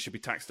 billion should be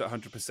taxed at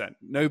 100%.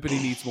 Nobody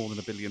needs more than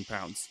 £1 billion.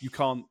 You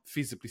can't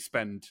feasibly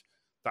spend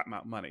that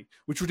amount of money,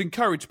 which would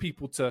encourage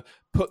people to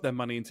put their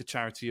money into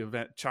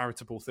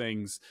charitable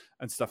things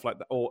and stuff like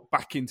that, or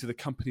back into the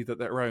company that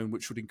they own,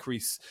 which would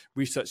increase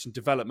research and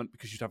development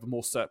because you'd have a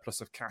more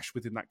surplus of cash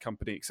within that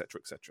company,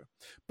 etc., etc.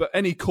 But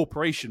any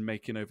corporation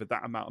making over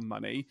that amount of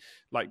money,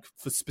 like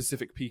for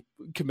specific people,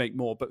 can make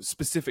more, but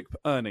specific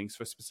earnings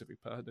for a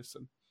specific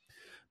person.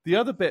 The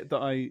other bit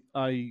that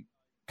I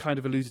kind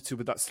of alluded to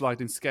with that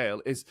sliding scale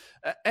is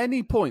at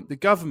any point the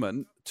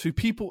government, to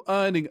people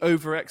earning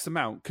over X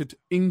amount, could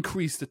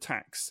increase the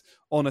tax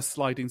on a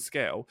sliding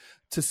scale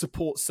to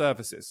support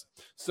services.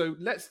 So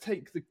let's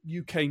take the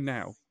UK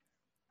now.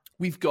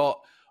 We've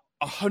got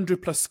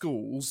 100+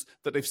 schools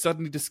that they've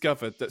suddenly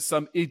discovered that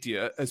some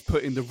idiot has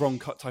put in the wrong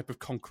type of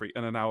concrete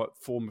and are now at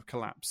form of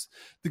collapse.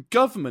 The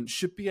government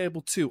should be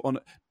able to,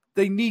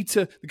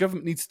 the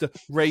government needs to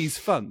raise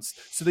funds.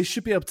 So they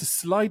should be able to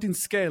slide in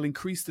scale,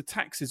 increase the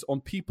taxes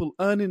on people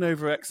earning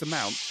over X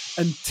amount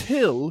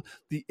until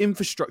the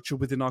infrastructure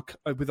within our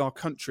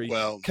country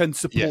can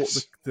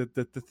support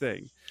the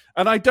thing.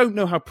 And I don't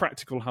know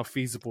how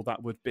feasible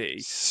that would be.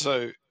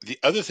 So the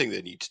other thing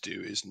they need to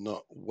do is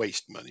not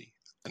waste money.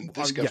 And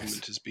this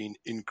government has been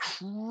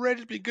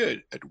incredibly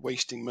good at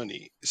wasting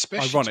money,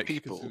 especially to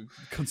people,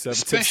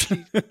 conservatives.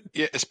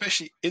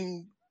 especially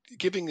in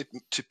giving it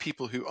to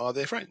people who are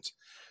their friends.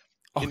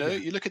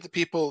 You look at the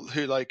people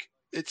who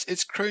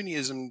it's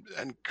cronyism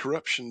and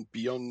corruption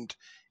beyond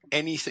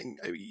anything.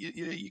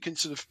 You can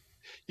sort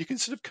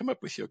of come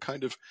up with your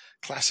kind of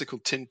classical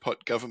tin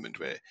pot government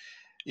where,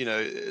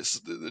 it's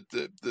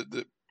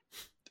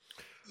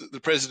the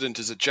president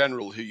is a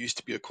general who used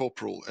to be a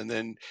corporal, and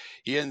then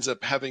he ends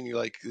up having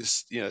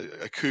this,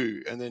 a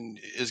coup, and then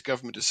his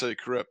government is so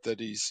corrupt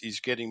that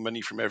he's getting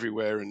money from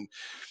everywhere and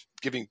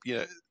giving,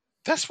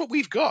 that's what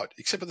we've got,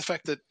 except for the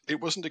fact that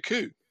it wasn't a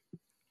coup.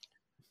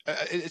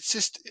 It's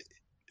just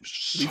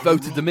we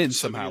voted them in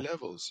somehow. Many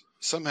levels.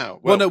 Somehow.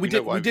 Well, no, we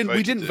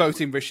didn't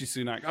vote in Rishi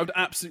Sunak. I would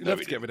absolutely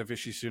love to get rid of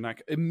Rishi Sunak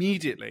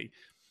immediately.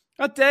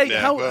 How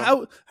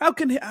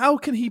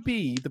can he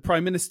be the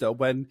prime minister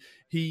when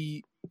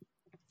he?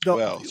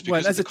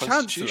 When as a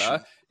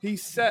chancellor, he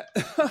set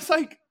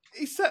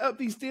up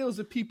these deals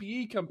with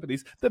PPE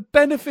companies that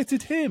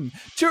benefited him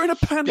during a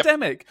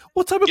pandemic. Yep.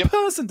 What type of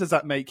person does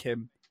that make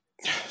him?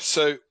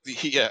 So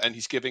and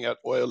he's giving out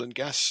oil and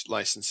gas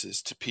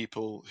licenses to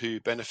people who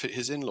benefit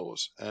his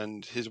in-laws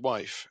and his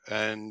wife,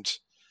 and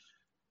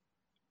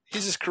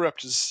he's as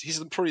corrupt as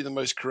he's probably the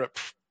most corrupt,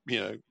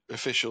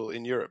 official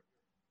in Europe.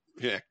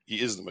 Yeah,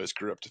 he is the most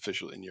corrupt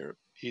official in Europe.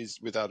 He's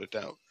without a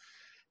doubt.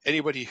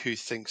 Anybody who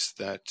thinks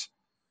that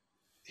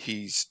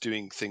he's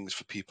doing things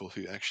for people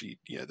who actually,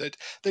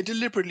 they're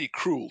deliberately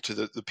cruel to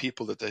the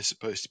people that they're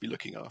supposed to be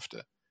looking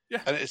after.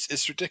 Yeah, and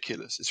it's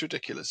ridiculous. It's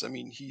ridiculous. I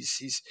mean, he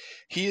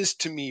is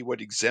to me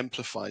what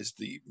exemplifies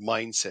the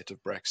mindset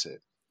of Brexit,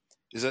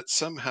 is that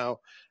somehow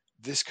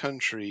this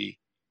country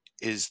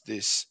is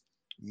this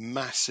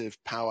massive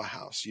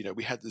powerhouse.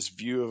 We had this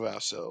view of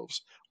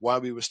ourselves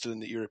while we were still in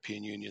the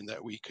European Union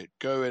that we could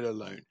go it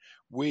alone.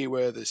 We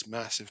were this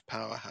massive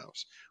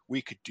powerhouse.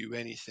 We could do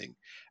anything,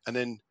 and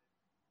then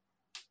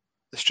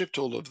they stripped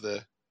all of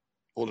the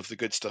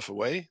good stuff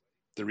away.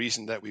 The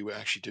reason that we were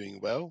actually doing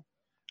well,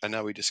 and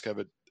now we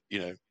discovered,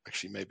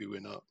 actually maybe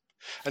we're not.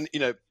 And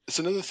it's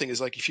another thing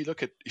is if you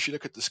look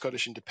at the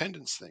Scottish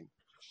independence thing,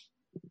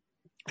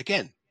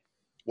 again,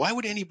 why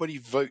would anybody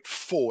vote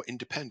for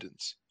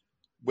independence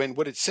when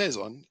what it says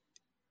on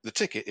the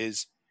ticket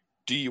is,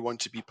 do you want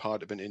to be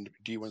part of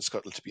do you want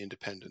Scotland to be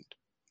independent?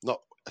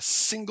 Not a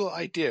single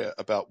idea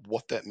about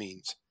what that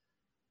means.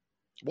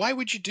 Why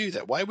would you do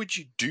that? Why would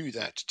you do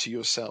that to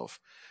yourself?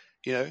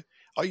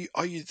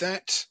 Are you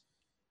that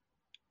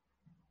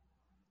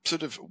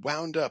sort of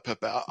wound up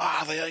about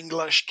the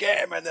English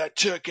came and they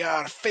took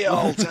our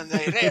fields and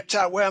they raped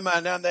our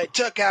women and they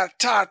took our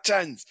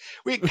tartans.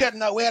 We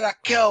couldn't wear our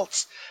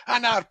kilts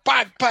and our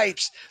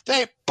bagpipes.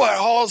 They put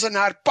holes in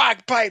our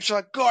bagpipes,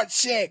 for God's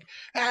sake,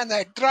 and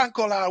they drank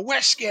all our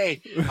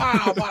whiskey.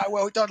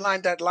 Well, we don't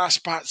like that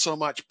last part so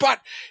much,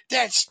 but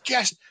that's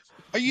just.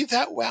 Are you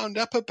that wound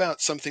up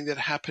about something that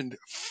happened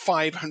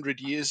 500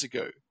 years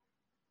ago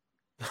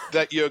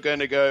that you're going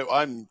to go,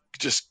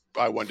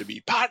 I want to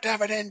be part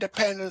of an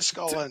independent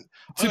Scotland.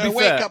 I'm going to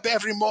wake up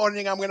every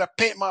morning, I'm going to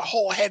paint my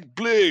whole head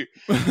blue.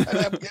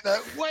 And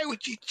why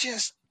would you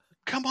just,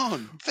 come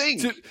on,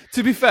 think.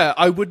 To be fair,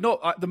 I would not,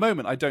 at the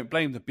moment, I don't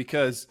blame them,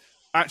 because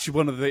actually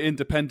one of the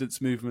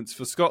independence movements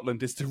for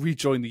Scotland is to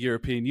rejoin the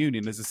European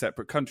Union as a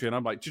separate country. And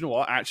I'm like, do you know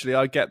what? Actually,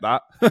 I get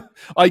that.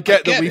 I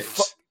get that we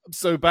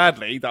so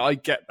badly that I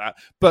get that,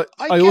 but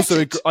I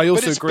also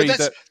agree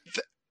that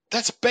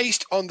that's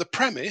based on the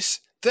premise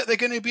that they're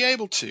going to be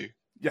able to.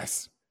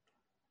 Yes.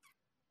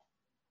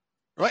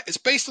 Right? It's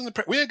based on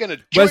we're going to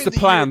join Where's the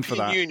plan European for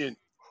that? Union.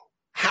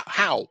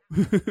 How?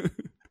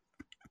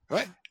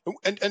 Right?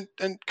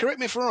 And correct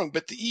me if I'm wrong,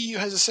 but the EU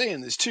has a say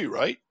in this too,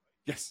 right?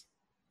 Yes.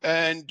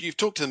 And you've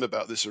talked to them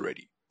about this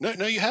already.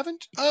 No, you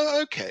haven't?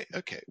 Oh, okay.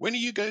 When are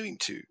you going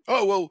to?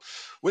 Oh, well,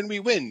 when we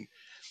win.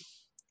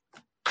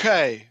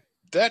 Okay.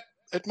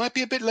 It might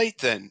be a bit late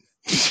then.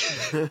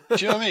 Do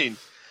you know what I mean?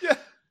 Yeah.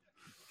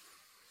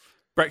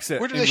 Brexit.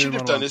 What they should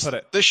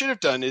have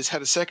done is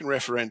had a second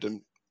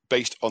referendum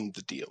based on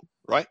the deal,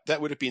 right? That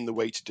would have been the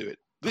way to do it.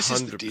 This 100%.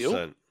 Is the deal.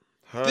 100%.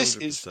 This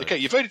is okay.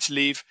 You voted to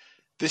leave.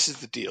 This is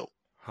the deal.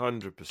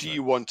 100%. Do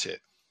you want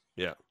it?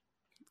 Yeah,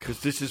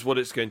 because this is what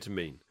it's going to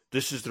mean.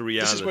 This is the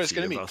reality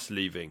of us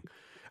leaving.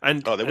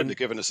 And they wouldn't have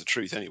given us the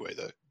truth anyway,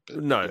 though.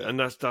 But, no, and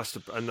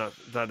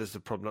that is the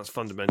problem. That's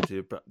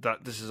fundamentally, but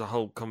this is a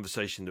whole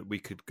conversation that we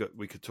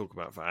could talk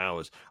about for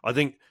hours. I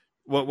think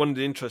one of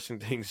the interesting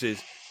things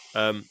is.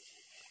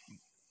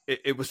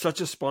 It was such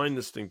a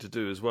spineless thing to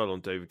do as well on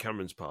David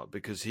Cameron's part,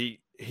 because he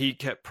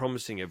kept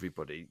promising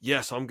everybody,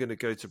 yes, I'm going to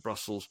go to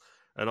Brussels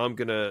and I'm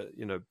going to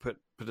put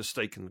a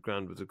stake in the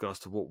ground with regards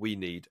to what we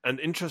need. And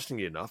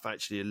interestingly enough,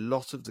 actually, a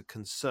lot of the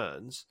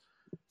concerns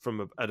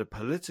at a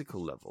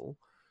political level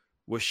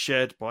were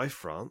shared by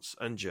France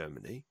and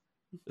Germany,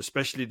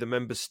 especially the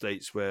member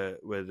states where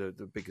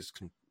the biggest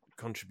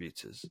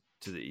contributors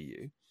to the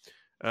EU.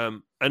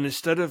 And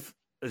instead of,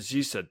 as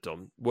you said,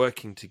 Dom,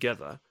 working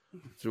together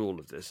through all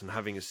of this and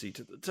having a seat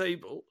at the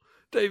table,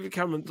 David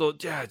Cameron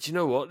thought, yeah, do you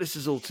know what? This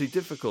is all too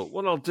difficult.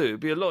 What I'll do, it'd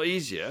be a lot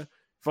easier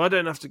if I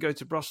don't have to go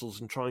to Brussels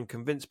and try and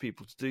convince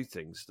people to do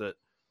things that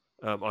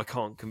I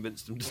can't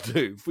convince them to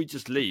do. If we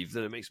just leave,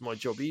 then it makes my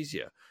job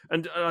easier.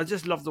 And I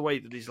just love the way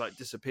that he's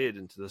disappeared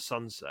into the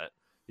sunset.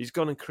 He's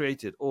gone and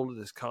created all of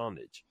this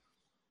carnage,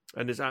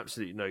 and there's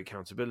absolutely no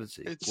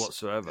accountability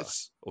whatsoever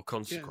or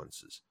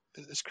consequences.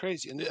 Yeah, it's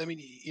crazy. And I mean,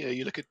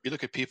 you look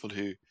at people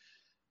who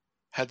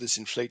had this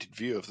inflated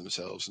view of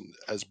themselves, and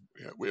as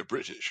we're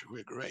British,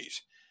 we're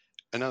great,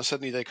 and now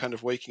suddenly they're kind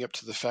of waking up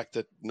to the fact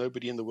that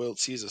nobody in the world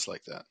sees us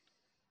like that.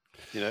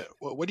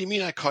 What do you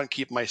mean I can't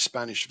keep my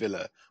Spanish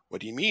villa?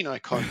 What do you mean I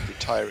can't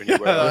retire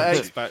anywhere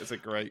else? Expats are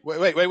great.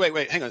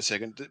 Wait, hang on a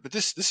second. But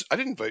this, I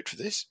didn't vote for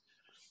this.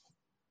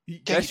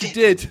 Yes, you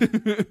did.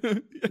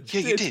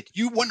 You did.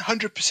 You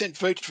 100%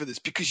 voted for this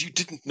because you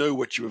didn't know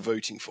what you were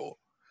voting for.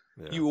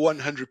 Yeah. You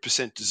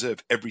 100%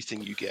 deserve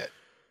everything you get.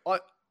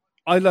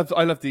 I love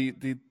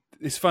the.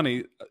 It's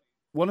funny.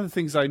 One of the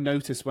things I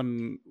noticed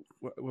when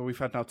we've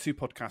had now 2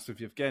 podcasts with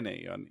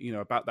Yevgeny and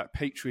about that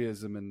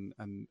patriotism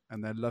and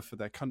their love for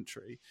their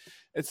country,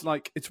 it's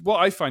what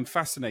I find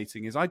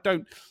fascinating is I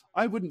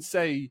wouldn't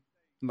say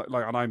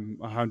and I'm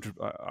 100.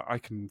 I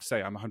can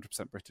say I'm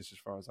 100% British as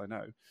far as I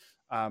know,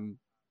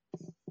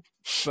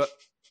 but.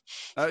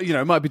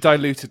 It might be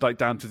diluted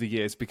down to the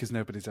years because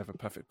nobody's ever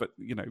perfect. But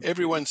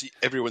everyone's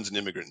an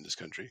immigrant in this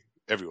country.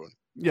 Everyone.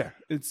 Yeah,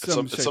 at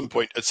some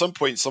point,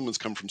 someone's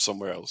come from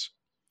somewhere else.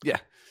 Yeah.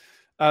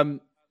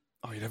 You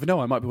never know.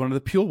 I might be one of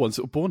the pure ones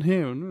that were born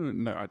here.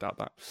 No, I doubt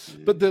that.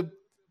 Yeah.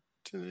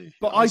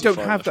 But I don't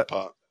have that.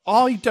 Part.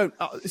 I don't.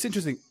 It's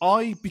interesting.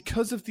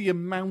 Because of the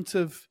amount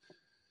of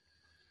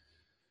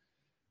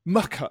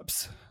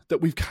muck-ups that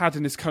we've had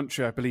in this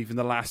country, I believe, in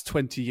the last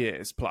 20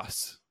 years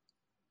plus.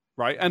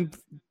 Right, and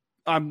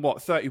I'm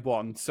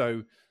 31,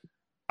 so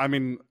I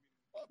mean,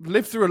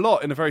 lived through a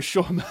lot in a very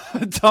short amount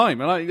of time.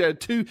 And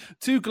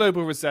two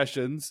global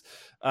recessions,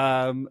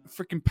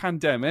 freaking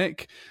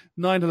pandemic,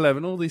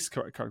 9/11, all these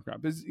kind of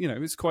crap.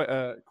 It's quite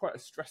a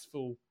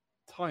stressful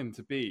time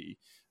to be,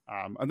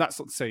 and that's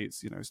not to say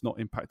it's not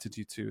impacted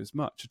you two as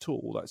much at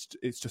all.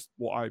 It's just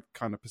what I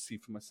kind of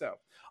perceive for myself.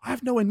 I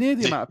have nowhere near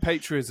the amount of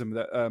patriotism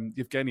that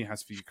Yevgeny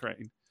has for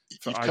Ukraine.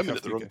 You've come in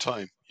at the wrong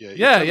time.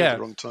 Yeah. At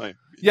the wrong time.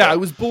 Yeah, I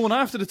was born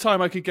after the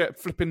time I could get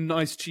flipping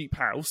nice cheap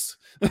house.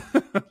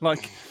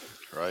 Right.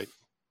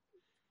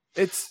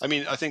 I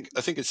mean, I think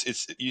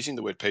it's using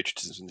the word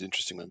patriotism is an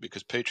interesting one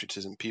because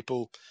patriotism,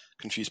 people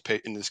confuse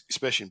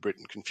especially in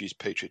Britain, confuse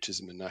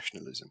patriotism and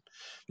nationalism.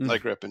 I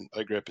grew up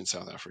in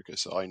South Africa,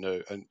 so I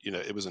know, and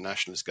it was a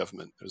nationalist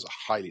government. It was a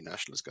highly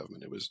nationalist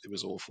government. It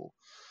was awful.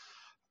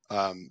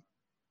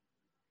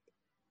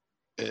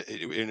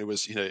 It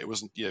was, it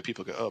wasn't,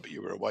 people go, oh, but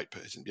you were a white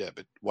person. Yeah,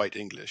 but white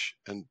English.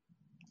 And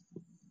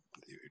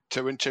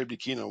they weren't terribly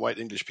keen on white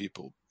English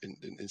people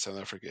in South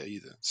Africa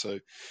either. So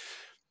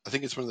I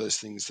think it's one of those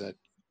things that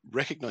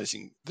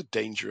recognizing the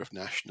danger of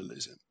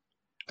nationalism,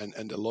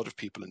 and a lot of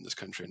people in this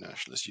country are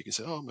nationalists. You can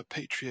say, oh, I'm a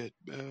patriot,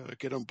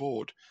 get on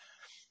board.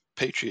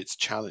 Patriots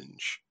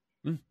challenge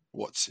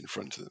what's in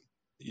front of them.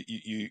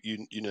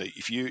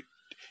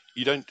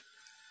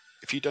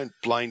 If you don't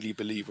blindly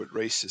believe what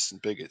racists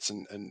and bigots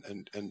and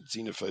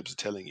xenophobes are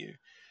telling you,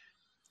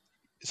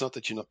 it's not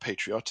that you're not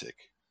patriotic,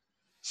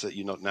 it's that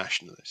you're not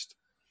nationalist.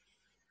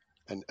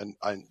 And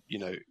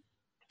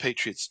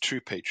true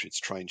patriots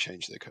try and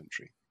change their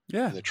country.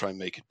 Yeah. And they try and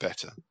make it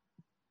better.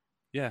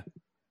 Yeah.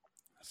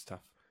 That's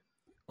tough.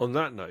 On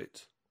that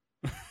note,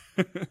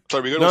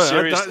 Sorry, we got all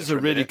serious. That is a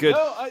really good.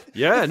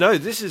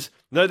 This is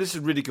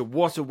really good.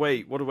 What a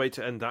way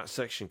to end that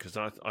section, because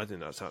I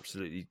think that's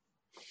absolutely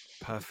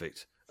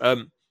perfect.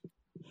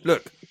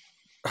 Look,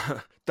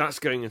 that's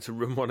going into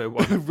room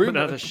 101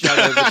 without a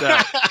shadow of a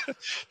doubt.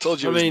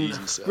 Told you.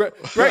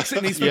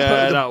 Brexit needs to be put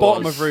at the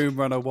bottom of room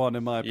 101,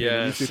 in my opinion.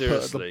 Yeah, it needs to be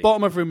put at the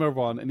bottom of room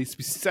 101. It needs to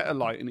be set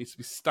alight. It needs to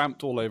be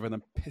stamped all over and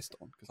then pissed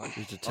on. Because I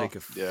need to take a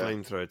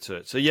flamethrower to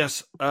it. So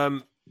yes,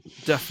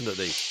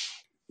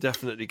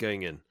 definitely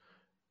going in.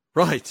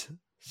 Right.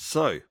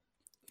 So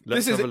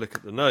let's have a look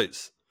at the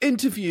notes.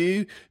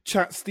 Interview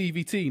chat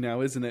Stevie T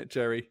now, isn't it,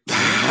 Jerry?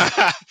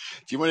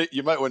 You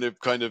might want to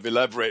kind of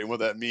elaborate on what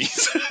that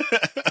means.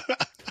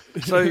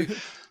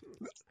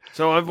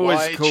 So I've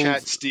always called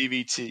chat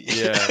Stevie T.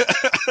 Yeah.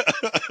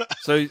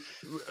 So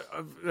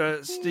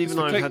Steve and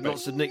I have had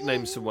lots of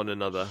nicknames for one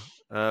another,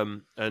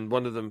 and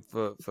one of them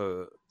for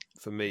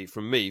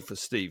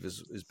Steve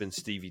has been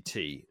Stevie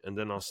T. And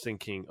then I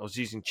was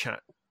using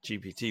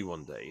ChatGPT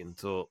one day and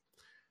thought,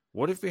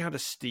 what if we had a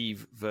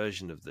Steve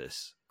version of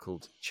this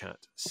called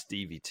Chat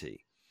Stevie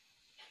T,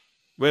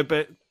 where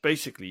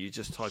basically you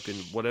just type in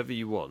whatever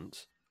you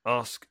want,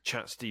 ask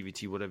Chat Stevie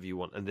T whatever you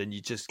want, and then you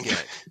just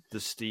get the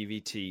Stevie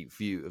T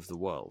view of the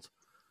world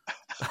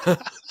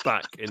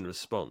back in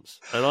response.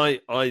 And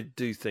I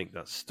do think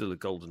that's still a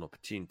golden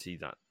opportunity.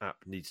 That app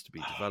needs to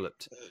be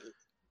developed.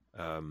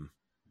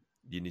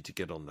 You need to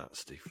get on that,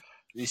 Steve.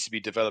 It needs to be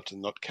developed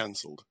and not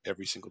cancelled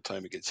every single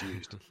time it gets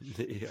used.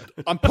 Yeah.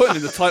 I'm putting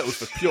in the titles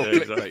for pure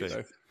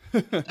clickbait,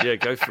 though. Yeah,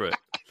 go for it.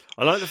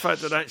 I like the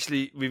fact that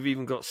actually we've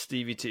even got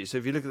Stevie T. So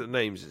if you look at the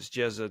names, it's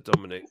Jezza,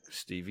 Dominic,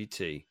 Stevie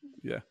T.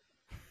 Yeah.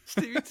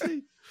 Stevie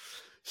T.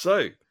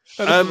 So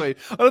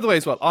another way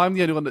as well. I'm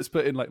the only one that's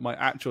put in like my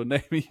actual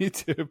name. You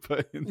two have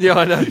put in. Yeah,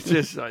 I know.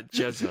 Just like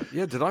Jezza.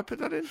 Yeah, did I put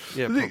that in?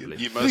 Yeah, probably.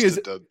 You must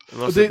have done.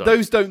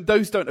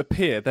 Those don't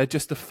appear. They're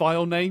just the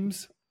file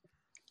names.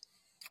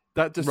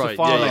 That just the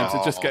file names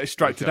that just get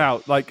extracted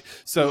out. Like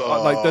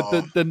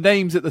the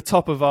names at the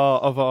top of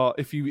our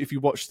if you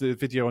watch the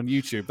video on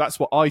YouTube, that's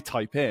what I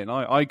type in.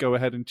 I go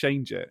ahead and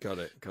change it. Got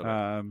it.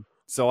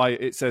 So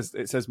it says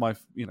my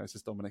it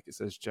says Dominic, it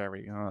says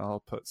Jerry.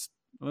 I'll put.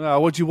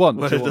 What do you want?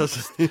 Do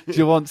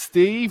you want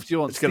Steve? Do you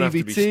want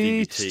Stevie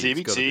T?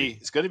 Stevie T.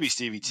 It's got to be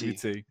Stevie T.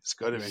 It's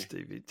got to be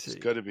Stevie T. It's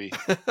got to be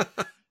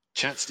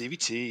Chat Stevie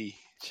T.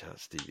 Chat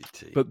Stevie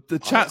T. But the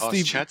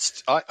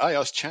I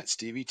asked Chat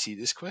Stevie T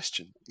this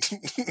question.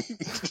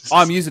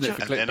 I'm using it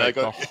for clickbait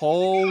the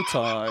whole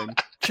time.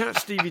 Chat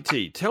Stevie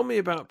T, tell me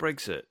about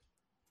Brexit.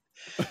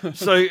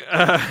 So,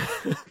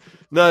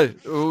 no,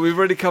 we've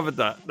already covered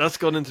that. That's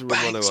gone into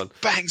room 101.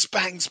 Bangs.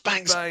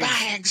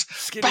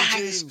 Skinny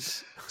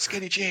Jeans.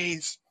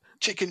 jeans.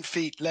 Chicken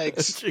feet,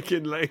 legs.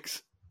 Chicken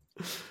legs.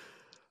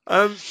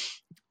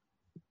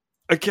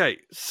 Okay,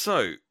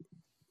 so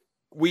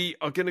we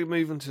are going to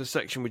move into a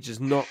section which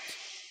is not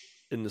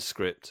in the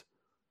script.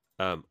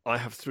 I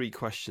have 3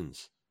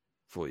 questions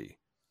for you.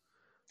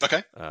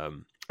 Okay.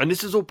 And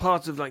this is all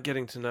part of like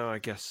getting to know, I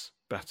guess,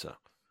 better.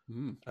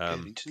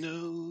 Getting to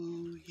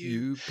know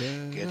you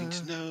better. Getting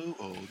to know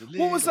all the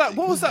little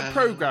What was that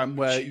program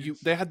where you...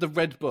 they had the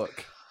red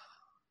book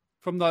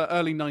from the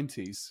early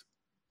 90s?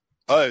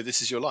 Oh,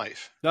 This Is Your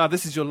Life. Ah,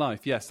 This Is Your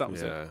Life. Yes, that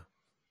was it. Are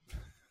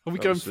we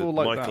going for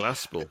like Michael that?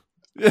 Aspel.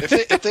 if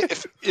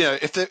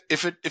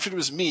it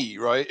was me,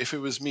 right? If it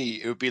was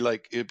me, it would be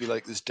like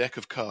this deck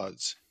of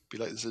cards. It'd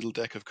be like this little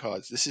deck of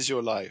cards. This is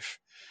your life,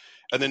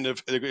 and then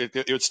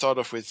it would start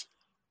off with.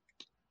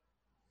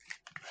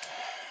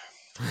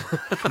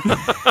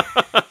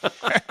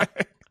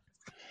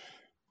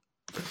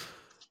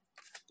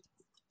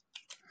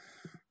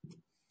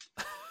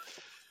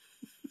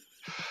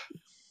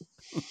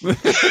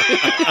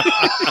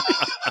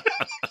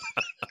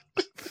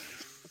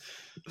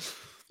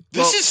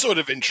 This is sort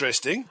of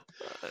interesting.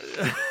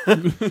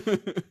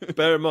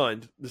 Bear in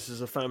mind, this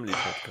is a family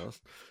podcast.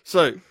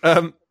 So,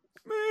 I'm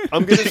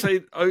going to say,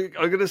 I'm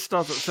going to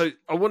start. So,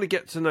 I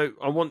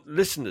want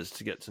listeners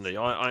to get to know you.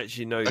 I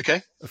actually know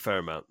a fair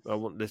amount. I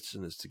want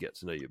listeners to get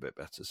to know you a bit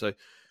better. So,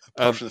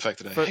 apart from the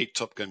fact that I hate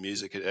Top Gun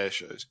music at air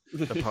shows.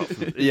 Apart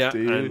from, and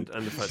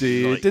the fact that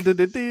you like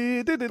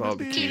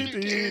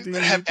barbecue.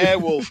 Gotta have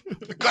Airwolf.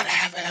 Gotta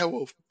have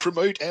Airwolf.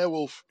 Promote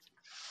Airwolf.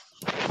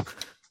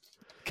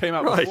 Came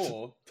out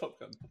before Top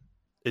Gun.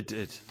 It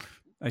did.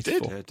 It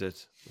did.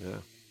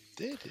 Yeah.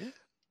 Did,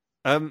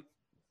 yeah.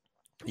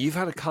 You've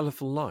had a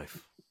colourful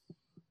life.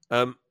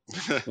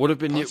 What have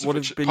been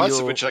parts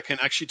of which I can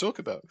actually talk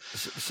about.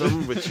 Some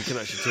of which you can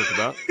actually talk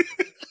about.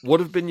 What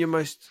have been your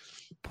most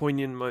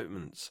poignant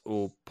moments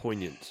or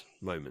poignant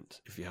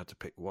moment, if you had to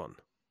pick one?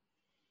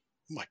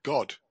 Oh my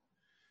God.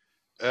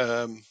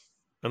 And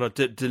I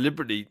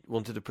deliberately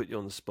wanted to put you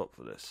on the spot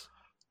for this.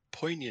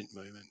 Poignant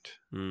moment.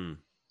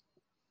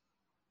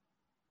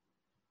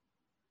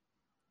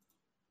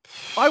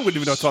 I wouldn't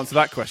even know how to answer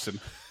that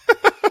question.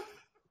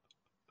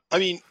 I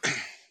mean,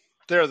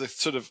 there are the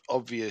sort of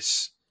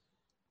obvious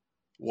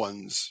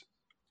ones,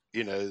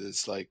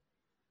 there's like,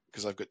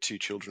 because I've got 2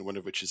 children, one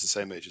of which is the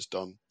same age as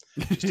Dom,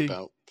 just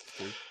about.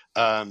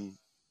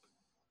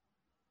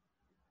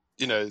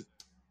 you know,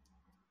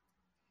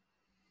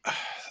 I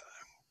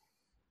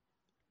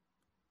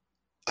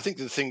think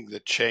the thing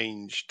that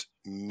changed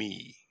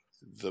me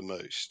the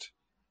most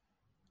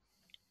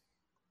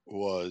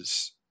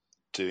was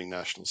doing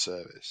national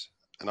service.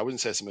 And I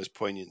wouldn't say it's the most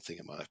poignant thing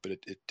in my life, but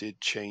it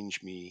did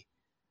change me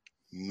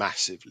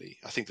massively.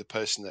 I think the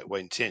person that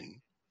went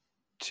in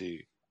to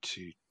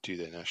do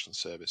their national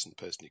service and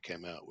the person who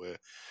came out were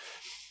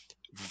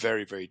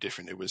very, very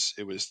different.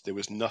 There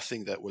was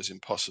nothing that was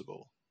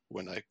impossible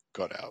when I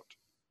got out,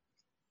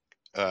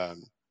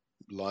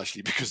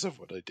 largely because of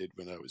what I did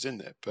when I was in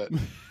there, but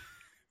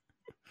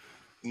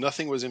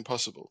nothing was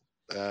impossible.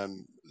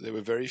 There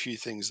were very few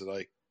things that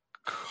I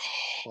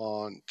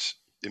can't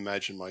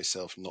imagine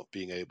myself not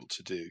being able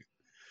to do.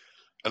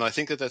 And I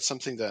think that that's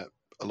something that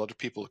a lot of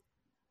people,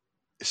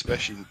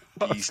 especially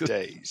these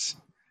days,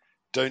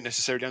 don't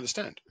necessarily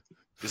understand.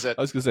 Is that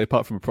I was going to say,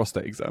 apart from a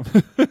prostate exam.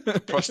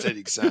 prostate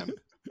exam.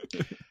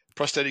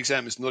 Prostate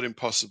exam is not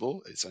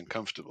impossible. It's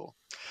uncomfortable.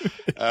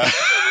 I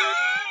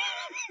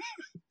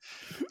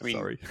mean,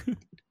 Sorry.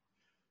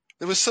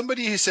 There was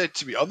somebody who said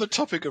to me on the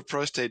topic of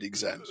prostate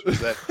exams,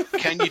 was that,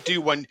 can you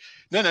do one?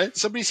 No.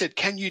 Somebody said,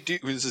 can you do,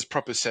 this is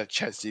proper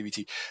chat Stevie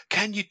T,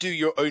 can you do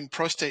your own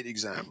prostate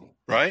exam?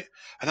 Right?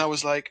 And I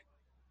was like,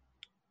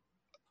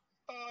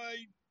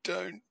 I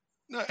don't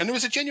know. And it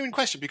was a genuine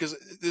question because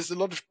there's a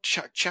lot of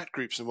chat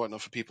groups and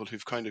whatnot for people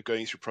who've kind of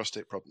going through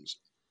prostate problems.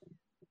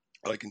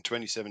 Like in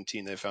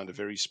 2017, they found a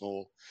very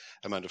small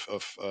amount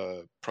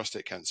of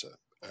prostate cancer,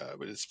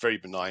 but it's very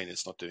benign.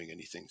 It's not doing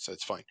anything, so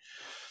it's fine.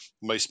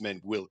 Most men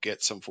will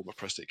get some form of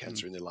prostate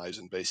cancer in their lives,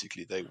 and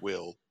basically they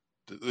will,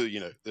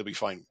 they'll be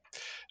fine.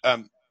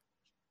 But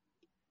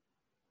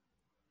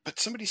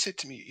somebody said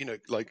to me,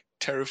 like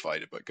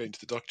terrified about going to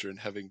the doctor and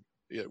having,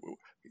 they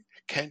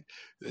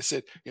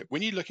said,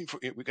 when you're looking for,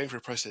 we're going for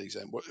a prostate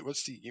exam, what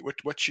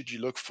should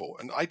you look for?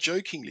 And I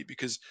jokingly,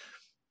 because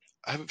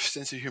I have a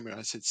sense of humor,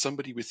 I said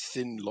somebody with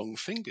thin, long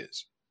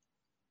fingers,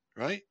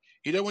 right?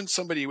 You don't want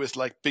somebody with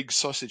like big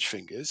sausage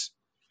fingers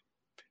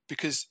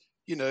because,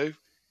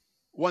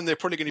 one, they're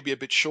probably going to be a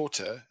bit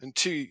shorter, and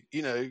two,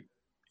 you're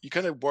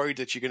kind of worried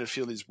that you're going to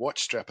feel his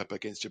watch strap up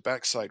against your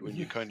backside when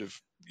you kind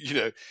of,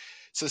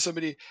 so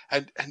somebody,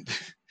 and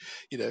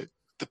the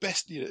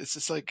best, it's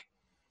just like,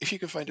 if you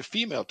can find a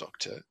female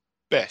doctor,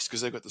 best,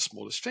 because they've got the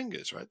smallest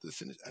fingers, right? The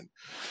thinnest, and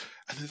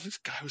then this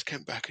guy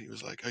came back and he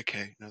was like,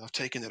 okay, now I've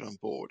taken that on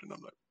board, and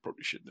I'm like,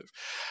 probably shouldn't have.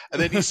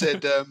 And then he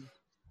said,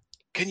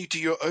 can you do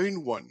your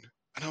own one?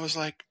 And I was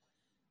like,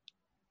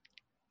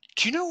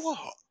 do you know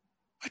what?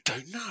 I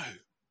don't know.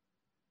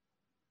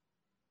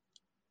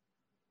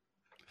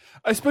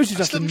 I suppose you'd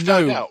have to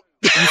know.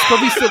 You'd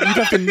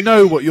have to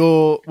know what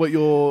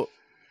you're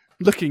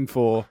looking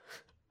for,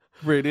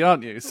 really,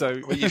 aren't you?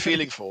 So what you're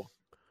feeling for.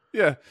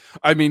 Yeah,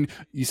 I mean,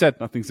 you said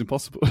nothing's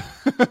impossible.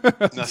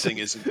 Nothing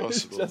is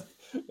impossible.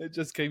 It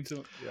just came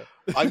to. Yeah.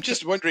 I'm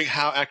just wondering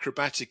how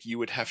acrobatic you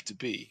would have to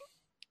be.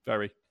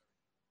 Very.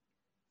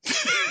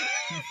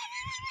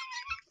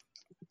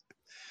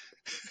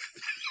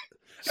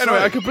 Anyway,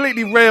 I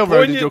completely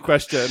railroaded your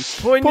question.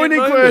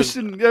 Poignant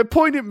question. Yeah,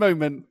 poignant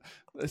moment.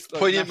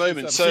 Poignant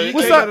moment. So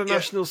was that a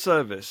national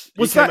service?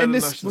 Was that in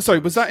this? Sorry,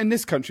 was that in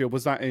this country or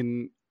was that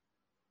in?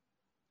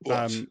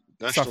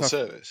 National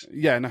service.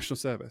 Yeah, national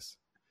service.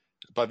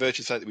 By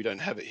virtue of the fact that we don't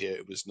have it here,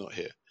 it was not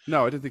here.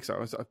 No, I didn't think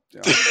so.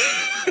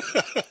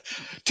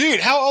 Dude,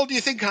 how old do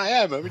you think I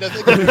am? I mean, I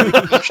think I did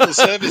national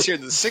service here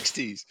in the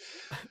 60s.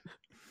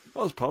 I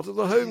was part of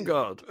the Home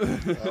Guard.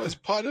 I was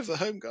part of the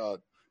Home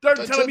Guard.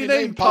 Don't tell me your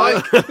name,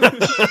 Pike.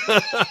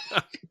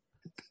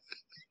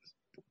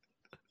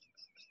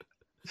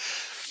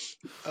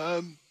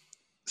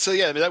 So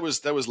yeah, I mean, that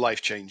was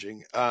life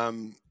changing.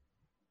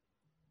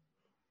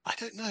 I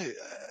don't know.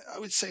 I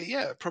would say,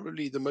 yeah,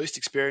 probably the most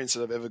experience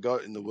that I've ever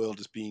got in the world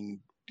has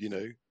been,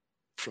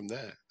 from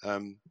there.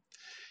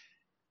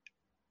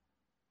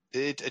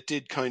 It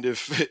did kind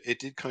of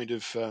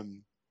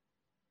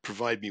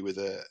provide me with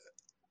a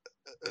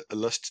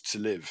lust to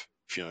live,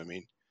 if you know what I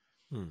mean.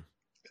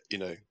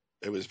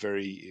 It was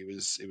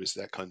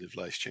that kind of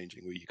life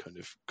changing where you kind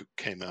of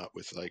came out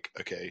with like,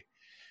 okay,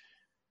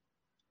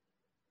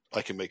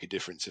 I can make a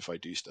difference if I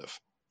do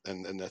stuff,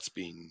 and that's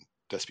been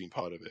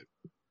part of it.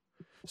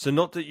 So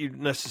not that you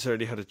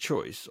necessarily had a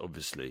choice,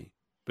 obviously,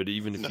 but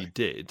even if you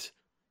did,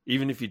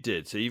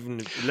 so even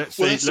if, let's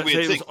say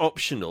it was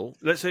optional,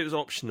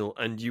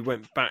 and you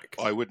went back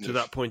to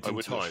that point in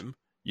time,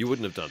 you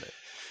wouldn't have done it.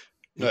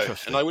 No,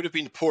 and I would have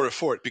been poorer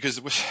for it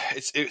because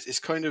it's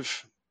kind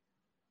of,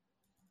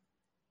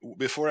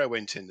 before I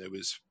went in, there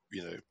was,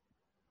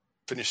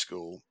 finished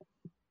school,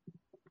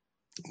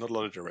 not a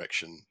lot of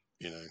direction,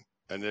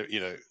 and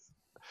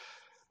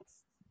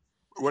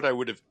what I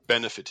would have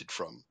benefited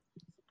from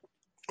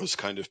was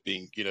kind of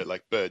being,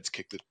 like birds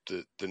kick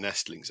the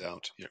nestlings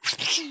out.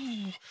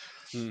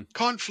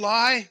 Can't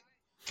fly,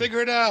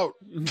 figure it out.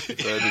 Bird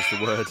is the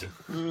word.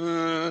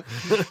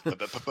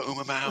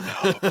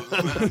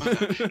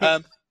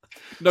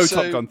 No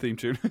Top Gun theme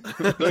tune.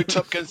 No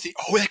Top Gun theme.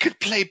 Oh, they could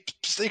play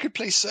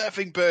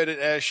Surfing Bird at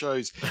air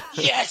shows.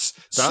 Yes,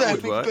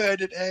 Surfing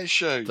Bird at air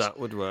shows. That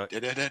would work.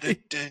 And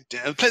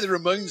play the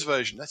Ramones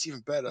version. That's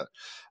even better.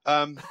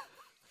 But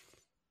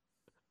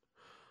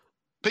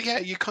yeah,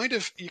 you kind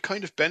of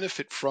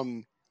benefit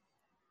from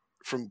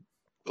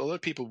a lot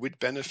of people would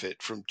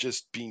benefit from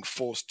just being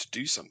forced to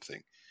do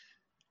something,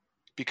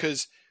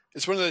 because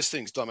it's one of those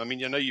things, Dom. I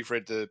mean, I know you've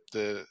read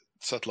the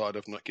Subtle Art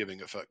of Not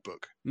Giving a Fuck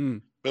book,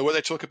 but what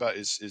they talk about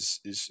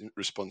is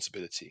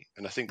responsibility,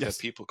 and I think that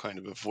people kind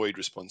of avoid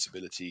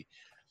responsibility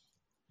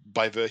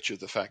by virtue of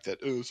the fact that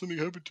something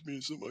happened to me,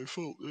 it's not my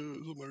fault,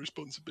 it's not my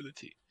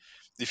responsibility.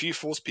 If you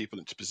force people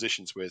into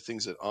positions where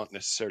things that aren't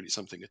necessarily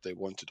something that they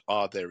wanted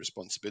are their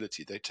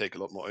responsibility, they take a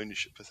lot more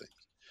ownership for things.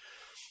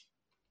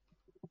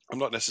 I'm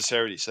not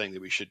necessarily saying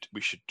that we should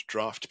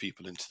draft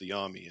people into the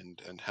army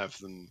and have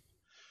them,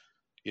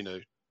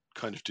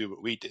 kind of do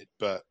what we did,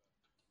 but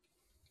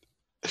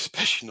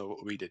especially not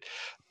what we did,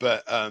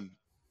 but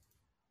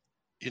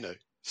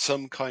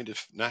some kind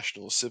of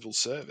national civil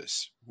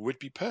service would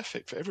be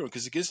perfect for everyone,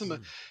 because it gives them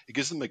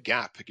a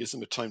gap, it gives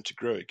them a time to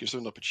grow, it gives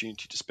them an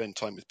opportunity to spend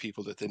time with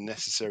people that they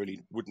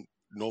necessarily wouldn't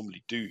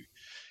normally do.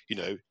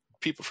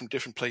 People from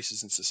different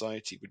places in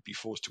society would be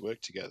forced to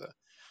work together.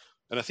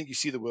 And I think you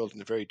see the world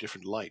in a very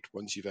different light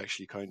once you've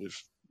actually kind of,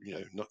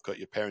 not got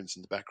your parents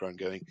in the background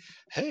going,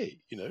 hey,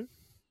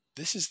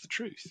 this is the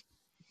truth.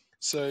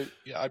 So,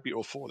 yeah, I'd be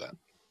all for that.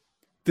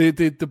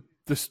 The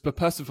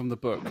person from the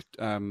book,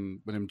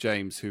 William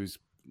James, who's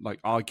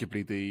like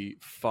arguably the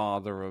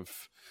father of,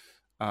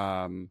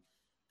 the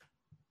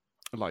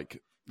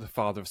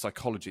father of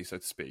psychology, so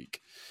to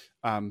speak.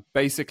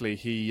 Basically,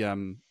 he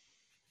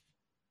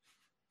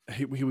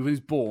was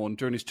born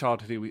during his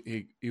childhood.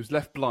 He was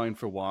left blind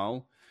for a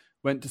while.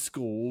 Went to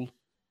school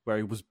where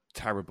he was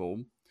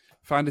terrible,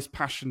 found his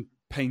passion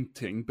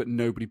painting, but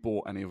nobody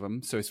bought any of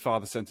them. So his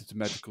father sent him to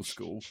medical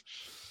school.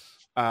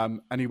 And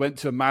he went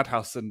to a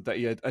madhouse and that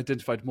he had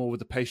identified more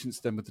with the patients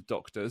than with the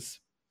doctors,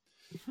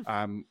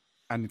 and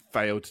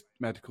failed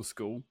medical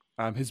school.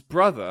 His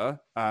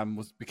brother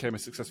became a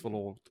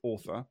successful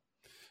author.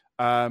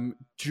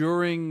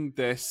 During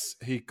this,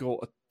 he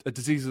got a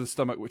disease of the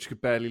stomach which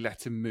could barely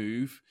let him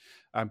move.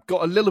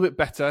 Got a little bit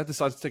better,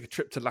 decided to take a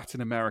trip to Latin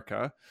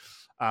America.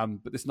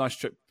 But this nice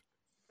trip,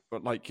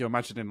 but like you're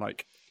imagining,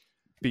 like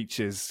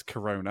beaches,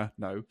 Corona.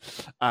 No,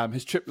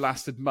 his trip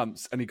lasted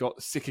months, and he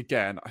got sick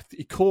again.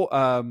 He caught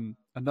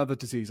another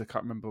disease. I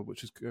can't remember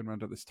which was going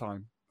around at this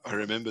time. I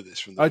remember this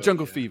from the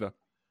jungle fever.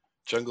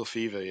 Jungle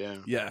fever, yeah.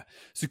 Yeah.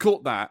 So he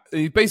caught that.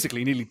 And he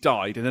basically nearly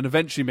died, and then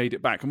eventually made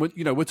it back. And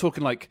we're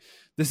talking like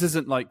this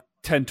isn't like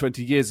 10,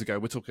 20 years ago.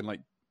 We're talking like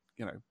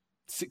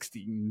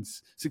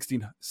 16th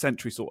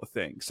century sort of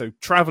thing. So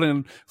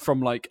traveling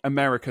from like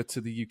America to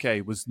the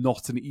UK was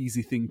not an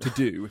easy thing to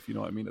do, if you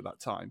know what I mean, at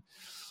that time.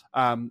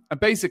 And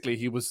basically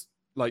he was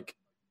like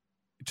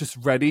just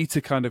ready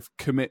to kind of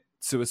commit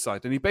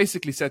suicide. And he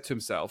basically said to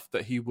himself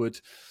that he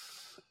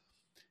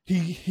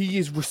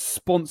is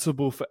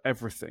responsible for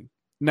everything.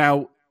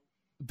 Now,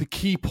 the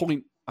key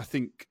point I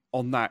think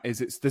on that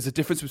is there's a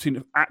difference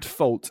between at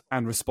fault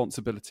and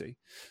responsibility.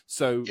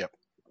 So, yep.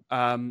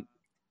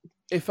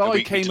 We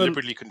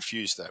deliberately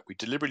confuse that. We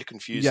deliberately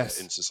confuse that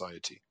in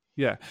society.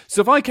 Yeah.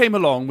 So if I came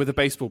along with a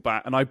baseball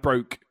bat and I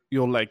broke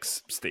your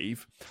legs,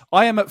 Steve,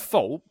 I am at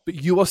fault, but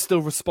you are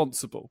still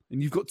responsible.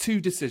 And you've got two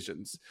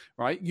decisions,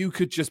 right? You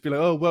could just be like,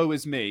 oh, woe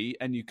is me.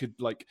 And you could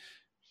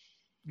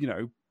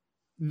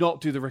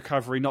not do the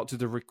recovery, not do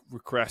the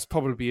regress,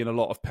 probably be in a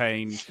lot of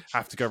pain,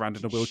 have to go around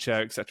in a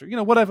wheelchair, etc.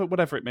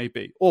 Whatever it may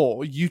be.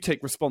 Or you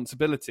take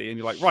responsibility and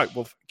you're like, right,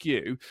 well, fuck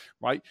you,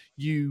 right?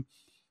 You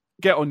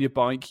get on your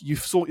bike, you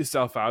sort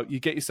yourself out, you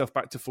get yourself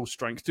back to full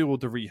strength, do all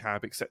the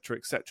rehab, etc.,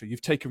 etc. You've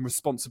taken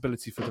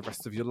responsibility for the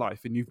rest of your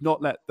life, and you've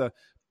not let the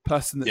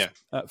person that's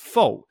at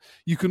fault.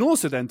 You can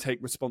also then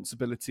take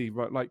responsibility,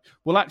 right? Like,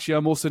 well, actually,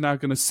 I'm also now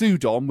going to sue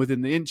Dom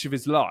within the inch of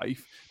his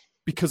life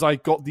because I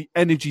got the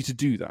energy to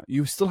do that.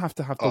 You still have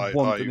to have the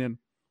want.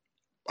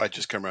 I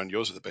just come around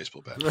yours with a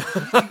baseball bat.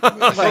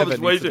 I was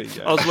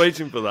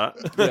waiting for that.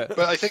 Yeah.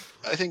 But I think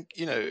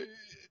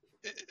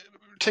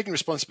taking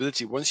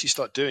responsibility, once you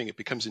start doing it,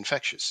 becomes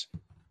infectious,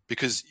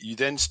 because you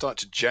then start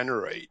to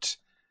generate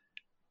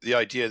the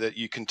idea that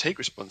you can take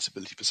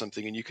responsibility for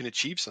something and you can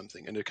achieve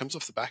something, and it comes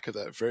off the back of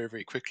that very,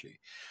 very quickly.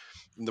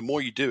 And the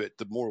more you do it,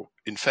 the more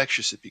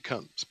infectious it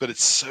becomes. But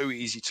it's so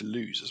easy to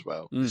lose as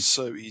well. It's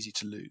so easy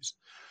to lose.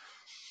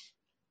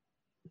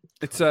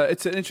 It's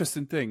an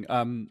interesting thing.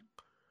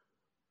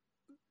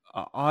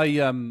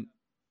 I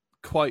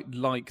quite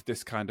like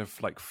this kind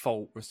of like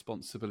fault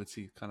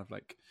responsibility kind of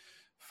like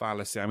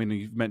fallacy. I mean,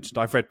 you've mentioned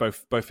I've read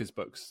both his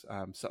books,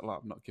 Settle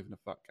Up, Not Giving a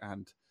Fuck,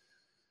 and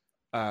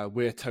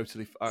We're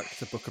Totally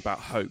Fucked, a book about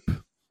hope.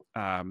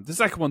 The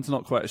second one's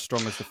not quite as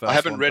strong as the first one. I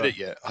haven't read it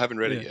yet.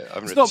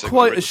 It's not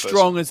quite as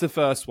strong as the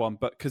first one,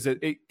 but because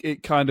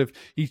it kind of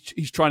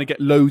he's trying to get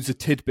loads of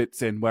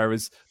tidbits in,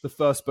 whereas the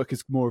first book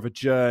is more of a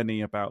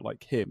journey about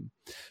like him,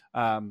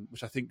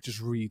 which I think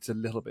just reads a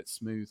little bit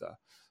smoother.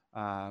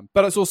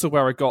 But it's also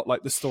where I got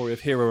like the story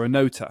of Hiro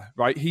Onoda,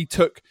 right? He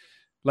took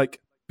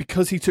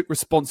because he took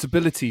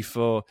responsibility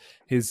for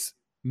his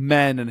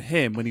men and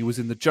him when he was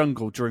in the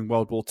jungle during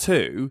World War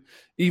II,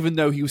 even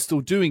though he was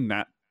still doing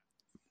that,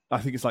 I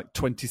think it's like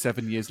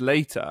 27 years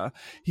later,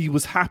 he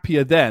was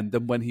happier then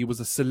than when he was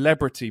a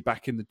celebrity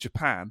back in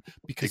Japan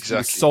because he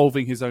was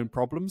solving his own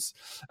problems.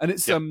 And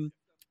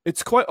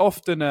it's quite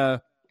often,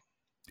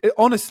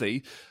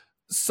 honestly,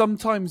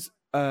 sometimes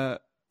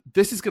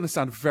this is going to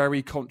sound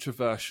very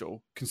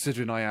controversial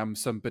considering I am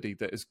somebody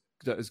that has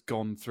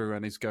gone through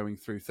and is going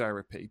through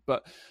therapy.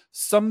 But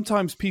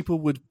sometimes people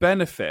would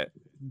benefit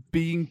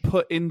being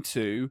put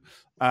into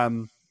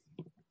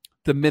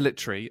the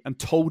military and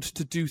told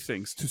to do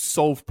things to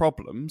solve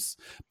problems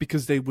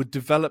because they would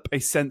develop a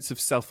sense of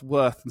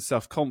self-worth and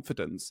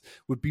self-confidence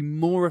would be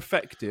more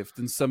effective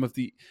than some of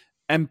the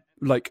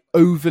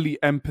overly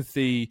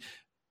empathized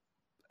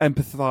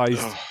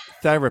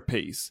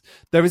therapies.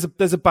 There's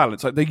a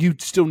balance. Like you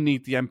still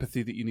need the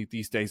empathy that you need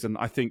these days, and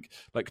I think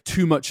like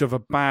too much of a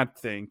bad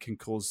thing can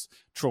cause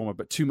trauma,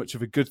 but too much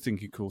of a good thing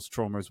can cause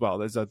trauma as well.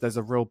 There's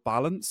a real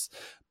balance.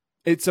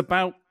 It's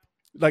about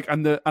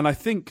and I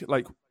think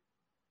like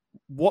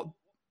what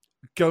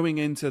going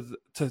into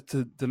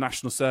the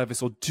national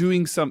service or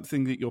doing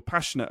something that you're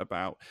passionate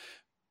about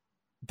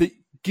that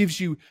gives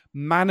you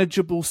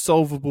manageable,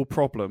 solvable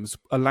problems,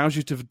 allows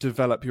you to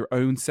develop your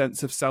own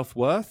sense of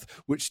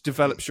self-worth, which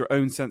develops your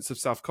own sense of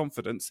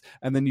self-confidence.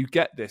 And then you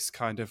get this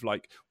kind of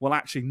like, well,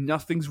 actually,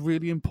 nothing's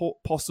really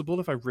possible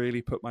if I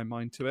really put my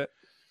mind to it.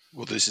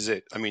 Well, this is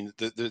it. I mean,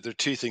 there are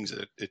two things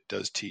that it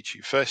does teach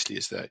you. Firstly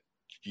is that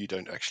you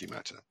don't actually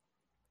matter.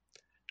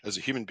 As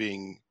a human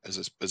being,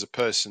 as a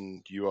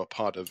person, you are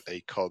part of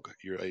a cog.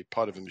 You're a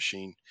part of a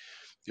machine.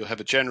 You'll have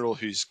a general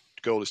whose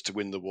goal is to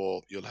win the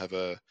war. You'll have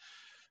a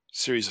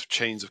series of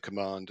chains of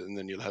command, and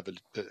then you'll have a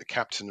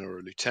captain or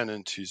a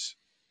lieutenant whose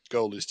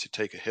goal is to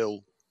take a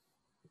hill.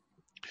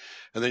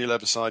 And then you'll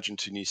have a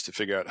sergeant who needs to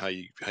figure out how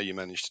you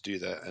manage to do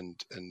that.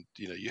 And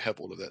you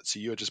have all of that. So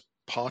you're just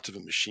part of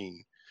a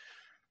machine.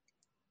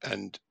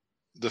 And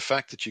the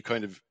fact that you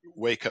kind of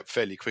wake up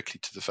fairly quickly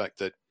to the fact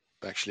that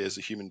actually, as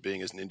a human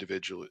being, as an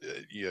individual,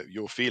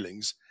 your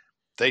feelings,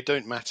 they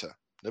don't matter.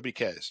 Nobody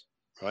cares,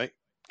 right?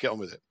 Get on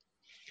with it.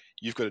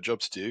 You've got a job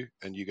to do,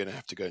 and you're going to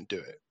have to go and do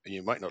it. And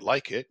you might not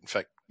like it. In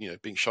fact,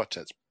 being shot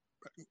at's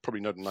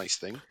probably not a nice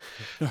thing.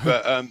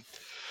 But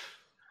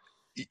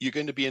you're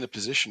going to be in a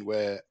position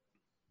where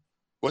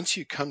once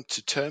you come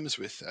to terms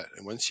with that,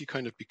 and once you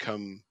kind of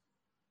become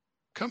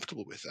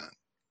comfortable with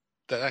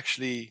that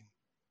actually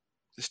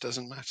this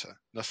doesn't matter.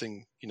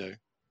 Nothing,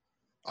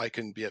 I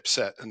can be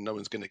upset and no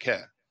one's going to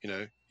care.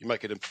 You might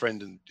get a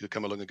friend and he'll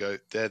come along and go,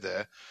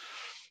 there,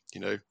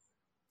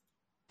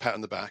 pat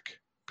on the back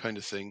kind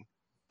of thing.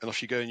 And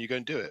off you go and you go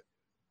and do it.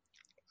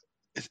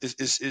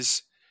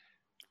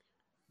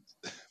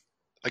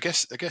 I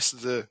guess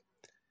the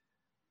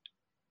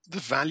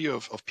value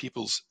of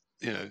people's,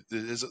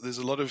 there's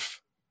a lot of,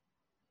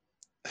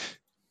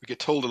 we get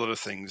told a lot of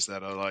things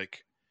that are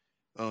like,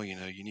 oh, you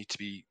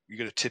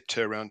got to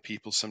tiptoe around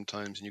people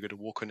sometimes, and you've got to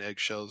walk on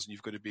eggshells, and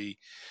you've got to be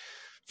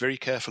very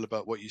careful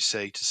about what you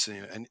say to say,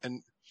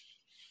 and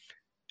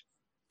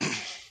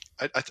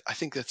I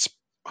think that's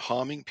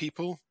harming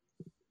people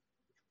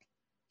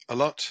a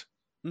lot,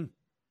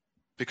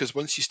 because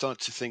once you start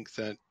to think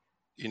that,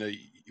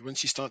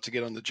 once you start to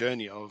get on the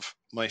journey of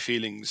my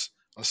feelings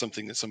are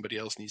something that somebody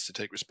else needs to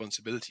take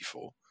responsibility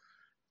for,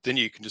 then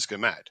you can just go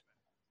mad,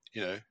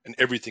 and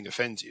everything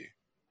offends you,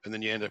 and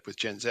then you end up with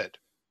Gen Z.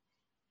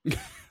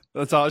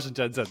 That's harsh and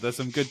Gen Z. There's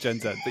some good Gen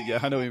Z, but yeah,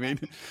 I know what you mean.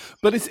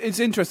 But it's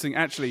interesting,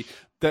 actually,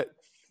 that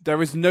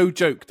there is no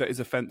joke that is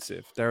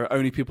offensive. There are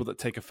only people that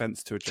take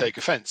offense to a joke. Take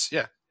offense,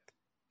 yeah,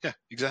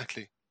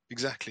 exactly,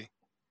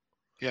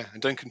 yeah,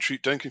 and don't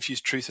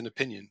confuse truth and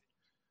opinion.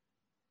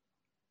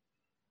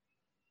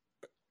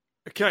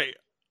 Okay,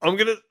 I'm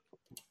gonna.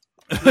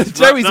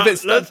 Jerry's a bit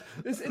stunned.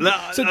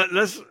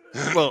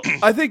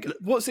 I think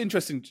what's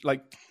interesting,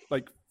 like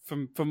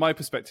from my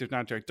perspective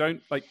now, Jerry,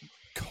 don't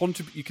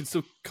contribute. You can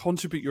still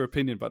contribute your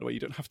opinion, by the way. You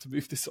don't have to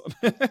move this on.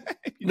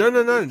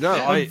 No.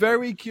 I'm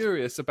very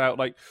curious about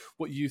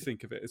what you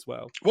think of it as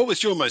well. What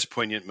was your most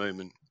poignant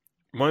moment?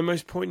 My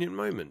most poignant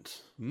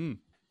moment?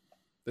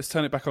 Let's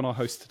turn it back on our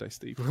host today,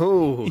 Steve.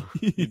 Oh,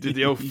 you did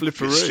the old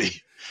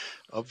flipperoo.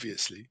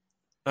 Obviously.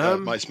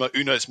 It's my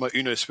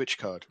Uno Switch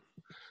card.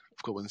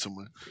 I've got one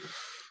somewhere.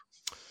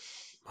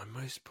 My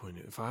most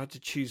poignant. If I had to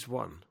choose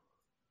one.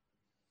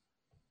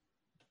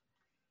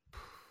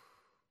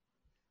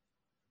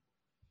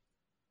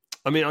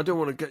 I mean, I don't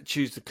want to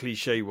choose the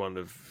cliche one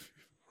of,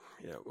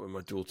 when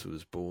my daughter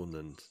was born,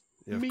 and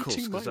of course,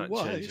 because that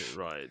changed it,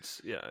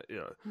 right?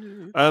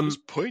 It was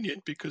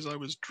poignant because I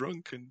was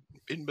drunk and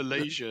in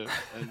Malaysia,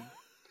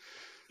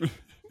 and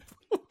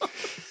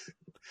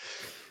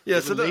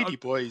They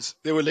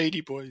were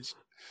lady boys.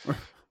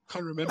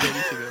 Can't remember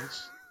anything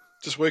else.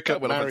 Just woke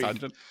up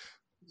married.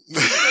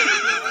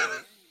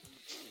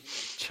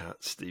 Chat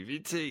Stevie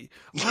T.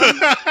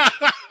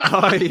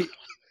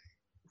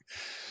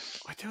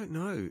 I don't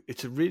know.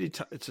 It's a really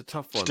it's a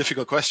tough one. It's a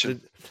difficult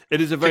question. It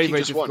is a very, Picking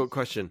very just difficult one.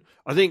 question.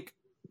 I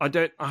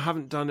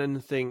haven't done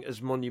anything as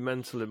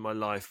monumental in my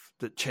life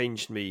that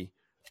changed me.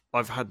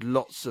 I've had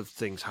lots of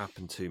things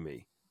happen to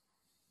me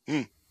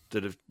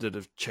that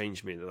have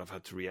changed me that I've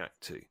had to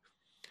react to.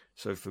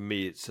 So for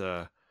me, it's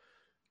I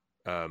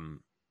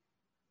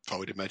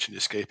would imagine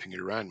escaping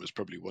Iran was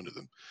probably one of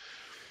them.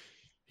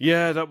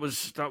 Yeah, that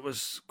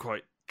was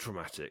quite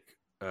traumatic.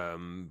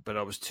 But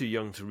I was too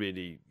young to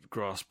really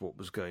grasp what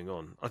was going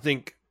on. I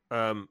think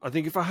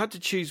if I had to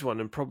choose one,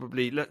 and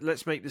probably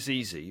let's make this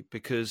easy,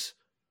 because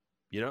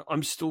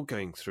I'm still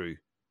going through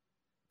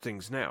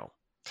things now.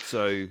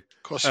 So,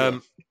 of course,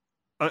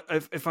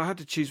 if I had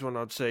to choose one,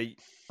 I'd say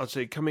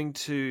coming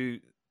to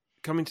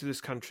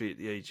this country at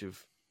the age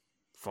of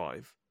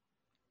 5,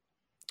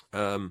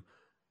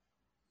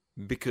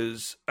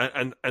 because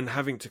and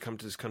having to come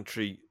to this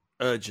country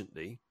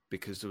urgently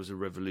because there was a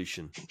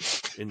revolution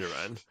in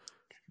Iran.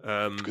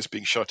 Because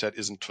being shot at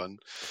isn't fun.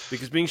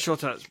 Because being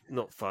shot at is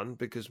not fun.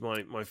 Because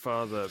my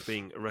father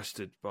being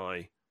arrested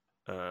by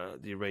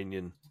the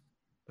Iranian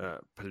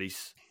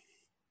police,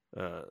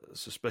 so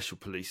special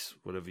police,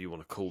 whatever you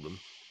want to call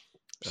them.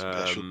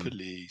 Special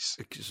police.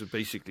 So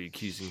basically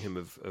accusing him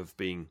of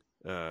being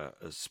a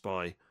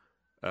spy.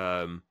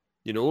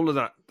 All of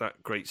that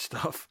great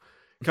stuff.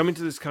 Coming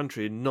to this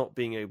country and not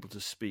being able to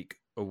speak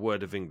a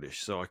word of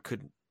English. So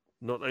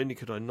not only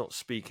could I not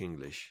speak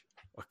English,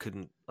 I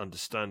couldn't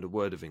understand a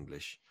word of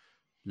English.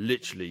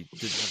 Literally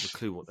didn't have a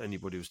clue what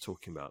anybody was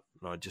talking about.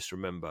 And I just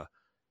remember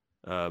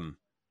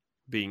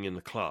being in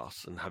the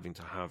class and having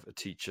to have a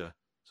teacher,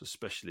 so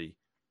especially,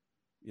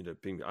 I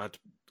had to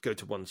go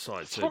to one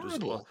side. So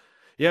horrible.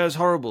 It was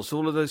horrible. So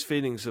all of those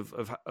feelings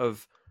of I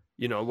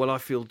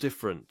feel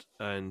different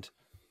and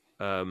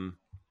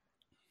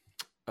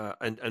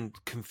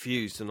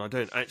confused, and I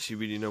don't actually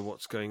really know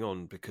what's going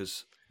on,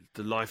 because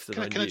the life that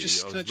I knew, I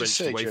was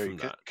wrenched away from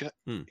that. Can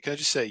I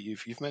just say,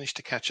 you've managed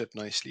to catch up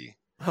nicely.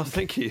 Oh,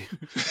 thank you.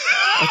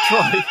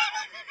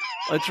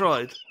 I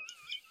tried.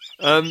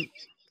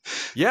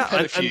 Yeah,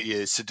 had a few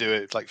years to do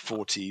it, like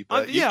 40,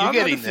 but you're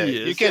getting there.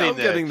 You're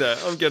getting there.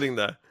 I'm getting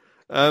there.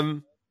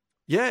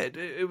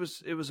 It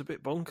was a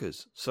bit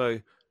bonkers.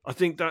 So I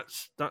think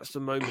that's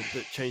the moment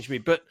that changed me.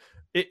 But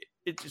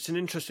it's an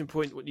interesting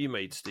point what you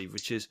made, Steve,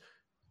 which is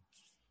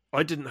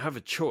I didn't have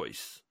a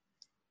choice.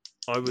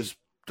 I was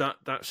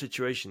that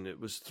situation. It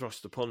was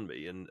thrust upon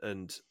me,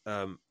 and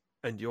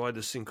you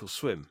either sink or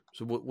swim.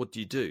 So what do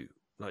you do?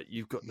 Like,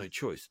 you've got no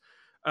choice.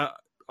 I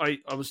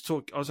was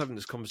having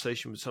this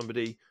conversation with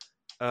somebody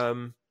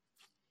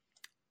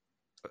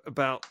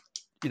about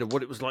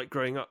what it was like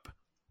growing up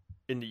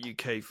in the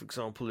UK, for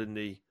example, in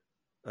the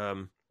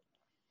 70s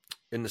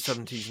and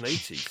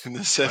 80s. In the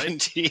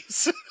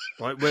 70s,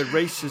 right, where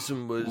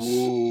racism was.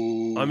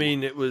 Ooh. I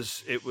mean, it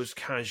was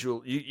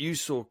casual. You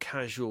saw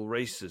casual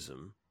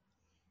racism,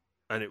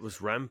 and it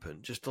was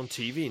rampant just on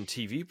TV and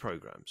TV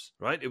programs,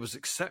 right? It was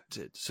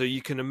accepted. So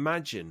you can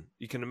imagine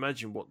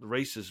what the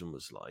racism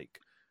was like.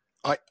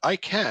 I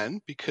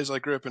can, because I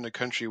grew up in a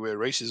country where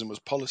racism was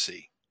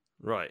policy.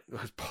 Right,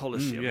 it was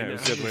policy. It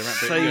was the other way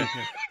around. Insane,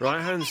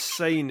 right? How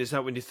insane is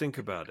that when you think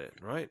about it?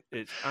 Right,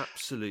 it's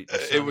absolute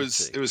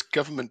insanity. It was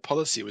government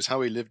policy. It was how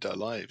we lived our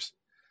lives.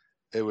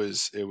 It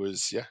was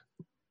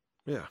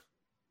yeah.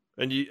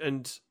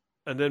 And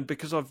then,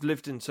 because I've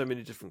lived in so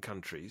many different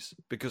countries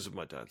because of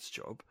my dad's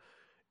job,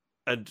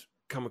 and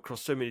come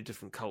across so many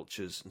different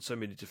cultures and so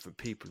many different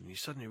people, and you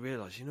suddenly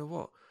realise, you know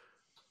what?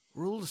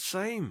 We're all the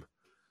same.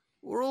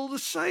 We're all the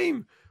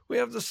same. We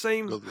have the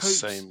same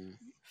hopes,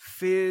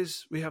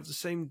 fears. We have the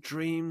same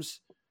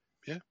dreams.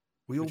 Yeah.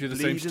 We all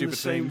bleed in the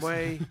same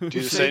way. Do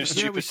the same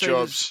stupid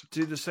jobs.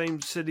 Do the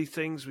same silly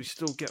things. We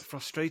still get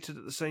frustrated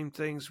at the same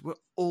things. We're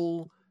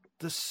all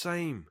the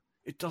same.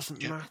 It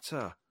doesn't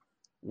matter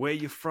where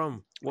you're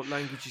from, what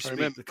language you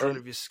speak, the colour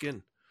of your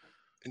skin.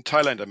 In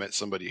Thailand, I met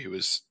somebody who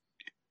was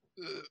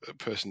a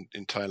person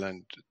in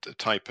Thailand, a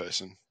Thai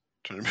person.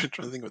 Trying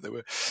to think what they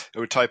were. They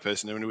were a Thai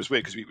person, and it was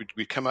weird because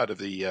we'd come out of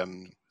the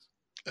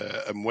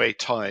Muay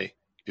Thai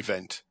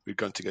event. We'd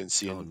gone to go and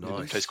see in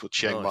a place called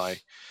Chiang Mai.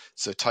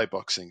 So Thai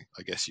boxing,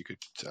 I guess you could.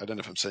 I don't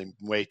know if I'm saying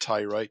Muay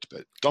Thai right,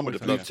 but Dom would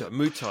have loved it.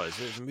 Muay Thai, is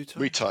it Muay Thai?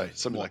 Muay Thai,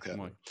 something like that.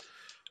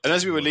 And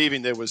as we were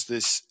leaving, there was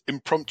this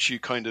impromptu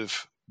kind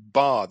of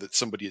bar that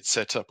somebody had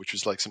set up, which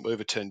was like some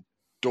overturned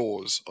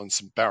doors on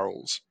some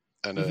barrels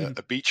and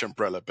a beach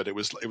umbrella. But it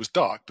was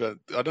dark. But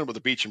I don't know what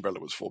the beach umbrella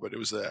was for, but it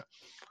was there.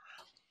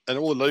 And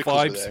all the locals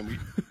were there. And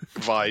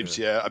vibes,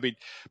 yeah. I mean,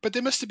 but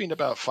there must have been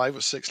about 5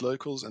 or 6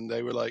 locals, and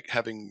they were like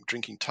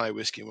drinking Thai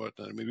whiskey and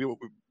whatnot. I mean,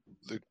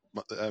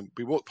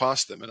 we walked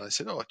past them, and I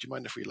said, "Oh, do you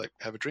mind if we like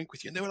have a drink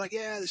with you?" And they were like,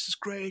 "Yeah, this is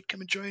great.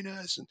 Come and join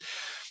us." And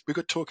we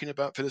got talking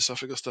about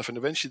philosophical stuff. And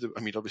eventually,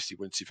 obviously,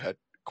 once you've had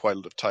quite a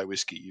lot of Thai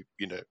whiskey,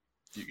 you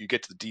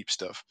get to the deep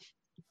stuff.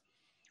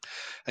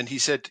 And he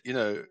said,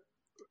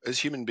 as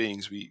human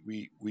beings,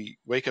 we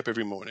wake up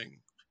every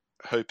morning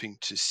hoping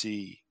to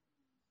see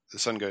the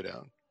sun go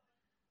down,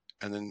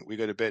 and then we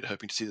go to bed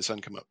hoping to see the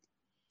sun come up.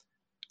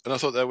 And I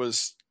thought that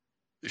was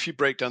if you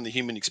break down the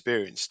human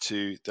experience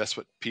to that's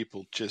what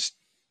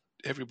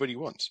everybody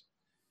wants.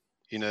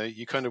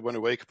 You kind of want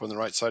to wake up on the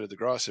right side of the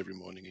grass every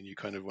morning, and you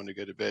kind of want to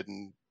go to bed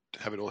and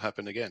have it all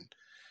happen again.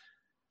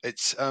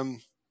 It's for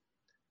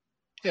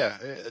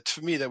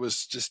me that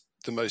was just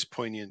the most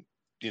poignant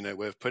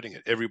way of putting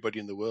it. Everybody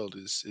in the world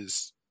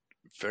is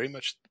very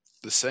much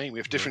the same. We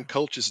have different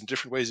cultures and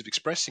different ways of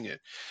expressing it,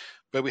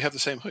 but we have the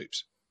same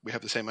hopes, we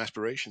have the same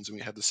aspirations, and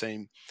we have the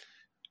same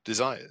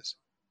desires,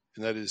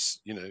 and that is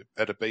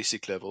at a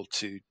basic level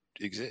to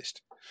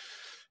exist.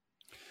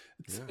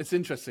 It's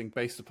interesting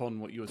based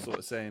upon what you were sort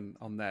of saying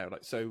on there.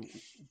 Like, so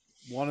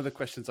one of the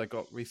questions I've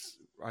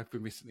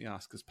been recently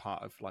asked as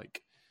part of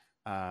like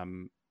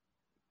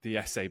the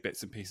essay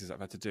bits and pieces I've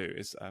had to do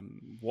is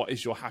what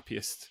is your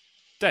happiest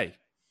day?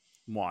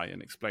 Why?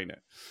 And explain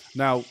it.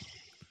 Now,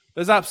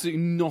 there's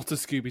absolutely not a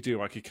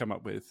Scooby-Doo I could come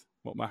up with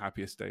what my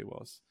happiest day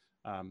was,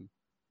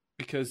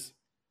 because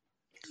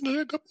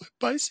I got my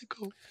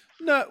bicycle.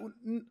 No,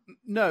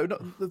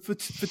 not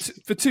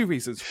for two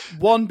reasons.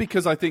 One,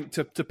 because I think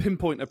to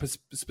pinpoint a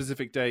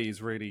specific day is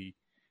really,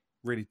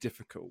 really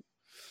difficult.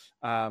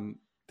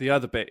 The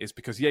other bit is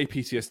because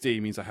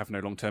PTSD means I have no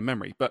long-term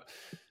memory. But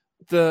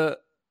the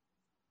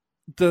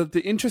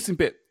interesting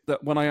bit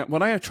that when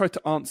I try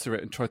to answer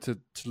it and try to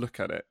look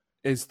at it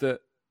is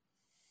that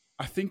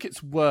I think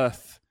it's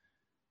worth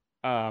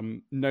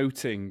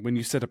noting when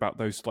you said about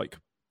those like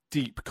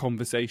deep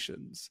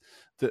conversations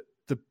that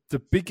the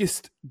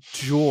biggest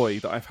joy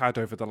that I've had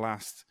over the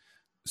last,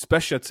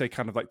 especially I'd say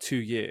kind of like 2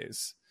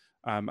 years,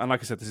 and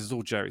like I said, this is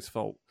all Jerry's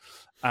fault,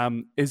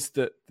 is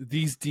that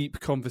these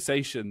deep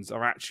conversations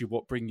are actually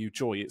what bring you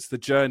joy. It's the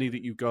journey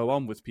that you go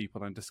on with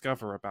people and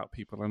discover about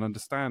people and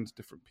understand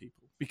different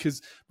people.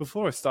 Because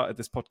before I started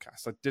this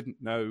podcast, I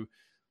didn't know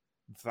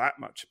that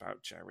much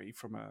about Jerry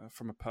from a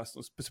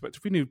personal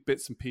perspective. We knew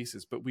bits and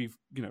pieces, but we've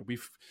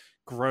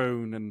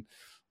grown and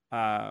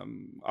I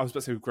was about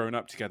to say we've grown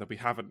up together. We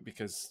haven't,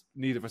 because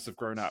neither of us have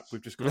grown up.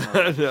 We've just grown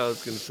up. No, I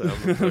was going to say,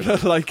 I'm not grown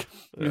up. Like,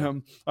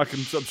 I'm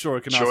sure I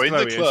can ask Chloe,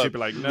 and she'd be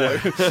like, "No."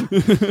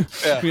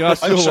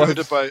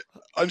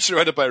 I'm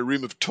surrounded by a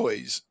room of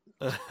toys.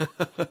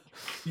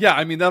 Yeah,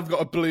 I mean, I've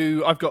got a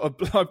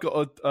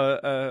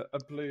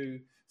blue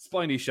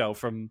spiny shell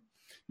from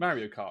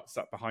Mario Kart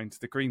sat behind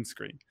the green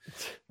screen.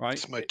 Right,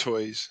 it's my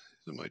toys.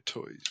 They're my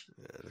toys.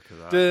 Yeah, look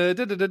at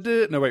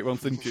that. No, wait, wrong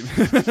theme tune.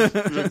 So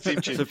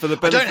for the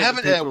I don't have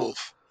an people,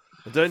 Airwolf.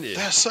 Don't you?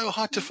 They're so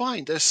hard to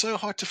find.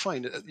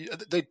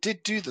 They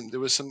did do them. It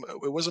was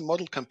a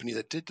model company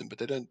that did them, but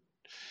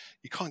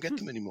you can't get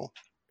them anymore.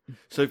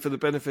 So for the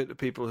benefit of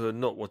people who are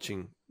not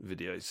watching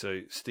videos,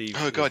 so Steve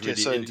is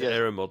really into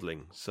aero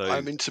modeling. So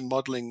I'm into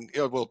modeling.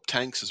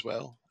 Tanks as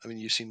well. I mean,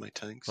 you've seen my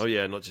tanks. Oh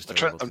yeah, not just.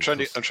 I'm trying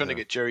to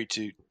get Jerry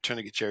to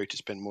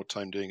spend more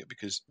time doing it,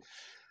 because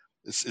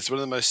it's one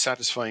of the most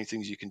satisfying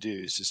things you can do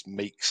is just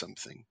make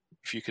something.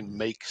 If you can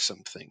make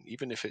something,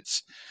 even if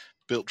it's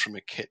built from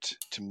a kit,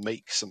 to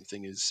make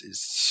something is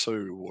so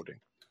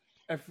rewarding.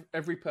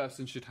 Every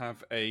person should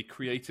have a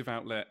creative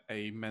outlet,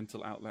 a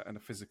mental outlet, and a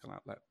physical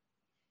outlet.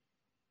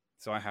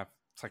 So I have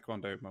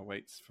Taekwondo, my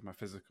weights for my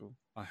physical.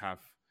 I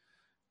have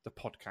the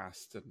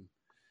podcast and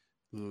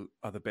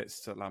other bits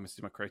to allow me to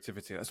do my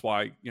creativity. That's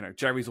why,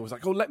 Jerry's always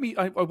like, "Oh,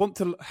 I want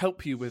to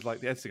help you with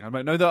like the editing." I'm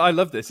like, "No, I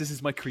love this. This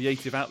is my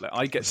creative outlet.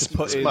 I get to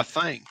put in my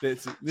thing.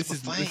 This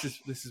is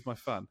my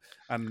fun."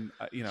 And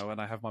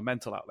and I have my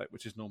mental outlet,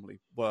 which is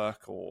normally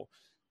work or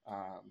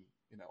I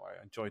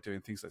enjoy doing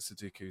things like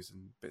Sudokus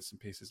and bits and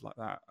pieces like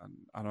that.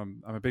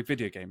 And I'm a big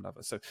video game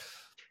lover. So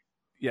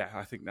yeah,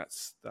 I think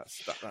that's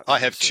I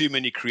have too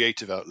many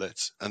creative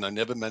outlets, and I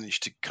never manage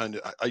to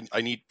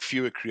I need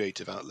fewer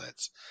creative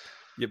outlets.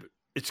 Yeah, but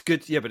it's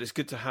good. Yeah, but it's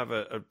good to have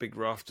a big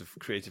raft of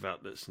creative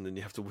outlets, and then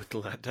you have to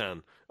whittle that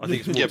down. I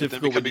think it's more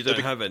difficult when you don't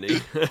have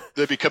any.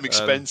 They become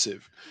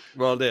expensive.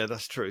 Well, yeah,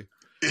 that's true.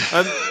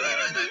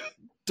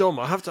 Dom,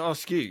 I have to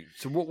ask you.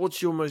 So,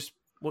 what's your most?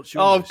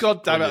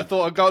 God damn it! I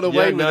thought I got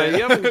away with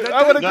it.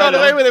 I would have gone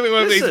away with it with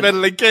one of these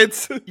meddling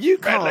kids. You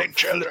can't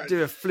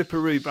do a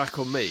flipperoo back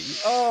on me,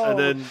 and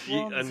then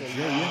you have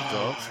to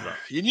answer that.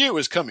 You knew it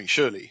was coming,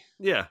 surely.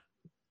 Yeah.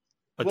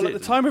 At the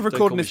time of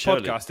recording this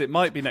podcast, it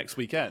might be next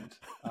weekend.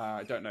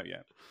 I don't know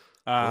yet.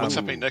 What's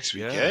happening next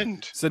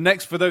weekend? So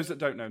for those that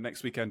don't know,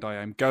 next weekend I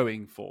am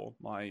going for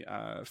my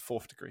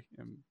 4th degree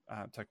in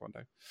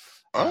Taekwondo.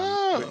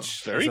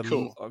 Which very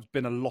cool. It's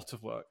been a lot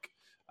of work.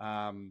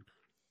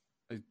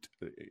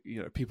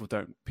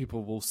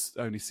 People will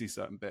only see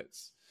certain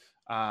bits.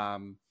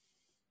 And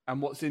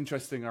what's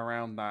interesting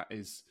around that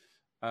is,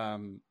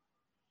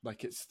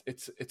 it's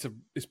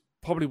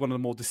probably one of the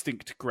more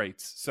distinct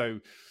grades. So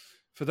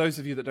for those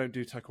of you that don't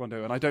do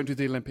Taekwondo, and I don't do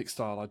the Olympic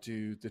style, I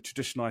do the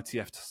traditional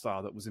ITF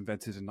style that was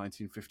invented in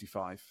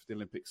 1955. The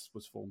Olympics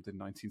was formed in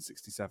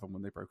 1967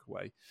 when they broke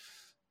away.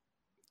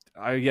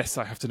 I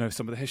have to know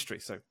some of the history.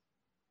 So,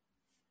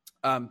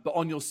 but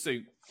on your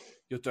suit,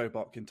 your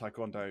dobok in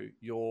Taekwondo,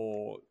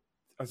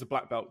 as a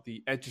black belt,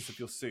 the edges of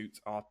your suit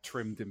are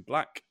trimmed in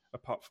black,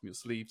 apart from your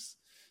sleeves.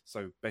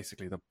 So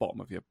basically, the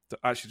bottom of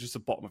just the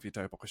bottom of your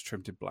dough box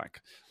trimmed in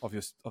black of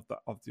your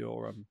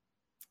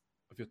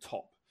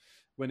top.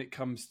 When it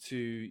comes to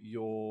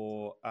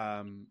your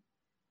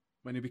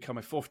when you become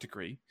a 4th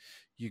degree,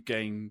 you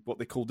gain what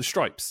they call the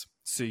stripes.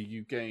 So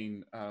you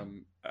gain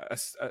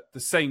the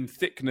same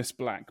thickness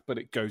black, but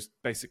it goes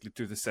basically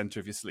through the center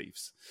of your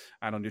sleeves.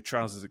 And on your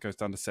trousers, it goes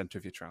down the center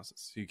of your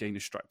trousers. So you gain your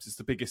stripes. It's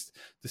the biggest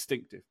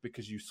distinctive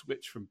because you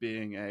switch from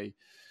being a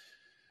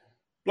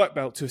black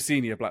belt to a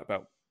senior black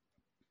belt.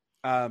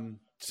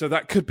 So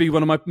that could be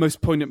one of my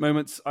most poignant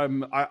moments. I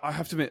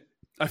have to admit,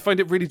 I find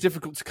it really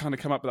difficult to kind of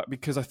come up with that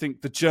because I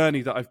think the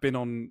journey that I've been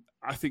on,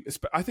 I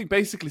think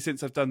basically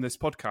since I've done this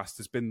podcast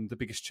has been the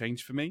biggest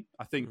change for me.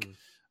 I think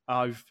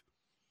I've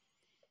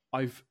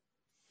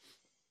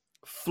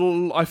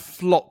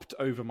flopped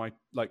over my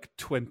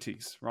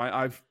 20s, right?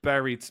 I've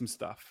buried some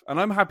stuff, and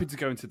I'm happy to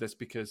go into this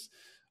because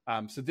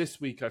so this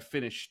week I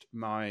finished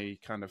my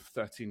kind of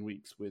 12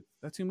 weeks with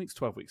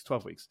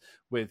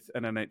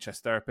an NHS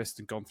therapist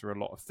and gone through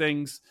a lot of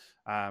things.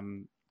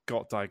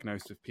 Got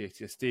diagnosed with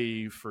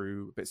PTSD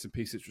through bits and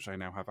pieces, which I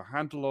now have a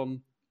handle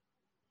on.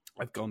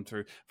 I've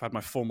had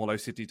my formal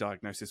OCD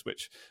diagnosis,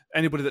 which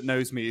anybody that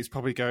knows me is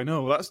probably going,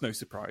 "Oh, well, that's no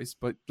surprise."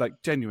 But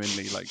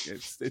genuinely,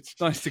 it's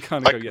nice to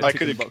kind of go. Yeah, I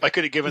could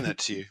have given that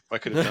to you. I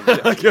could have done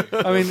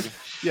that. I mean,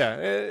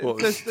 yeah,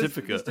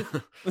 certificate.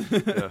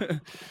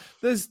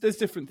 There's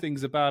different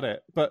things about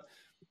it, but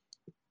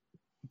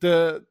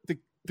the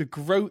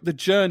growth, the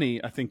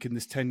journey, I think, in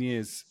this 10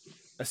 years,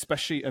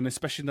 especially in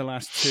the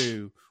last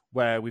 2.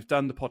 Where we've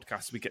done the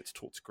podcast, we get to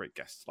talk to great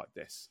guests like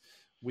this.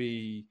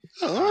 We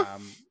come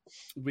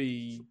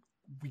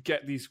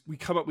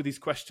up with these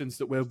questions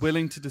that we're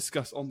willing to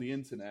discuss on the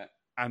internet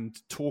and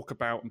talk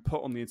about and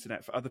put on the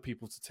internet for other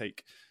people to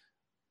take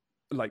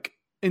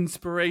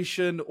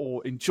inspiration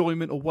or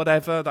enjoyment or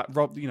whatever. That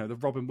the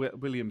Robin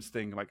Williams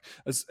thing,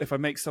 as if I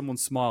make someone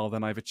smile,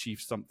 then I've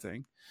achieved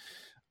something.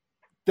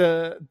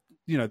 That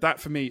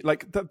for me,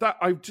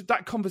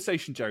 that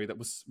conversation, Jerry, that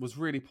was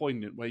really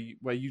poignant.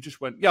 Where you just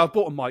went, "Yeah, I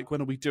bought a mic.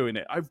 When are we doing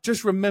it?" I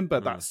just remember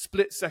that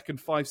split second,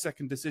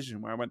 5-second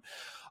decision where I went,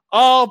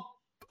 "Oh,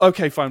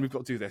 okay, fine, we've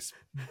got to do this."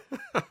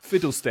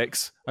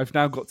 Fiddlesticks! I've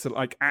now got to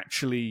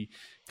actually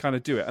kind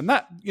of do it, and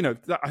that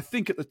I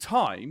think at the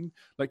time,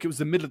 it was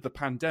the middle of the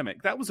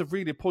pandemic. That was a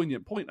really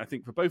poignant point, I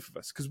think, for both of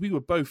us because we were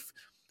both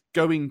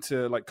going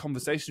to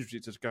conversations with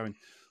each other, going,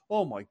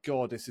 "Oh my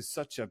god, this is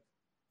such a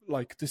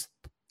this."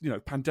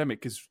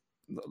 Pandemic is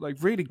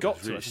really got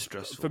to us.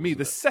 For me,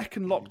 the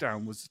second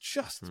lockdown was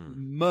just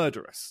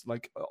murderous,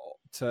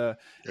 to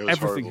everything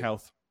horrible.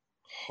 Health.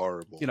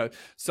 Horrible.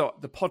 So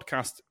the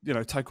podcast,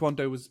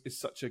 Taekwondo is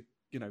such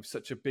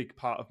a big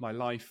part of my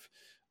life.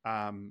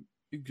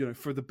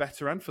 For the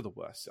better and for the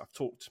worse. I've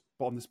talked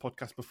on this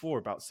podcast before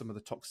about some of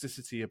the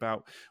toxicity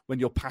about when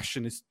your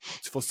passion is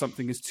for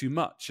something is too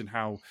much and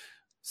how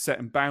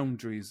setting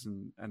boundaries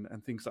and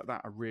things like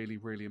that are really,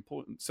 really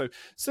important. So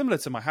similar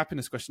to my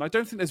happiness question, I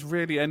don't think there's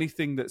really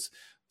anything that's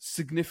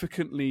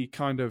significantly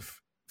kind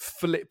of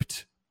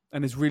flipped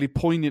and is really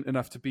poignant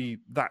enough to be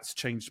that's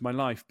changed my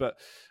life. But,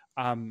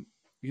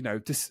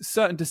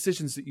 certain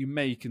decisions that you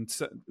make and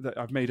that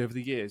I've made over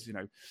the years,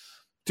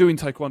 doing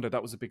Taekwondo,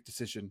 that was a big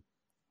decision.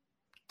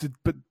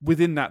 But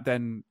within that,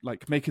 then,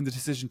 making the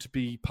decision to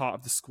be part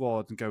of the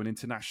squad and going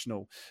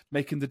international,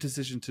 making the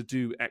decision to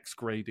do X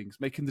gradings,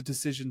 making the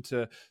decision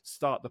to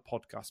start the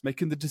podcast,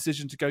 making the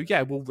decision to go,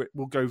 yeah, we'll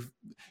go.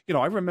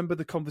 I remember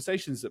the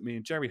conversations that me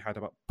and Jerry had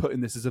about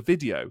putting this as a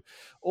video.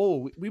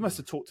 Oh, we must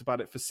have talked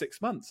about it for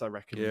 6 months, I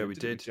reckon. Yeah, we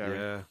did.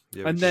 Jerry?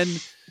 Yeah, and then,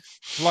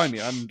 blimey,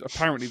 and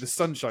apparently the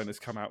sunshine has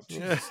come out.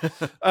 Yeah.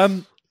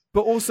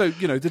 But also,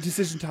 the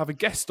decision to have a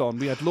guest on.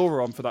 We had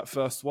Laura on for that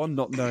first one,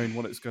 not knowing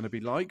what it's going to be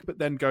like, but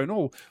then going,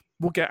 oh,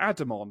 we'll get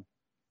Adam on.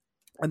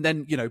 And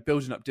then,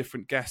 building up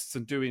different guests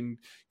and doing,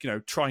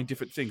 trying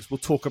different things. We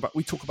talk about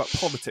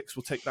politics.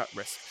 We'll take that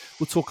risk.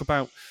 We'll talk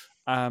about,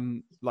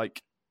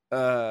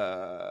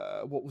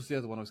 what was the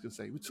other one I was going to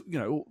say?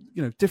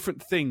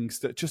 Different things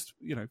that just,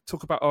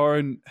 talk about our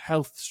own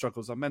health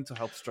struggles, our mental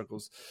health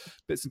struggles,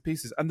 bits and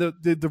pieces. And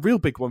the real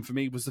big one for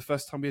me was the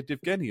first time we had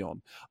Evgeny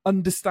on,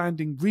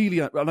 understanding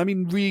really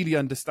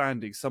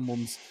understanding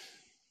someone's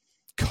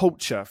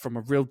culture from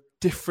a real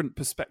different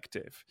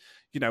perspective,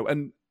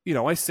 and,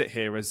 I sit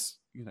here as,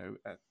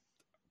 a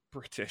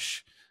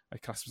British, I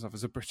class myself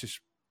as a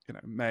British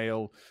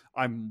male.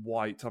 I'm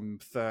white, I'm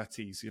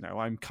 30s,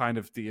 I'm kind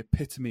of the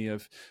epitome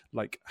of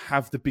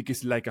have the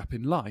biggest leg up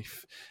in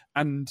life.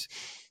 And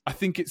I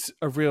think it's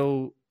a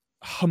real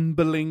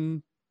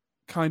humbling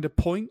kind of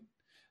point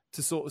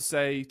to sort of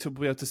say, to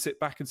be able to sit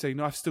back and say,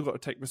 no, I've still got to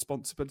take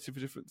responsibility for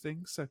different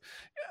things. So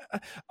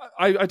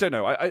I don't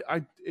know.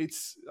 I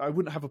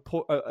wouldn't have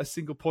a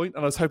single point,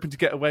 and I was hoping to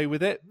get away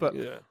with it, but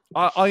yeah.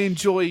 I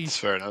enjoy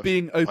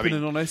being open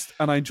and honest,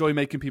 and I enjoy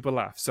making people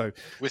laugh. So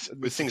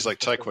with things like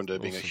Taekwondo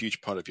being a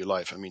huge part of your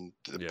life,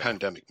 the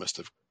pandemic must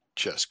have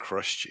just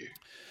crushed you.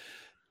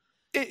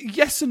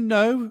 Yes and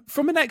no.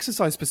 From an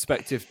exercise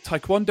perspective,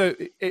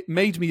 Taekwondo, it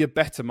made me a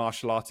better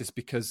martial artist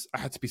because I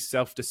had to be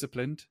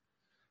self-disciplined.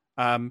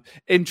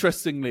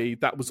 Interestingly,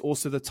 that was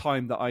also the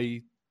time that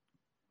I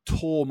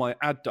tore my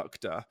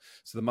adductor,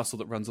 so the muscle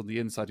that runs on the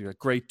inside of your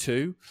grade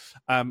 2.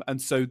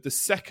 And so the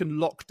second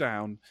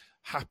lockdown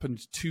happened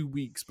 2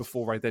 weeks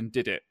before I then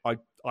did it.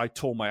 I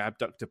tore my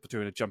abductor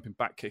doing a jumping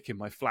back kick in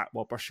my flat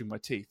while brushing my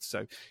teeth.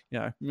 So,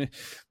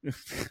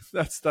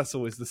 that's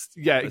always the...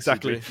 Yeah,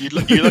 exactly. You're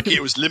lucky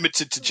it was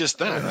limited to just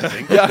that, I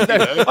think. Yeah,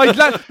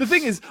 no. The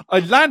thing is, I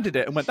landed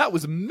it and went, that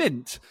was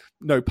mint.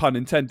 No pun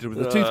intended with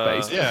the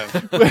toothpaste. Yeah.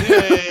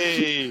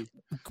 Yay!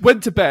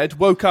 Went to bed,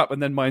 woke up,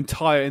 and then my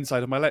entire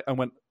inside of my leg, I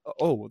went,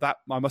 oh, that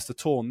I must have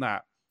torn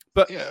that.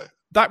 But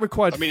that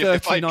required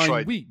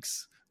 39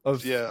 weeks.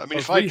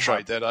 If I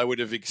tried that, I would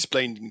have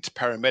explained to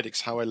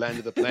paramedics how I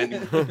landed up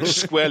landing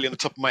squarely on the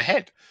top of my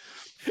head.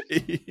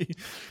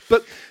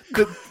 But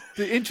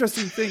the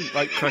interesting thing,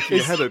 like cracking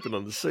your head open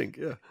on the sink,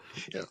 yeah.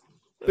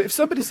 But if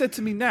somebody said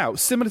to me now,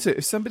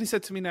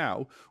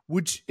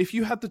 if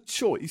you had the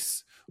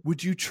choice,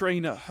 would you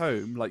train at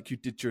home like you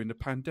did during the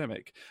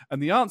pandemic?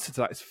 And the answer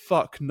to that is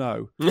fuck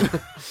no.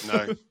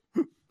 No.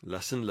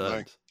 Lesson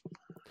learned.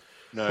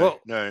 No.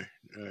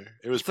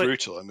 It was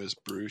brutal. It was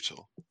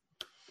brutal.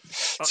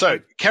 So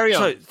carry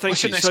on.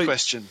 What's your next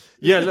question?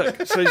 Yeah,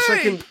 look. So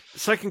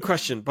second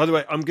question. By the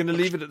way, I'm going to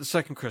leave it at the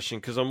second question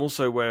because I'm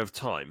also aware of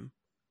time.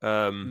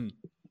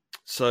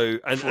 So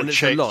and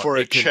it's a lot for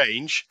a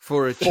change.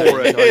 I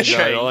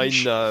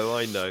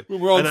know.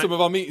 We're on some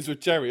of our meetings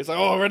with Jerry. It's like,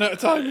 I ran out of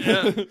time.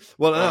 Yeah.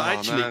 Well,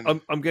 actually,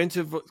 I'm going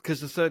to,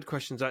 because the third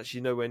question is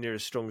actually nowhere near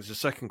as strong as the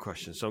second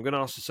question. So I'm going to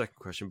ask the second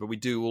question, but we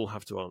do all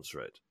have to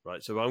answer it,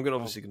 right? So I'm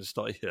obviously going to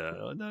start here.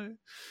 I know.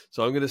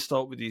 So I'm going to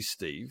start with you,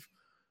 Steve.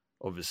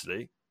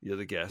 Obviously, you're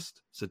the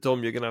guest. So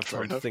Dom, you're going to have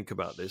time to think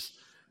about this.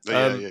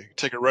 Yeah.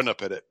 Take a run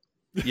up at it.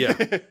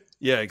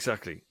 Yeah,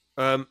 exactly.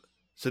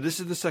 So this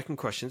is the second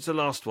question. It's the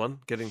last one,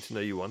 getting to know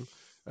you one.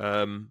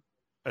 And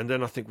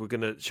then I think we're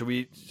going to... Shall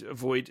we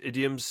avoid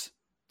idioms?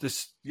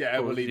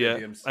 We'll leave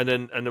idioms. And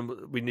then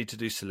we need to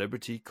do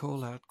Celebrity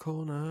Call-Out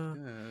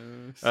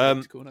Corner.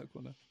 Celebrity Call-Out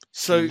Corner.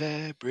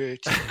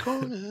 Celebrity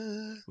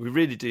Corner. We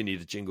really do need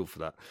a jingle for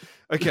that.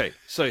 Okay,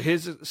 so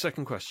here's the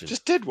second question.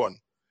 Just did one.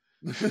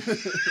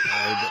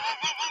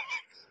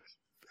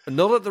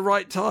 Not at the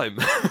right time.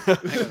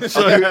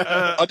 So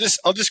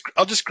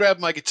I'll just grab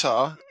my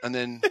guitar and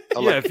then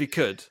if you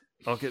could,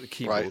 I'll get the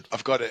keyboard. Right,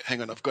 I've got it.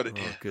 Hang on, I've got it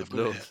here. Good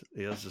Lord,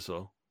 he has as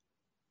well.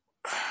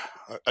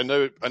 I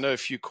know a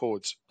few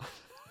chords.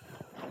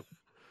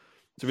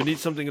 Do we need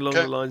something along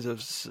the lines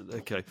of?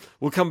 Okay,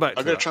 we'll come back.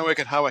 I'm going to try and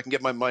work out how I can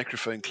get my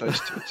microphone close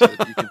to it so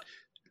that you can.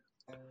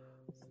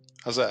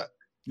 How's that?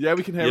 Yeah,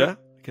 we can hear it. Yeah,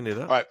 I can hear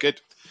that. All right,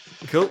 good.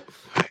 Cool.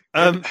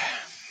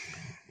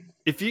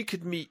 If you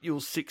could meet your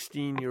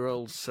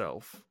 16-year-old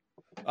self,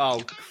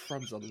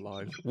 crumbs on the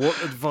line. What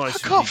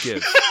advice would you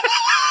give?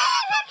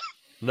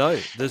 No,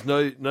 there's no.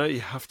 You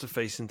have to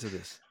face into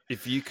this.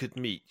 If you could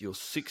meet your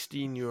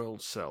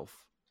 16-year-old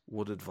self,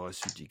 what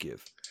advice would you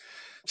give?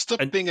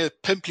 Stop being a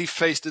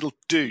pimply-faced little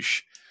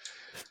douche.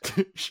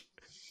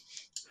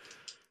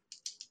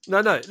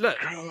 No. Look,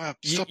 grow up.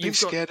 Stop being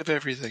scared of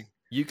everything.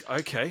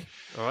 Okay?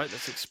 All right.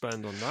 Let's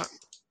expand on that.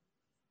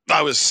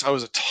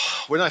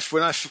 When I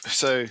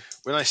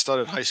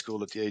started high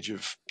school at the age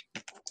of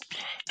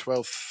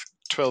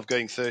 12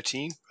 going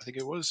 13, I think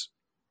it was,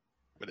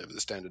 whatever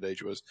the standard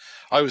age was,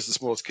 I was the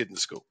smallest kid in the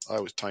school. I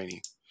was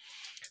tiny.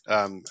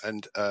 And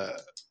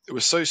it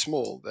was so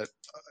small that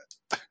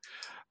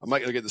I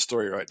might not get the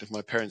story right. If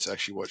my parents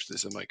actually watched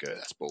this, I might go,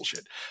 that's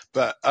bullshit.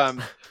 But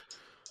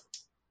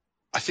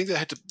I think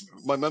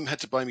my mum had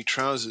to buy me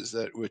trousers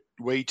that were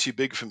way too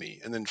big for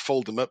me and then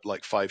fold them up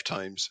like 5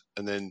 times.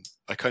 And then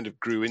I kind of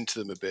grew into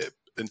them a bit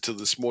until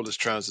the smallest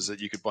trousers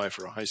that you could buy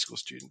for a high school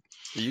student.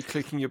 Are you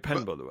clicking your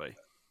pen, by the way?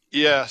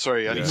 Yeah,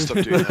 sorry, I need to stop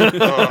doing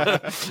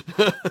that.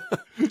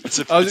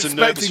 I was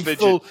expecting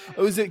full.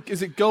 Oh, is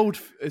it gold?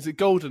 Is it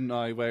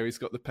GoldenEye where he's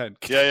got the pen?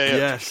 Yeah.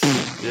 Yes.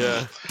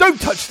 Yeah. Don't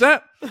touch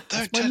that. Don't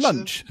touch my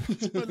lunch.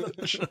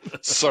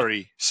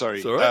 Sorry.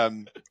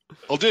 Right.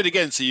 I'll do it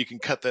again so you can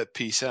cut that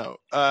piece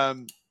out.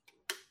 But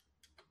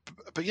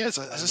yeah, as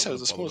I said, I was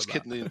the smallest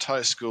kid in the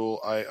entire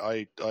school.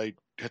 I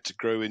had to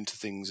grow into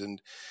things,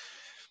 and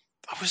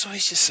I was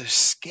always just so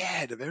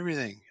scared of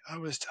everything. It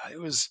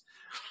was.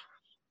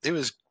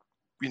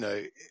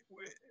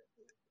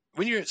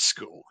 When you're at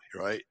school,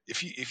 right?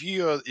 If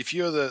you're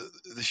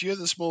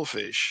the small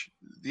fish,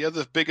 the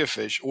other bigger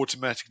fish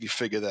automatically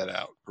figure that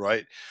out,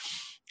 right?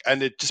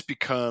 And it just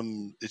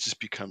becomes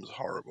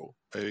horrible.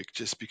 It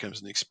just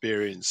becomes an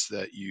experience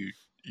that you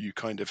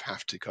kind of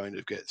have to kind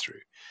of get through.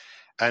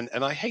 And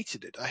I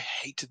hated it. I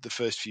hated the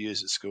first few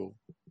years at school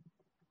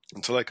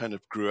until I kind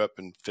of grew up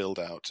and filled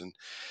out. And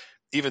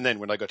even then,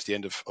 when I got to the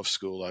end of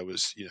school, I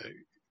was,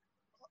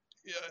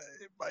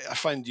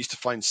 used to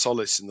find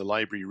solace in the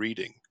library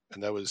reading,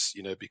 and that was,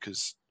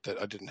 because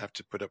that I didn't have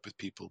to put up with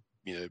people,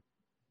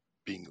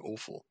 being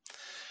awful.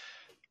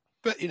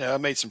 But I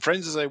made some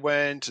friends as I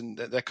went, and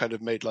that kind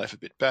of made life a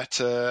bit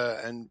better.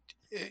 And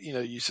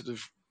you sort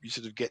of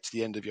get to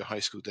the end of your high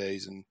school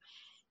days, and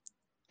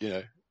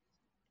that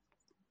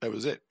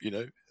was it.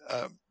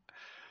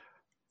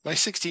 My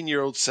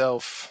 16-year-old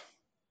self,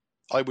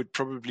 I would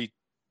probably.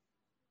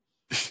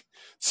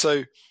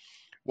 So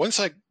once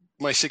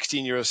my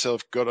 16-year-old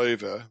self got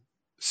over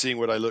seeing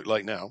what I look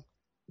like now,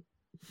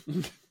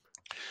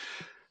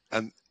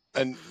 and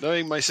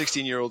knowing my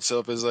 16-year-old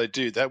self as I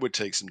do, that would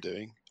take some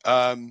doing.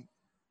 I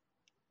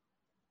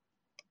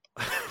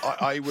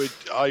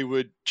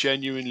would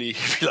genuinely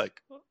be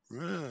like,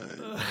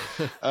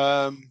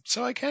 right.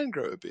 So I can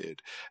grow a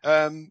beard.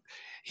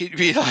 He'd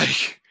be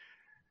like,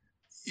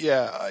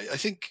 yeah, I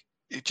think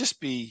it'd just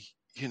be,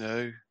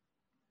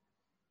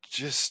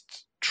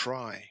 just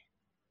try.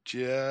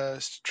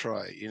 Just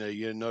try.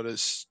 You're not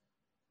as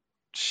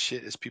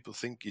shit as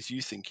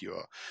you think you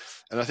are.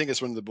 And I think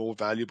it's one of the more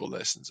valuable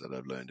lessons that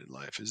I've learned in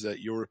life is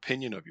that your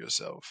opinion of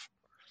yourself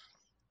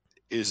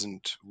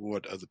isn't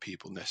what other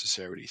people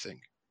necessarily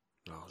think.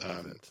 Oh,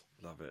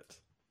 love it.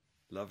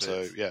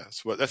 So yeah,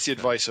 that's the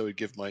advice I would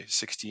give my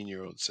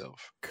 16-year-old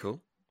self.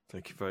 Cool.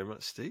 Thank you very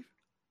much, Steve.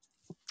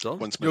 Don?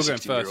 Once my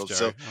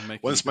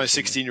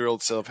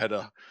 16-year-old self had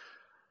the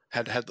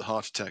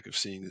heart attack of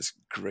seeing this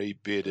grey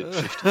bearded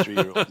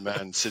 53-year-old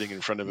man sitting in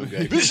front of him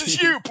going, "This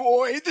is you,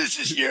 boy. This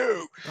is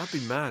you."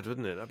 That'd be mad,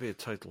 wouldn't it? That'd be a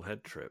total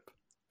head trip.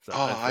 If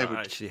that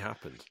actually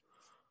happened.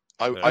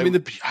 I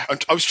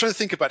was trying to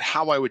think about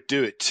how I would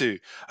do it too,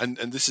 and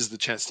this is the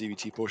Chat Stevie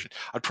T portion.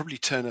 I'd probably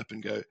turn up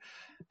and go,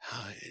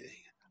 "Hi,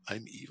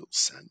 I'm Evil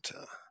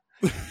Santa.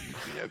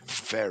 You've been a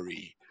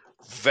very,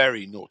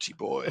 very naughty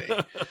boy."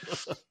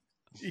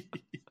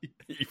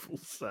 Evil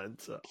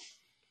Santa.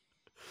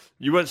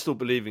 You weren't still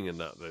believing in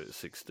that though at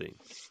 16.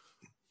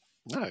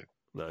 No.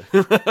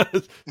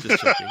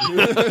 Just checking.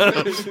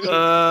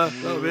 I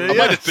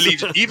might have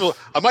believed in evil.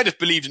 I might have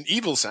believed in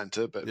Evil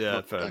Santa, but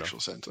not actual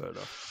Santa. Fair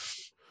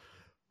enough.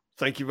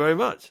 Thank you very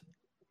much,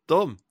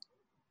 Dom.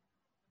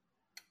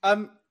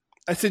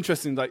 It's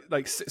interesting.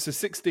 So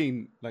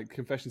 16,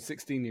 confession.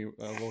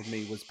 16-year-old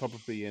me was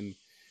probably in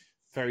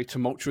very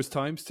tumultuous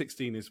times.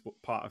 16 is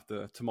part of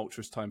the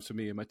tumultuous times for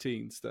me in my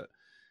teens that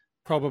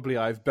probably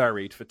I've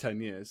buried for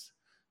 10 years.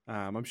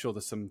 I'm sure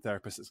there's some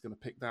therapist that's going to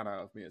pick that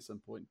out of me at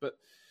some point. But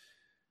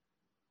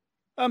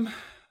the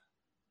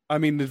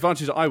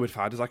advantage that I would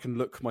have had is I can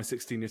look my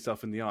 16-year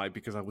self in the eye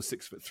because I was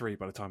 6'3"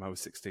 by the time I was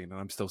 16, and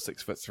I'm still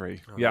 6'3".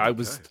 Oh, yeah, I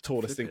was the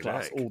tallest in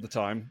class all the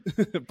time,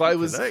 but I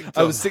was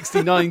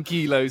 69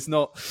 kilos,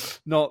 not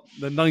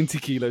the 90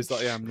 kilos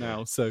that I am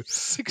now. So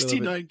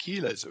 69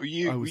 kilos. Were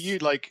you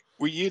like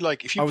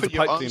if you put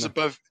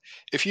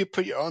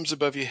your arms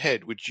above your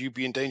head, would you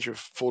be in danger of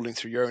falling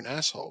through your own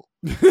asshole?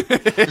 Yeah,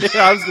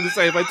 I was going to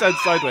say if I turned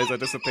sideways, I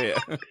disappear.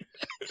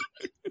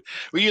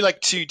 Were you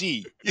like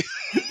 2D?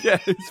 Yeah,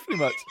 it's pretty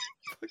much.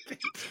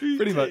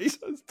 Pretty much, it's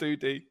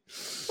 2D.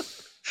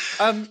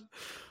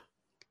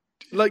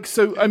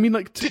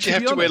 Did you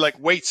have to wear like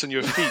weights on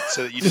your feet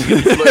so that you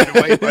didn't get blown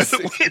away by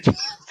the wind?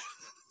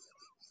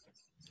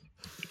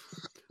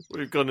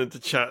 We've gone into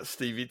Chat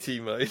Stevie T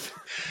mode.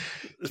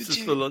 This is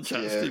full on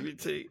Chat Stevie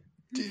T.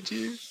 Did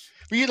you?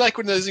 Were you like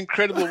one of those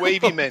incredible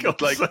wavy men?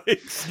 Like,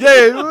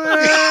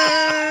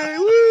 yeah,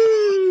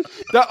 woo!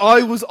 That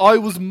I was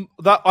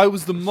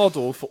the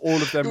model for all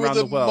of them around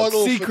the world.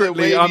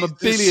 Secretly, I'm a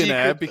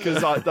billionaire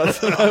because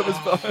that's what I was.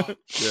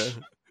 Yeah,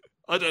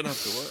 I don't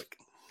have to work.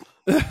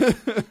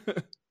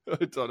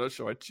 I'm not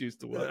sure I choose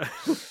to work.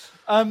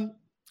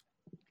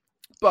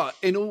 But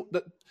in all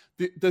that,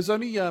 there's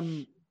only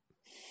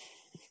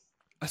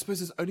I suppose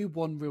there's only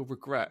one real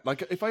regret.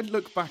 Like, if I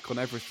look back on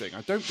everything, I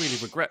don't really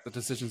regret the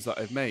decisions that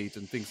I've made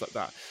and things like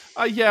that.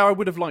 I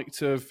would have liked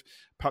to have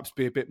perhaps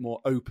be a bit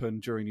more open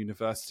during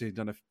university and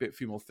done a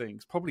few more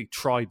things. Probably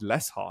tried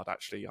less hard,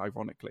 actually,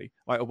 ironically.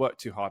 I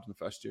worked too hard in the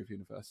first year of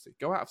university.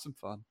 Go out, have some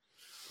fun.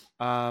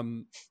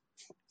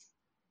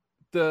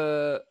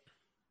 The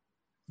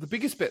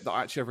biggest bit that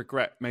I actually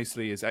regret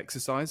mostly is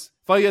exercise.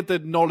 If I had the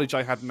knowledge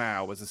I had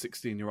now as a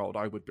 16-year-old,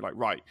 I would be like,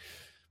 right,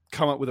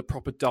 come up with a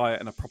proper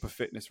diet and a proper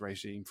fitness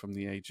regime from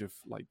the age of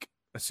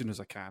as soon as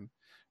I can,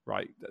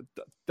 right?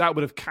 That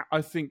would have,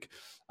 I think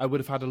I would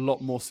have had a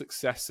lot more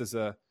success as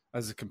a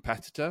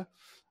competitor.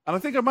 And I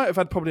think I might have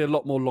had probably a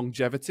lot more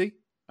longevity.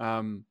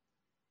 My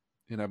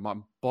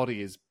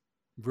body is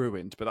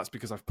ruined, but that's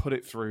because I've put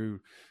it through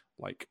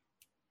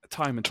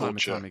time and time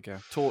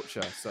again.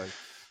 Torture. So,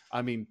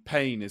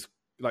 pain is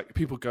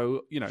people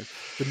go, the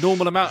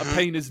normal amount of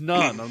pain is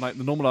none. I'm like,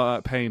 the normal amount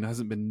of pain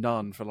hasn't been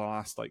none for the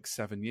last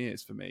 7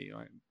 years for me.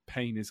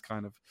 Pain is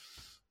kind of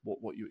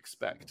what you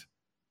expect.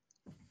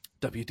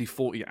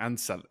 WD-40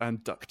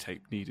 and duct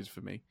tape needed for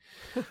me.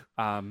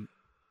 And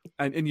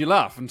you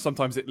laugh, and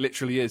sometimes it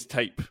literally is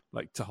tape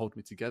to hold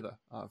me together.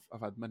 I've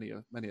had many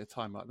a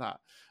time like that.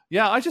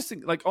 Yeah, I just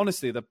think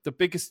honestly, the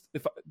biggest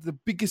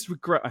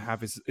regret I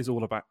have is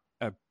all about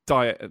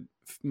diet and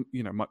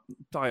my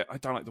diet. I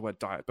don't like the word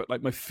diet, but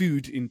my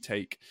food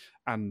intake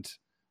and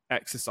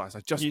exercise.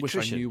 I just wish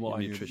I knew what I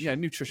knew. Yeah,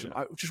 nutrition.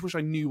 Yeah. I just wish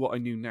I knew what I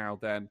knew now.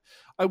 Then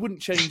I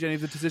wouldn't change any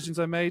of the decisions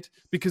I made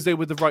because they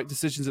were the right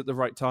decisions at the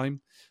right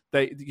time.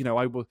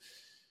 I will.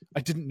 I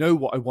didn't know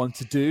what I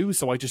wanted to do,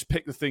 so I just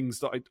picked the things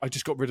that I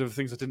just got rid of the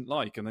things I didn't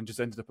like, and then just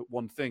ended up at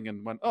one thing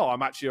and went, oh,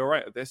 I'm actually all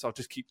right at this. I'll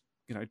just keep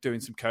doing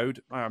some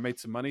code. Oh, I made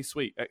some money,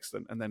 sweet,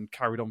 excellent, and then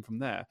carried on from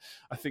there.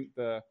 I think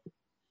there's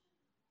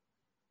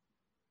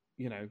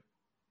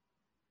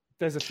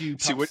a few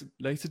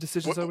later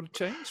decisions I would have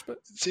changed, but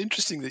it's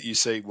interesting that you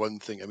say one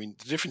thing. I mean,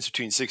 the difference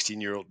between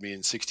 16-year-old me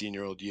and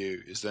 16-year-old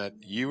you is that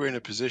you were in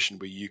a position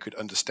where you could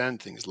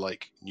understand things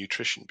like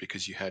nutrition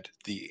because you had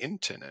the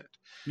internet.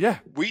 Yeah.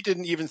 We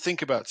didn't even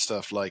think about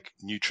stuff like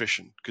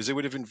nutrition because it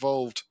would have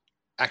involved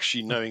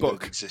actually knowing that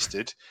it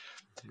existed.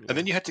 Yeah. And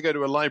then you had to go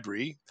to a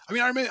library. I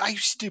mean, I remember I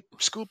used to do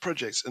school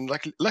projects, and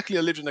luckily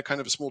I lived in a kind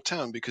of a small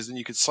town because then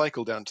you could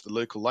cycle down to the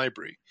local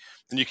library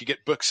and you could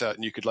get books out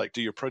and you could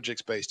do your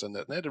projects based on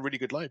that. And they had a really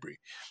good library.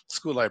 The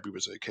school library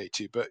was okay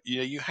too, but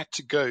you had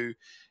to go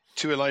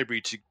to a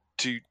library to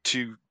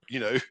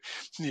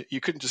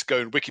you couldn't just go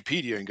in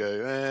Wikipedia and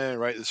go,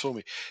 write this for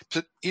me.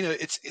 But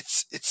it's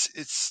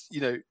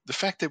the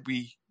fact that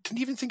we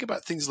didn't even think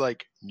about things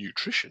like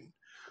nutrition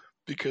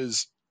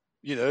because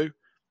it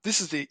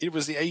was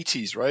the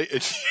 80s, right?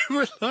 And you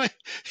were like,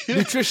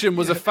 nutrition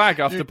was a fag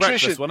after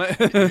breakfast, wasn't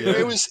it?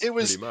 It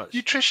was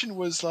nutrition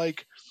was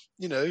like,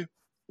 we didn't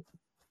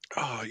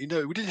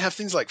have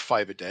things like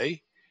 5 a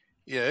day.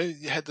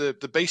 You had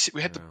the basic.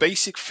 We had the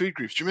basic food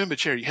groups. Do you remember,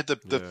 Cherry? You had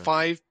the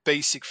 5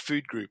 basic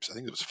food groups. I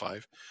think it was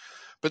 5,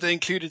 but they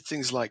included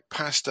things like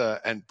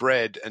pasta and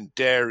bread and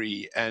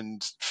dairy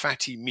and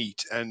fatty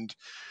meat and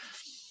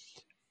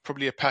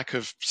probably a pack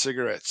of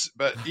cigarettes.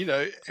 But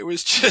it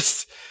was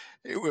just.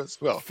 It was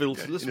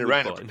filterless.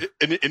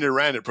 In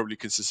Iran, it probably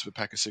consists of a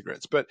pack of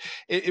cigarettes. But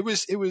it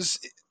was. You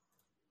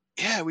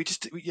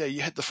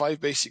had the 5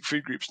 basic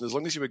food groups, and as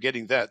long as you were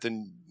getting that,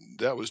 then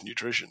that was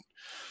nutrition.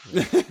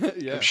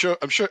 Yeah.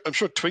 I'm sure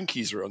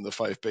Twinkies were on the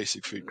 5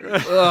 basic food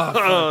groups.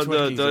 No,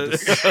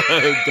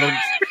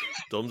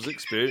 Dom's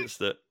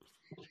experienced it.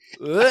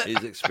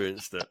 He's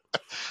experienced it.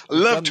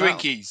 Love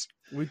Twinkies.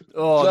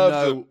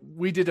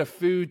 We did a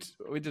food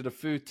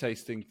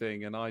tasting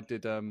thing, and I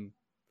did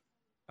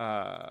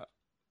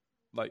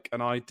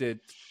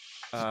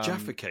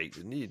Jaffa cake,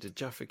 didn't you? Did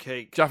Jaffa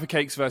cake? Jaffa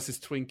cakes versus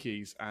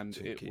Twinkies, and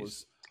it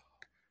was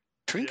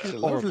Twinkies are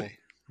lovely.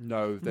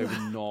 No, they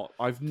were not.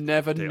 I've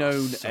never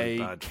known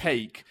a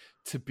cake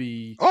to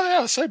be. Oh,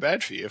 yeah, so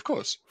bad for you. Of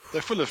course,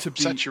 they're full of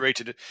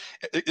saturated.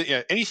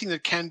 Anything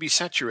that can be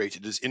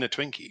saturated is in a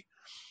Twinkie.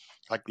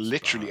 Like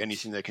literally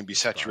anything that can be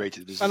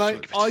saturated is. And in a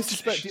Twinkie. I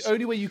suspect the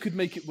only way you could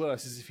make it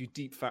worse is if you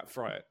deep fat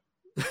fry it.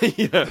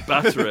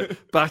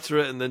 batter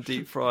it, and then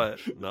deep fry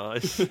it.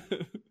 Nice.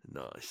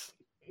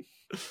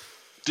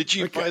 Did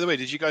you? Okay. By the way,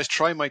 did you guys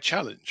try my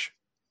challenge?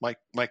 My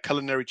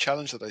culinary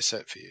challenge that I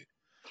set for you?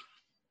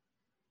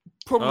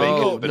 Probably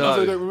not. No,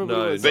 I don't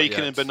remember.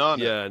 Bacon and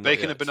banana. Yeah,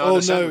 bacon and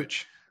banana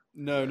sandwich.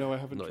 No, I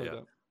haven't tried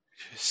that.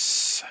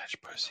 Such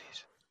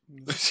pussies.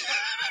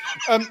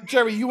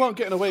 Jerry, you aren't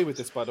getting away with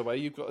this, by the way.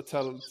 You've got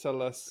to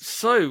tell us.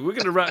 So we're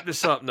going to wrap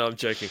this up. No, I'm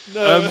joking.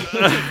 No.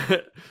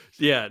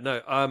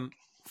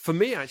 For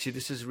me, actually,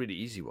 this is a really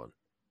easy one.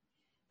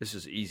 This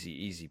is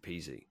easy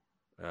peasy.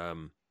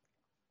 And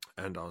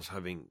I was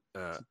having.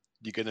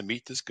 You're going to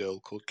meet this girl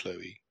called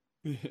Chloe,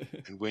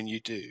 and when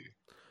you do,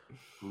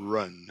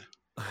 run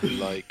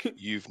like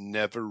you've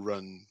never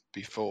run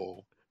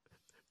before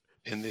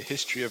in the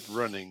history of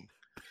running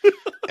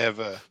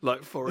ever.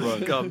 Like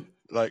Forrest Gump.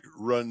 Like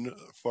run,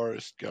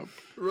 Forrest Gump.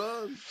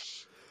 Run.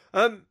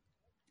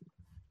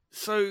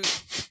 So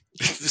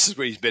this is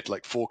where he's met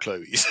like 4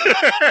 Chloes.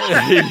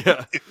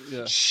 Yeah.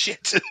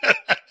 Shit.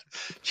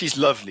 She's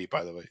lovely,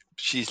 by the way.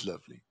 She's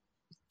lovely.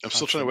 I'm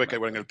still trying to work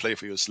out what I'm going to play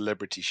for your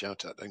celebrity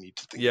shout out. I need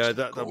to think. Yeah,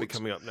 that'll be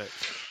coming up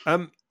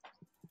next.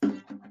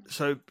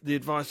 So the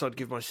advice I'd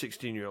give my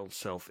 16-year-old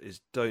self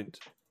is don't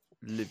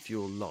live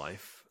your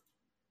life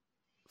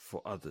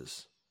for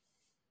others.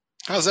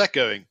 How's that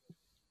going?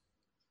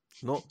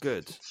 Not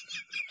good.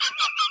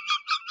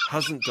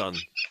 Hasn't done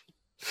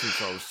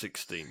since I was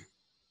 16.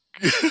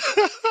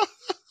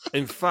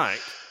 In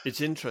fact,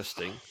 it's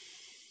interesting.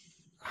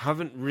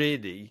 Haven't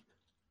really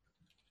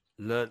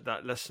learnt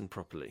that lesson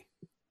properly.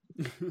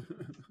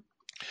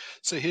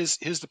 So here's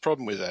the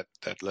problem with that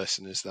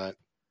lesson is that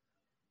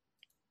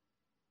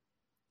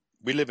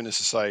we live in a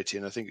society,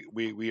 and I think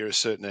we are a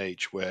certain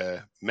age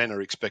where men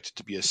are expected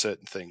to be a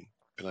certain thing,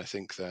 and I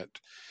think that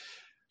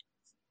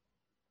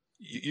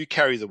you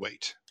carry the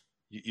weight.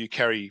 You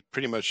carry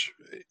pretty much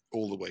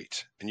all the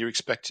weight, and you're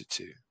expected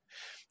to.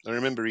 I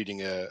remember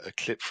reading a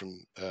clip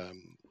from a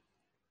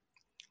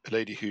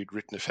lady who'd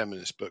written a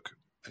feminist book,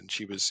 and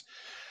she was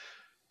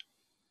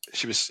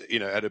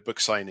at a book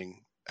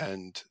signing,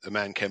 and a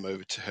man came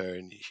over to her,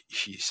 and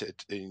she said,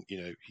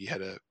 he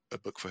had a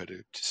book for her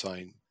to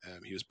sign.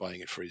 He was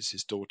buying it for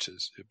his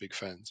daughters, who are big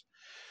fans,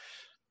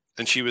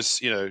 and she was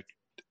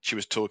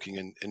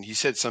talking, and he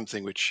said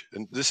something which,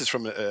 and this is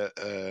from a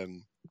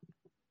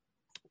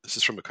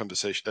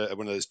conversation,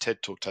 one of those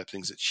TED Talk type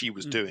things that she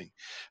was doing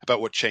about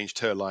what changed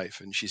her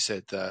life. And she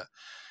said that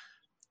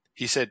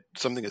he said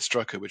something that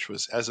struck her, which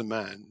was, as a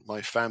man,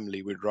 my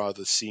family would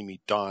rather see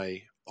me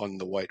die on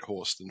the white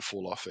horse than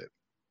fall off it,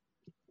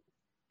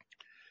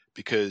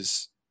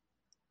 because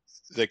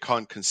they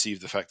can't conceive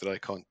the fact that I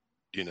can't,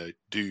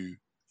 do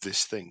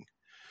this thing.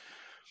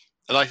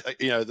 And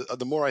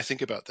the more I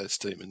think about that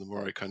statement, the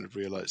more I kind of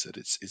realize that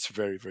it's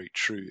very, very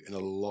true in a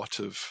lot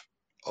of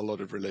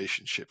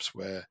relationships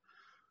where,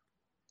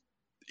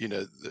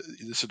 the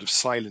sort of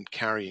silent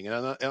carrying.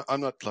 And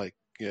I'm not like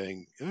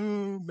going,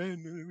 oh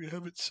man, we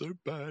have it so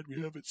bad,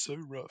 we have it so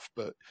rough,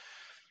 but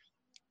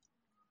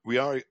we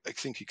are, I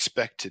think,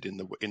 expected in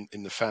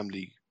the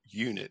family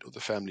unit or the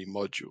family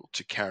module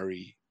to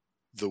carry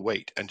the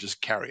weight and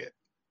just carry it.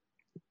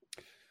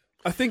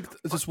 I think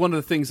that's one of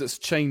the things that's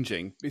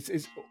changing.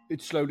 It's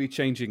slowly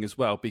changing as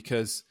well,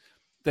 because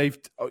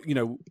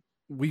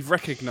we've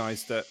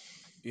recognised that,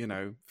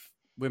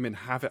 women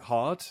have it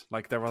hard.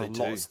 Like there are a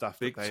lot of stuff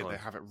that they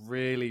have it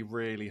really,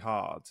 really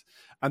hard.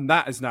 And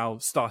that has now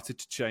started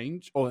to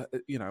change. Or,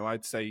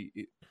 I'd say,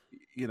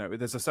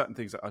 there's a certain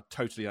things that are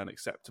totally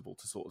unacceptable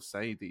to sort of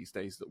say these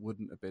days that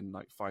wouldn't have been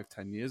like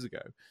 5-10 years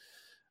ago.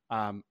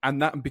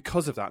 And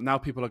because of that, now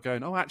people are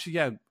going, oh, actually,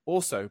 yeah,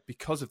 also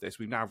because of this,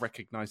 we've now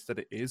recognized that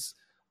it is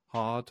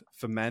hard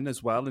for men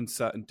as well in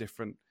certain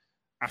different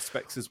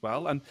aspects as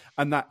well.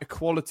 And that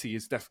equality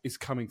is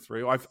coming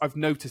through. I've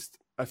noticed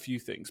a few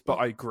things, but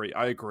I agree.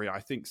 I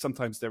think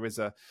sometimes there is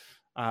the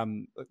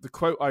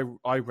quote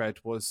I read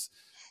was,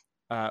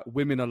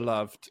 women are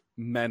loved,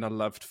 men are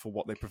loved for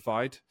what they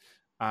provide.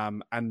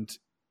 And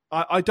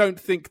I don't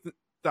think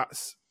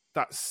that's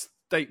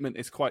statement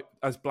is quite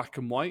as black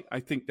and white.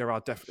 I think there are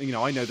definitely,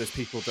 I know there's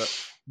people that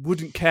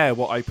wouldn't care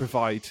what I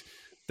provide.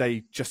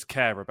 They just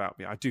care about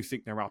me. I do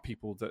think there are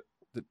people that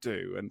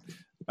do, and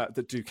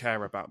that do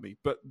care about me.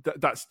 But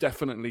that's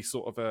definitely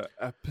sort of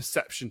a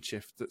perception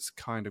shift that's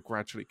kind of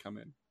gradually come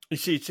in. You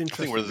see, it's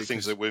interesting. I think one of the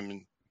things that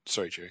women...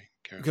 Sorry, Jerry.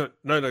 Go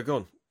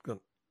on.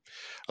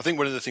 I think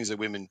one of the things that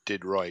women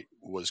did right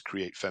was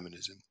create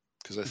feminism,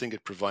 because I think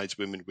it provides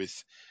women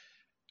with,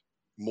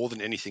 more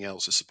than anything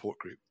else, a support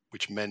group,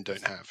 which men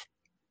don't have.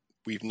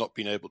 We've not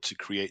been able to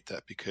create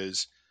that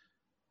because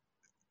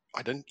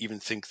I don't even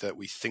think that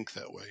we think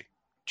that way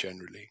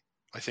generally.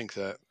 I think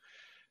that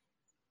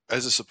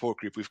as a support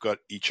group, we've got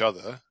each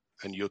other,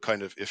 and you'll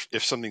kind of,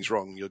 if something's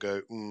wrong, you'll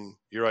go,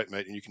 you're right,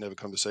 mate, and you can have a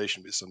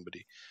conversation with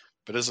somebody.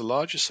 But as a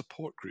larger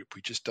support group,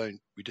 we just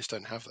don't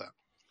have that.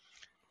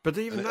 But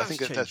even and that's I think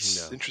changing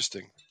that's now.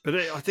 Interesting. But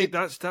I think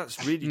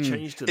that's really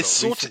changed a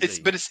lot.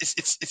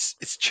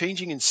 It's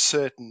changing in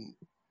certain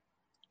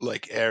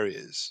like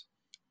areas,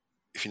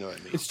 if you know what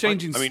I mean. It's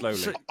changing slowly.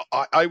 So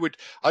I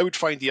would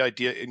find the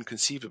idea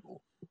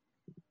inconceivable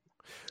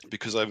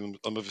because I'm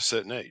of a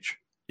certain age.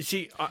 You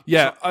see,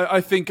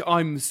 I think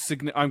I'm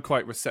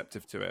quite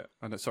receptive to it.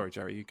 And sorry,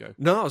 Jerry, you go.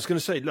 No, I was going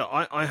to say, look,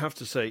 I have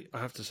to say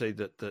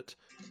that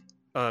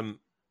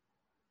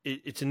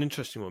it's an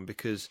interesting one,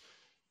 because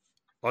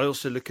I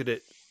also look at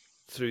it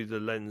through the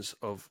lens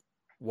of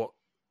what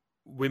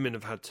women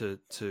have had to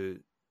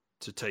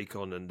take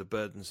on and the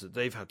burdens that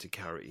they've had to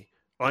carry.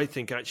 I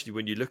think actually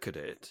when you look at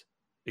it,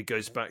 it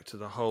goes back to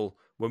the whole,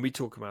 when we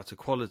talk about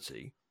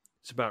equality,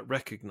 it's about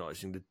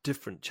recognizing the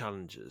different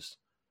challenges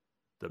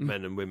that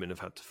men and women have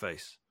had to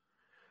face.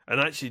 And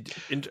actually,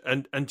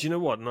 and do you know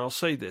what? And I'll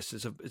say this,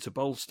 it's a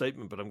bold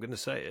statement, but I'm going to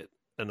say it,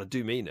 and I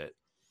do mean it.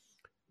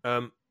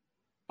 So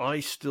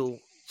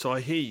I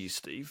hear you,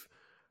 Steve.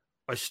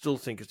 I still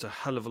think it's a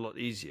hell of a lot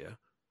easier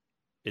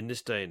in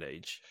this day and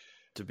age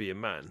to be a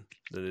man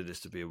than it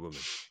is to be a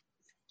woman.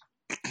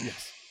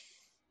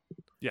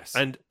 Yes.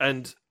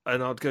 And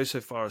I'd go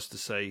so far as to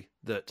say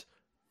that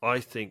I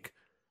think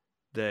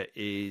there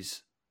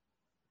is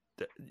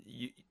that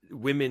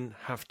women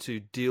have to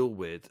deal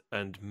with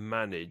and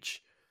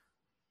manage,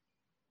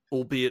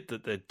 albeit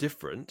that they're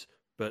different,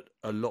 but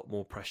a lot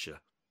more pressure.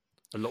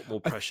 A lot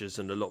more pressures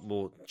and a lot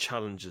more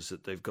challenges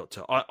that they've got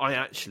to. I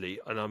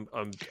actually, and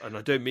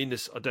I don't mean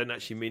this. I don't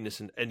actually mean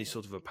this in any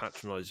sort of a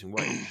patronising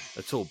way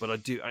at all. But I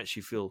do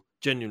actually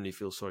genuinely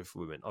feel sorry for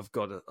women. I've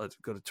got a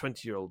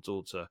 20-year-old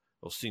daughter,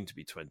 or soon to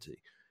be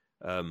 20,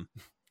 and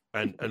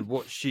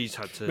what she's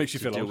had to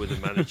deal with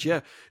and manage. Yeah,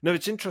 no,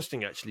 it's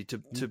interesting actually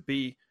to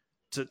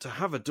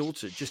have a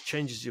daughter. It just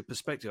changes your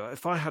perspective.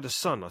 If I had a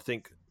son, I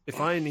think if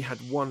I only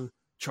had one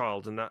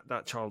child and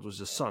that child was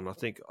a son, I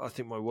think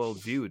my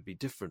worldview would be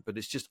different. But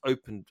it's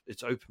opened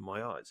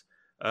my eyes.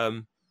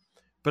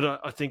 But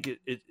I think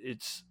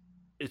it's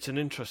an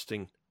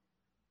interesting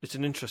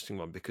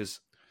one, because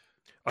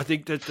I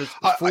think that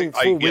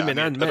for women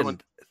and men,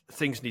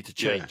 things need to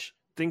change.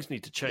 Yeah. Things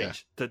need to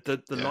change. Yeah.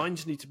 The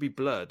lines need to be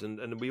blurred,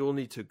 and we all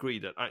need to agree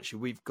that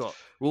actually we're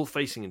all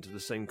facing into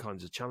the same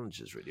kinds of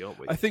challenges, really, aren't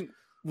we? I think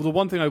the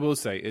one thing I will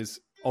say is,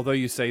 although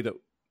you say that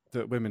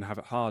women have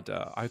it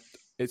harder,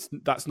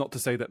 that's not to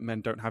say that men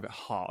don't have it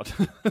hard.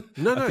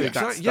 No,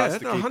 exactly. That's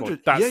the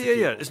 100.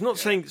 Yeah. I'm not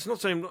saying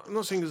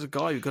there's a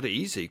guy who got it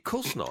easy. Of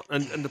course not.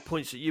 And the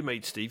points that you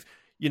made, Steve,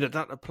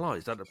 that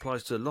applies. That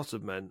applies to a lot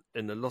of men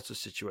in a lot of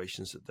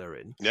situations that they're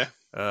in. Yeah.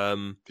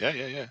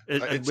 Yeah.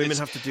 And women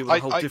have to deal with a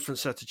whole different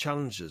set of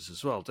challenges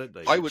as well, don't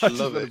they? I would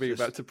love it. To be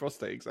back to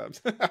prostate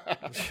exams. Oh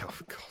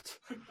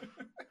God.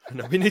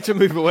 No, we need to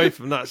move away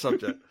from that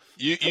subject.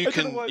 You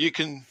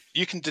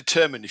can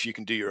determine if you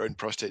can do your own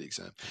prostate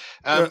exam.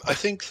 I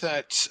think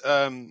that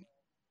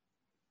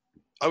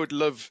I would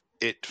love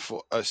it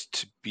for us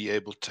to be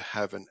able to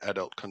have an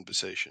adult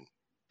conversation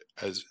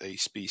as a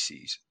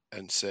species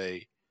and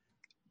say,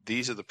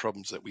 these are the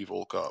problems that we've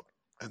all got,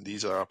 and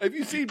these are Have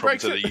you seen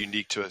problems Brexit? that are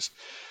unique to us.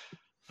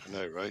 I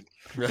know, right?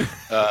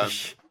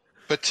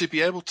 But to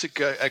be able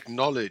to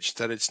acknowledge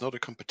that it's not a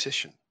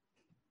competition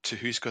to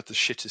who's got the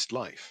shittest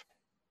life.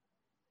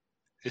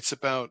 It's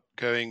about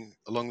going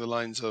along the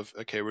lines of,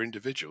 okay, we're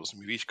individuals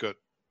and we've each got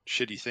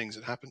shitty things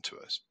that happen to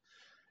us.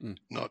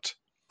 Not,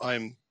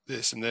 I'm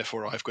this and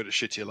therefore I've got a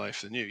shittier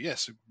life than you.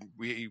 Yes,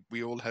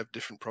 we all have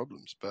different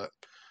problems, but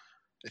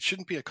it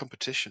shouldn't be a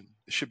competition.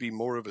 It should be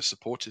more of a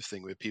supportive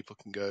thing where people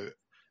can go,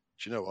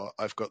 do you know what,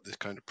 I've got this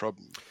kind of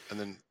problem, and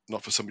then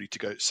not for somebody to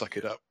go suck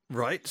it up.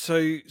 Right.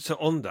 So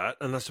on that,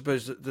 and I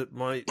suppose that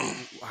my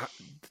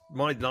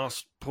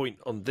last point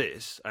on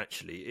this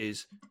actually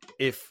is,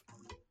 if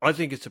I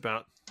think it's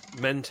about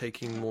men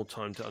taking more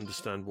time to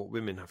understand what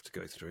women have to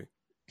go through,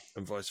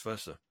 and vice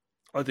versa.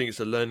 I think it's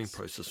a learning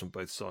process on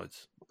both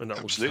sides, and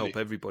that will just help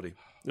everybody.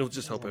 It'll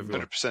just help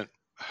everyone. 100%.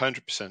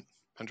 100%.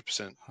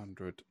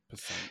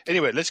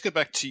 Anyway, let's go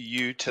back to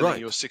you telling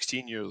your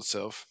 16-year-old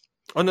self.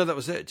 Oh no, that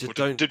was it. Just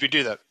don't. Did we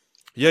do that?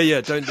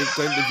 Yeah. Don't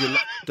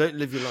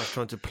live your life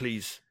trying to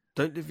please.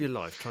 Don't live your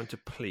life trying to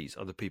please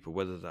other people,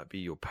 whether that be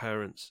your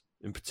parents,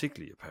 in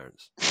particular your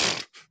parents,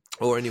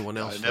 or anyone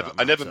else.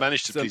 I never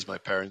managed to please my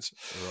parents.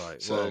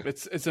 Right. So Well,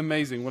 it's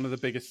amazing. One of the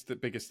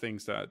biggest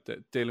things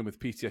that dealing with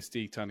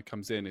PTSD kind of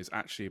comes in is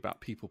actually about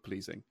people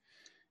pleasing.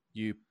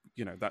 You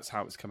know, that's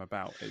how it's come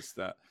about. Is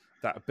that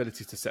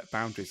ability to set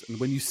boundaries, and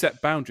when you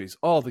set boundaries,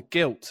 the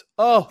guilt.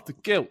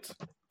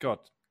 God,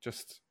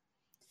 just.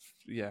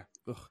 Yeah,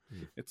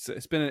 it's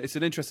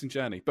an interesting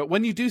journey. But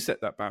when you do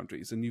set that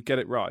boundaries and you get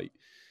it right,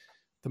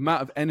 the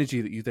amount of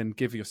energy that you then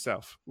give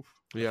yourself.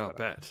 I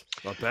bet.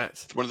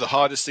 One of the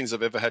hardest things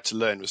I've ever had to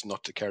learn was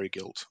not to carry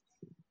guilt.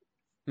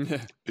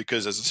 Yeah.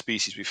 Because as a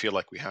species, we feel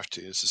like we have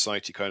to. And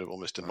society kind of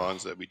almost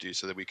demands that we do,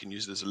 so that we can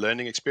use it as a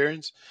learning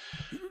experience.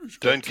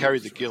 Don't carry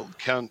the guilt.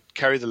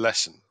 Carry the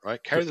lesson,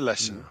 right? Carry the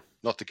lesson,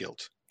 not the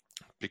guilt.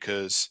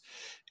 Because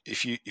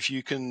if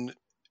you're going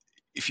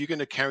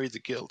to carry the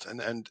guilt,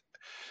 and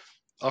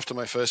after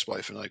my first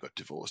wife and I got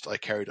divorced, I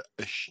carried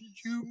a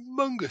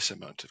humongous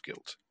amount of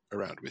guilt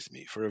around with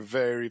me for a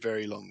very,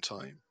 very long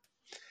time.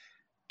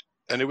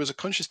 And it was a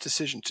conscious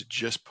decision to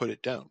just put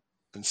it down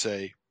and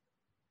say,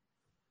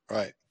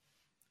 right,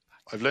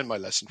 I've learned my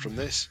lesson from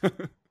this,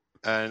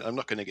 and I'm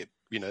not going to get,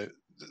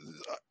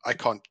 I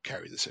can't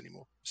carry this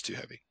anymore. It's too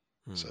heavy.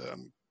 So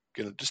I'm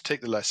going to just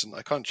take the lesson.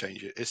 I can't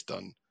change it. It's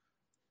done.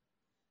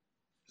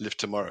 Live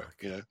tomorrow,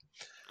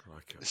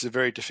 It's a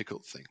very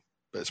difficult thing.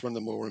 But it's one of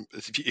the more,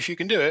 if you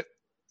can do it,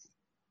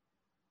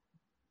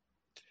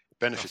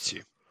 benefits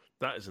you.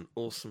 That is an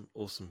awesome,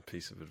 awesome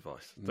piece of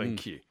advice.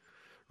 Thank you.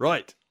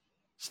 Right,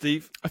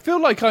 Steve. I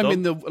feel like I'm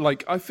in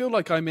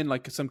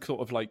some sort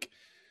of like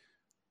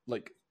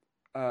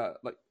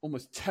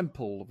almost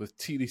temple with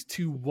these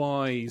two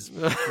wise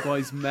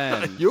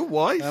men. You're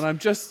wise, and I'm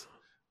just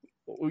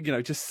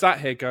sat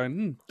here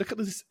going, look at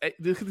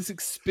this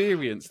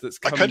experience that's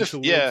coming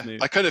towards me.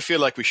 I kind of feel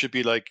like we should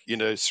be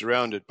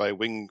surrounded by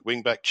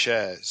wingback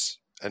chairs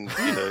and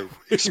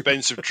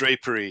expensive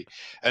drapery,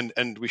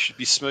 and we should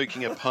be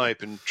smoking a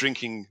pipe and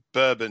drinking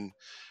bourbon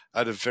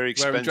out of very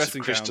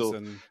expensive crystal,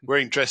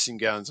 wearing dressing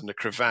gowns and a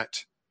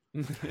cravat.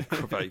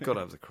 Cravat, you've got to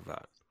have the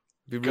cravat.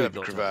 Be rude not to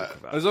have the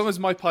cravat. As long as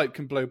my pipe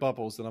can blow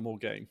bubbles, then I'm all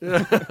game.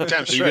 Damn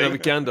straight. You can have a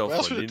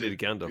Gandalf one. You need a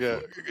Gandalf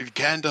one.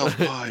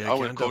 Gandalf pie. I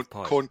want a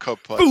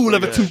corncob pie. Fool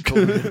of a took.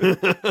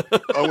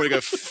 I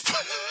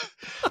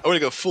want to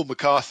go full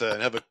MacArthur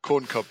and have a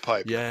corncob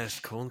pipe. Yes,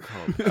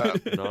 corncob.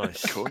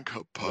 Nice.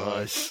 Corncob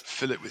pie. Nice.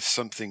 Fill it with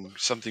something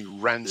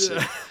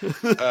rancid.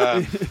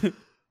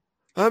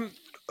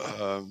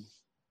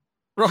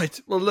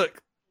 Right. Well,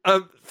 look.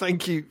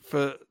 Thank you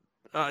for.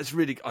 It's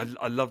really.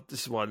 I love.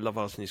 This is why I love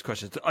asking these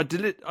questions. I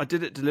did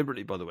it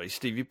deliberately, by the way,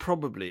 Steve. You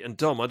probably, and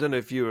Dom. I don't know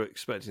if you were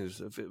expecting this,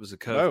 if it was a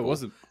curveball. No, it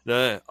wasn't.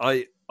 No,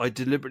 I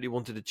deliberately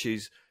wanted to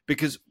choose,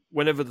 because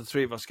whenever the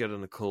three of us get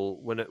on a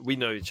call, we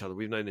know each other,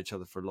 we've known each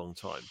other for a long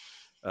time.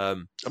 I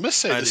must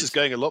say, this is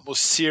going a lot more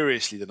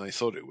seriously than I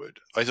thought it would.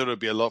 I thought it would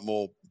be a lot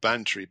more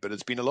bantery, but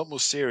it's been a lot more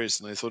serious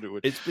than I thought it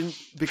would. It's been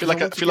because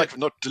I feel like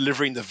I'm not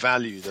delivering the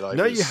value that I.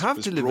 No, you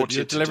have delivered.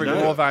 You're delivering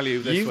more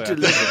value. You've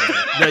delivered.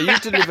 No,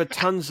 you've delivered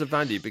tons of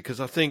value, because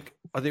I think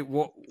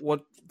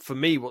what for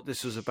me, what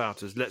this was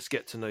about is, let's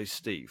get to know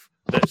Steve.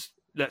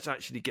 Let's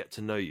actually get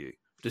to know you.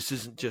 This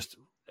isn't just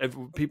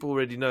people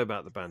already know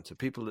about the banter.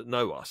 People that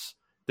know us,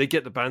 they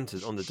get the banter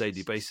on a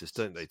daily basis,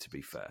 don't they? To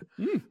be fair,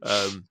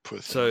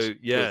 so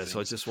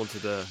I just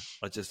wanted to.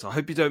 I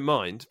hope you don't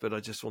mind, but I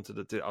just wanted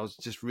to do. I was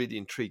just really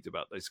intrigued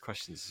about those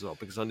questions as well,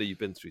 because I know you've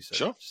been through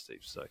so much,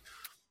 Steve. So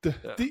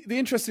the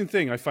interesting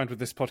thing I find with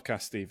this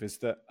podcast, Steve, is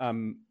that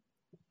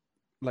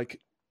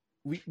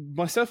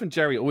myself and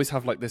Jerry always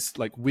have like this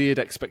like weird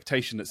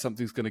expectation that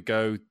something's going to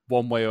go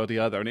one way or the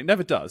other, and it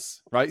never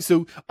does, right?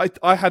 So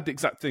I had the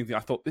exact thing. I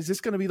thought, is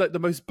this going to be like the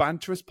most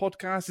banterous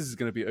podcast? Is this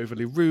going to be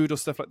overly rude or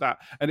stuff like that?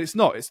 And it's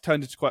not. It's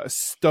turned into quite a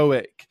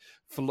stoic,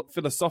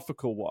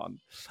 philosophical one.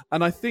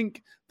 And I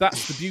think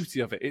that's the beauty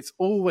of it. It's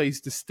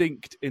always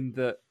distinct in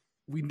that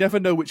we never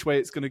know which way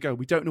it's going to go.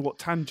 We don't know what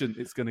tangent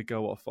it's going to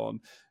go off on.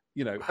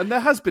 You know, and there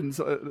has been,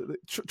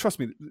 trust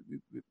me,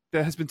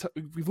 there has been,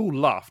 we've all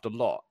laughed a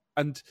lot.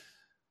 And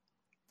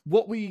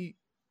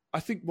I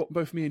think what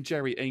both me and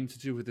Jerry aim to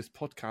do with this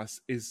podcast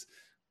is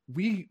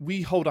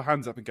we hold our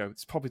hands up and go,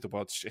 it's probably the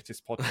world's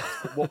shittest podcast.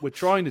 But what we're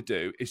trying to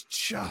do is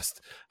just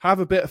have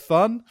a bit of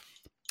fun.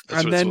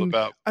 That's what it's all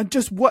about. And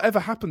just whatever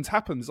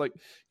happens. Like,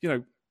 you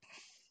know,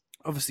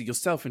 obviously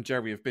yourself and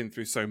Jerry have been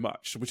through so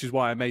much, which is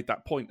why I made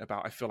that point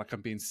about I feel like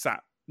I'm being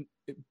sat.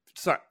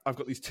 I've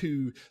got these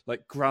two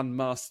like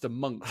grandmaster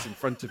monks in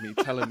front of me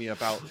telling me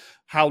about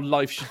how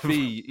life should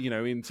be, you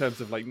know, in terms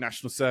of like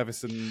national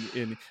service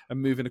and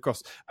moving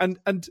across. And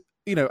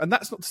you know, and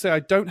that's not to say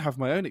I don't have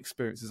my own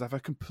experiences. I have a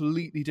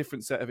completely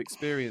different set of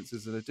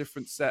experiences and a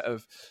different set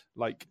of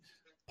like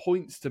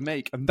points to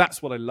make, and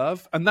that's what I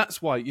love. And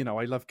that's why, you know,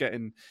 I love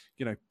getting,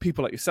 you know,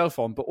 people like yourself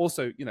on, but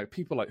also, you know,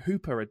 people like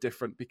Hooper are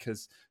different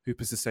because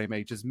Hooper's the same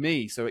age as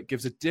me, so it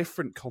gives a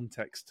different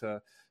context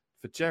for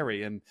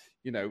Jerry, and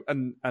you know,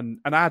 and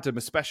Adam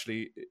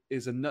especially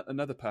is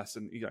another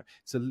person. You know,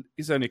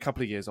 he's only a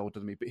couple of years older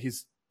than me, but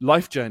his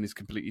life journey is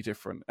completely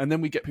different. And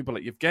then we get people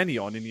like Yevgeny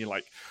on, and you're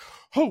like,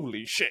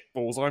 holy shit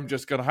balls! I'm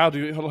just gonna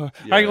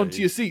hang on to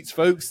your seats,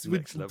 folks.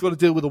 We've got to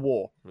deal with a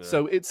war. Yeah.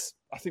 So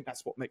I think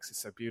that's what makes it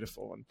so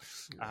beautiful.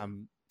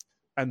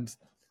 And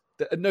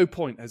at no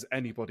point has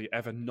anybody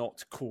ever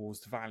not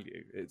caused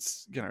value.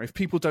 It's, you know, if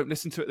people don't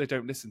listen to it, they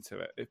don't listen to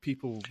it. If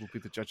people will be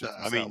the judge of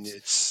themselves. I mean,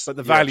 but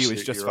the value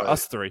is just for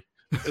us three.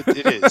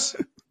 It is.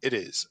 It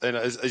is. And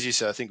as you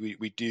said, I think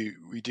we do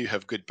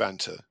have good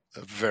banter,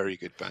 a very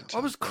good banter.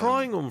 I was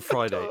crying on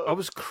Friday. I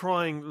was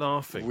crying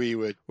laughing.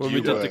 When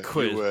we did the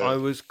quiz. I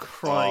was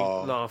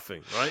crying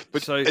laughing, right?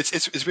 But so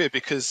it's weird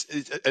because,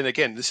 and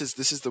again, this is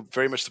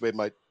very much the way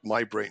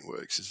my brain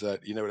works, is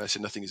that, you know, when I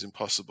said nothing is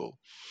impossible,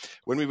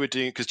 when we were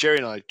doing, because Jerry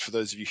and I, for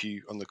those of you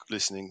who on the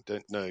listening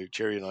don't know,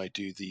 Jerry and I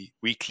do the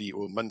weekly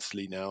or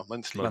monthly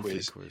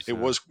quiz. It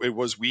was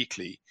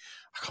weekly.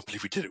 I can't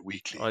believe we did it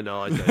weekly. I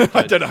know. I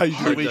don't know how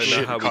you did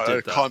it.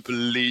 I can't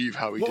believe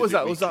how we did it.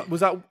 What was that?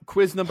 Was that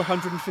quiz number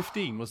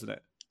 115, wasn't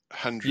it?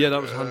 100. Yeah,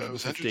 that was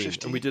 115.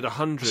 And we did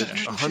 100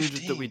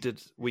 that we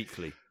did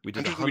weekly. We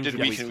did 100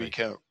 week in, week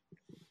out.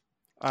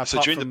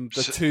 So during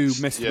the two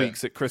missed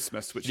weeks at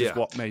Christmas, which is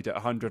what made it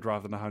 100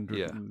 rather than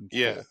 100.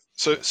 Yeah.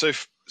 So to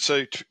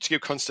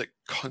give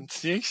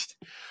context,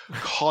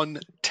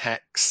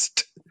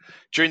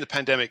 during the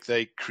pandemic,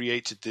 they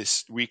created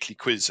this weekly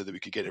quiz so that we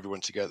could get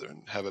everyone together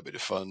and have a bit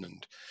of fun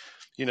and,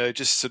 you know,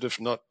 just sort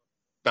of not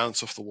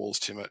bounce off the walls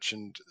too much.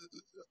 And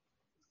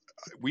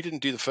we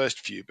didn't do the first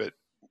few, but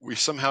we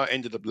somehow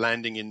ended up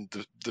landing in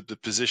the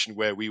position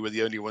where we were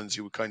the only ones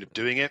who were kind of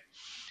doing it.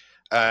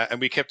 And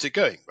we kept it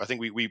going. I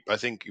think I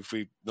think if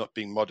we're not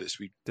being modest,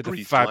 we did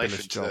breathed a fabulous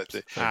life into job.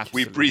 that.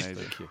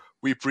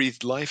 We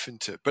breathed life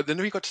into it. But then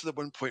we got to the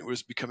one point where it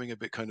was becoming a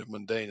bit kind of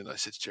mundane. And I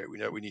said to Jerry, we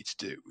know what we need to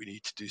do. We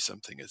need to do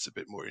something that's a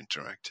bit more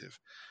interactive.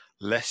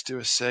 Let's do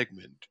a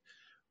segment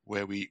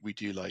where we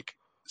do like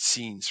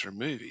scenes from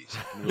movies.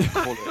 And we'll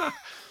call it.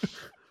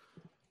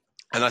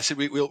 And I said,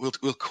 we'll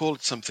call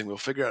it something. We'll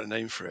figure out a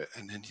name for it.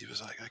 And then he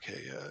was like,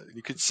 okay.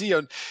 You could see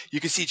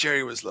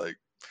Jerry was like,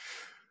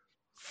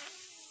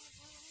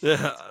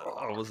 yeah,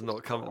 I was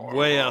not coming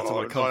way out of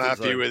my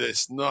comfort zone.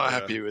 Not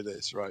happy with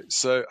this, right?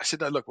 So I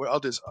said, no, look, what I'll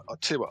do is, I'll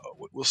tell you what,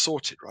 we'll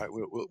sort it, right?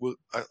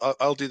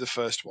 I'll do the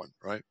first one,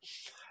 right?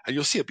 And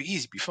you'll see it'll be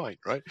easy, be fine,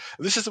 right?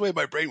 And this is the way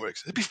my brain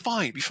works. It'll be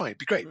fine, be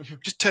great.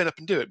 Just turn up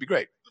and do it, be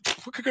great.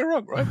 What could go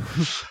wrong, right?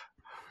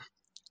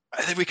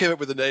 And then we came up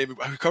with a name.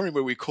 I can't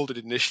remember what we called it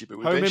initially, but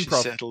we eventually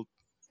settled.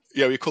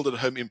 Yeah, we called it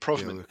Home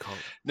Improvement. Home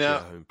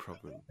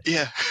Improvement.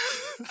 Yeah.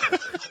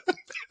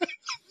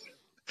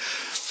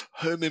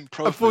 Home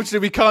Improvement. Unfortunately,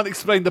 we can't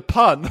explain the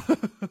pun.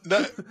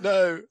 no,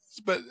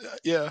 but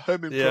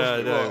Home Improvement.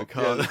 Yeah, no, we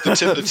can't.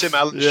 The Tim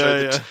Allen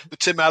show. The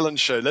Tim Allen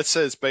show. Let's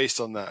say it's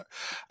based on that.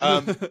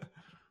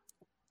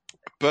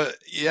 But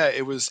yeah,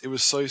 it was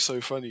so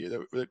funny.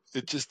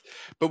 It just.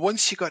 But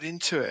once you got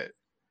into it,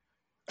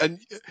 and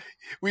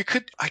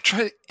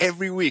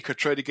every week I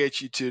try to get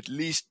you to at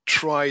least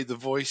try the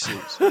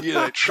voices. You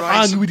know,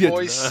 try some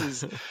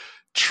voices.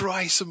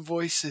 Try some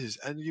voices,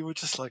 and you were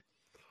just like.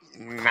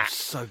 I'm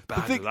so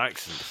bad with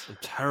accents. I'm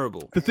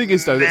terrible. The thing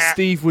is, though, that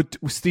Steve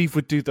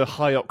would do the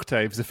high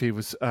octaves if he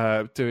was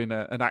doing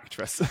an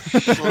actress. So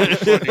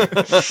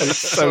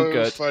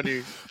good,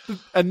 funny.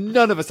 And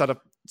none of us had a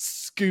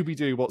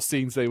Scooby-Doo what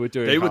scenes they were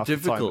doing. They were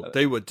difficult.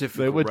 They were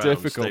difficult, but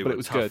it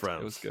was good.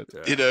 Rounds. It was good.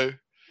 Yeah. You know,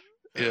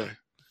 yeah.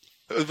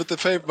 But the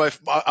favorite,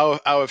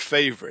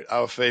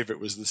 our favorite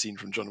was the scene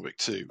from John Wick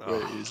 2,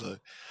 where he's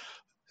like,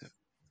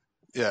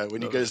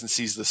 when he goes and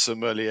sees the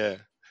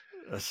sommelier.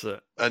 That's it.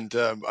 And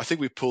I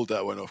think we pulled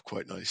that one off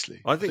quite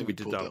nicely. I think we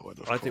did that.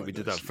 I think we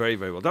did that very,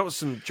 very well. That was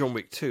some John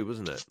Wick 2,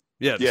 wasn't it?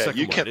 Yeah,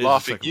 you kept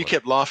laughing. You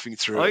kept laughing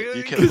through it.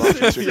 You kept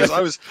laughing through it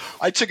because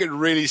I took it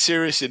really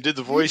seriously and did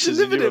the voices.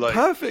 You delivered and you were it like,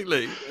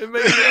 perfectly. It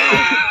made me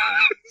laugh.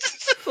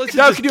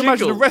 Now, can you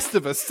imagine the rest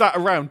of us sat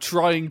around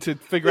trying to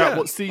figure out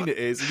what scene it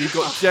is, and you've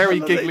got Jerry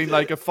giggling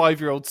like a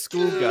 5-year-old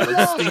schoolgirl,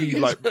 and Steve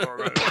like,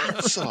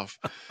 "Pants off."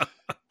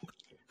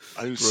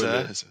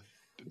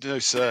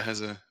 Sir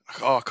has a.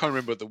 Oh, I can't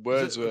remember what the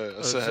words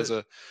were. Sir has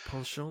a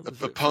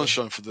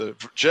penchant for the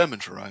German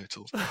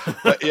varietals.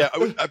 But yeah,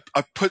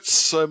 I put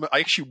I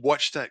actually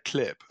watched that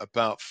clip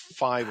about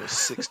 5 or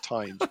 6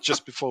 times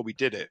just before we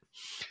did it,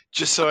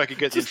 just so I could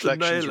get the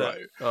inflections right.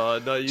 Oh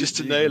no, just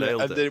to nail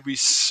it, and then we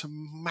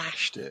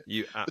smashed it.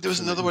 But there was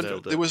another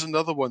one. There was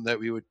another one that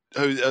we would.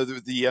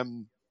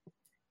 The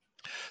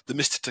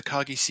Mr.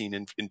 Takagi scene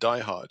in Die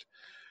Hard,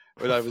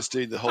 when I was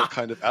doing the whole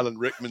kind of Alan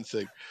Rickman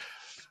thing.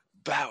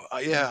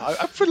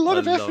 I put a lot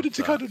of effort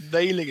into kind of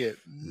nailing it.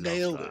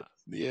 Nailed it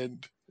in the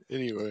end.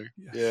 Anyway,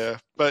 yeah.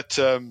 But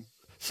the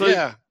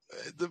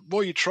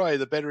more you try,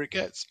 the better it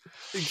gets.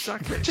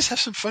 Exactly. Just have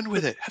some fun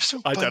with it. Have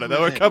some fun. I don't know. There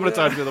were a couple of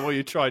times where the more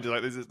you tried, you're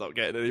like, this is not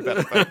getting any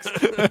better, thanks.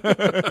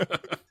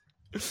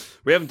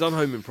 We haven't done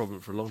Home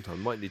Improvement for a long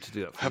time. Might need to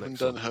do that. Haven't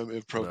done Home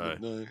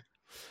Improvement,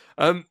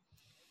 no.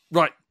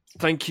 Right.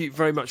 Thank you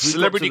very much.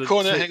 Celebrity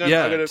Corner. Hang on,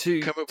 yeah, I'm going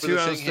to come up with 2 a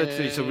hours thing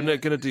 33. So we're going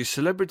to do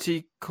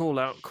Celebrity Call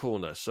Out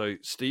Corner. So,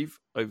 Steve,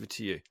 over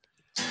to you.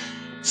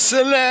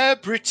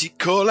 Celebrity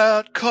Call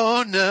Out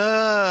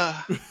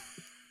Corner.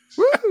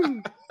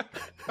 Woo!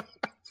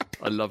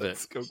 I love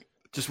it.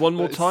 Just one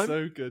more time.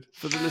 So good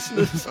for the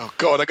listeners. Oh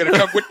God, I'm going to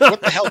come.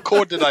 What the hell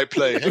chord did I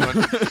play? Hang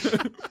on.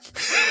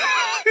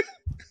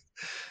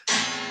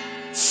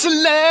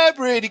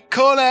 Celebrity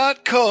Call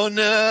Out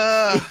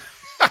Corner.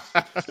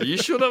 Are you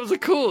sure that was a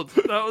chord?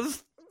 That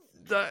was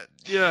that.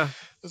 Yeah.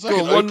 Like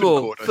go on, one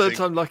more. Chord, Third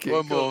time lucky.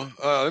 One more.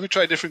 Let me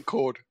try a different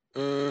chord.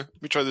 Let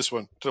me try this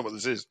one. Don't know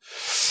what this is.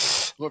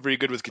 I'm not very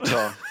good with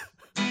guitar.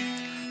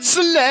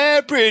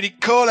 Celebrity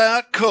Call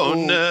Out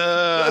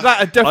Corner. That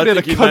had definitely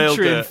had a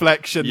country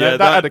inflection. Yeah,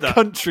 that had a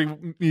country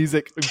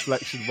music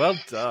inflection. Well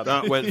done.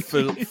 That went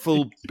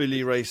full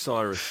Billy Ray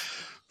Cyrus.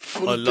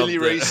 Full Billy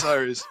Ray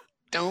Cyrus.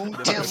 Don't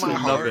tell my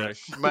heart,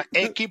 my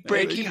achy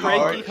breaky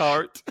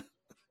heart.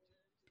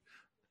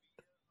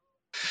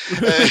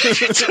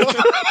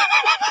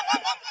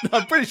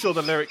 I'm pretty sure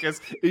the lyric is,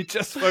 "He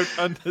just won't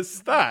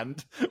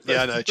understand."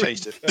 Yeah, no, I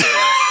changed it.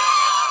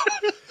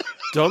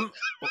 Dom,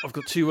 I've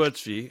got 2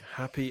 words for you.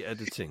 Happy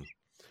editing.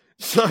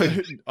 So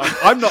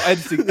I'm not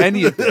editing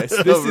any of this.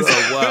 This is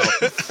wow.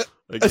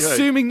 Okay.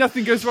 Assuming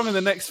nothing goes wrong in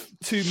the next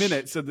 2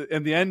 minutes and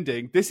the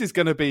ending, this is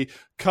going to be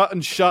cut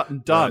and shut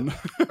and done.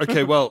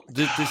 Okay, well,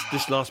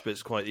 this last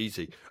bit's quite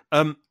easy.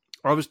 I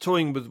was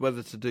toying with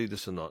whether to do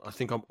this or not. I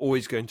think I'm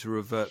always going to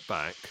revert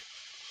back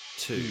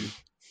to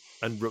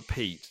and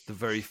repeat the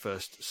very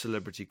first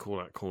Celebrity Call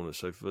Out Corner.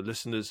 So for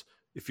listeners,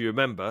 if you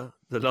remember,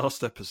 the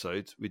last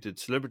episode, we did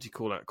Celebrity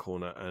Call Out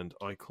Corner and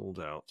I called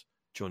out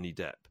Johnny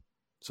Depp.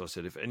 So I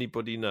said, if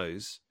anybody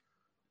knows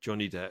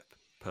Johnny Depp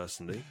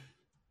personally,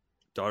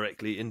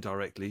 directly,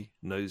 indirectly,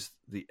 knows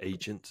the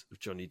agent of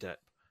Johnny Depp,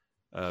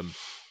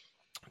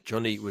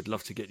 Johnny would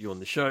love to get you on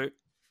the show.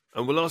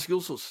 And we'll ask you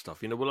all sorts of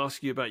stuff. We'll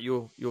ask you about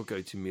your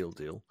go-to meal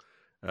deal.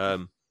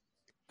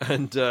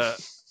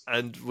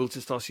 And we'll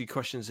just ask you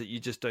questions that you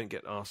just don't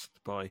get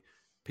asked by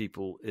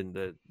people in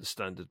the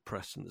standard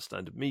press and the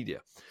standard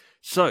media.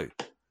 So,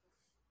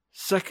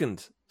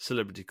 second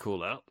celebrity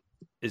call-out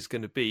is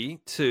going to be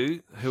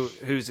to...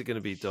 Who's it going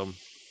to be, Dom?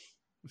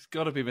 It's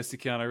got to be Mr.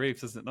 Keanu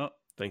Reeves, isn't it not?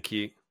 Thank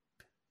you.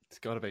 It's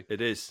got to be. It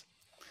is.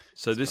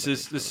 So this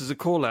is a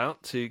call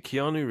out to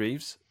Keanu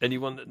Reeves.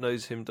 Anyone that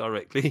knows him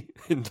directly,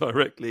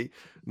 indirectly,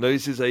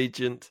 knows his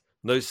agent,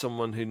 knows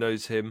someone who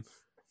knows him.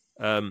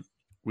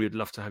 We'd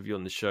love to have you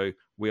on the show.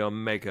 We are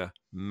mega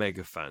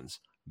fans.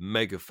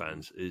 Mega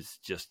fans is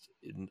just,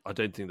 I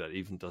don't think that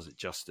even does it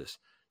justice.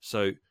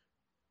 So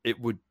it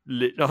would,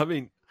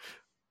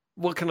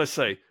 what can I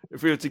say?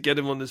 If we were to get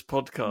him on this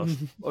podcast,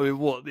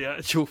 what, the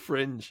actual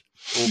Fringe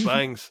or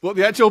Bangs? What,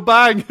 the actual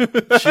Bang?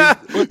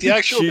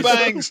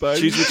 Bangs?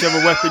 Choose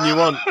whichever weapon you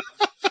want.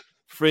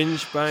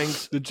 Fringe,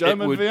 Bangs. The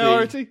German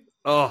variety?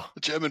 The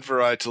German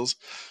varietals.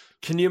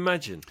 Can you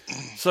imagine?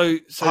 So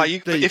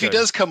if he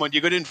does come on,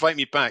 you're going to invite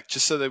me back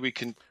just so that I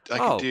can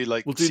do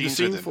we'll do the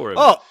scene for him.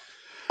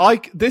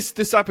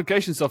 This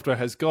application software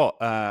has got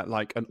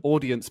an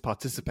audience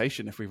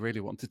participation if we really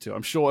wanted to.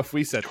 I'm sure if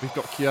we said we've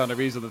got Keanu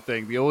Reeves on the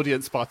thing, the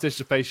audience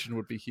participation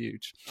would be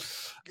huge.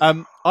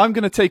 I'm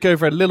going to take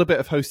over a little bit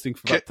of hosting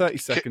for about 30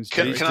 seconds.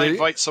 Can I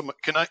invite someone?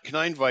 Can I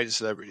invite a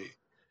celebrity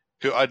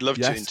who I'd love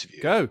to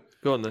interview? Go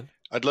on then.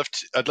 I'd love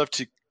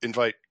to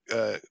invite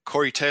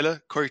Corey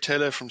Taylor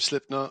from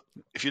Slipknot.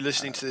 If you're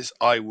listening to this,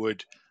 I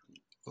would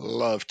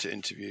love to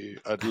interview you.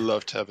 I'd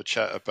love to have a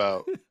chat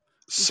about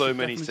so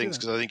many things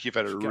because I think you've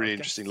had a really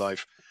interesting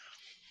life.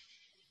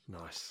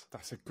 Nice.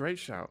 That's a great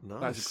shout.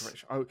 Nice. That's a great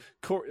shout.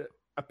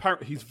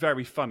 apparently he's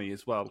very funny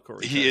as well,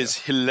 Corey. He is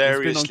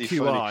hilariously He's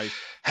been on funny. QI.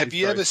 Have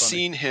you ever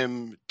seen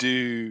him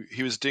do?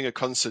 He was doing a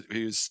concert.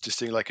 He was just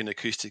doing like an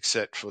acoustic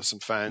set for some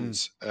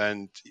fans,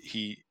 and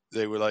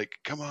they were like,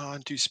 "Come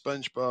on, do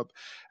SpongeBob,"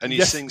 and he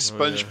sings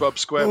SpongeBob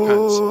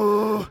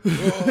SquarePants.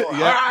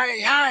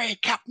 Hi,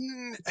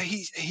 Captain.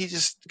 He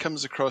just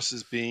comes across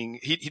as being.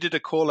 He did a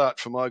call out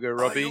for Margot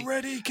Robbie. Are you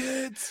ready,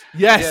 kids?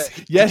 Yes,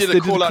 He did a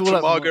call out for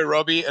Margot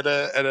Robbie at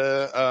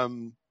a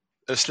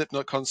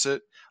Slipknot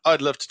concert.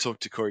 I'd love to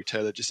talk to Corey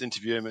Taylor, just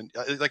interview him, and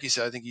like you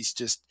said, I think he's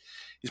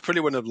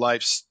probably one of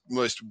life's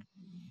most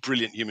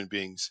brilliant human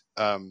beings.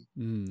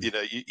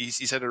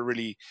 He's had a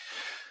really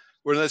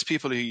one of those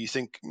people who you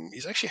think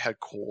he's actually had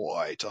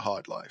quite a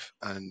hard life,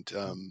 and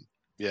a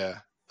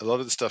lot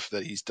of the stuff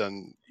that he's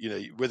done,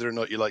 whether or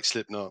not you like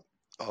Slipknot,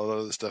 a lot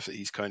of the stuff that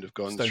he's kind of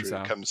gone through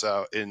comes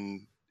out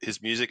in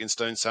his music, and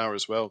Stone Sour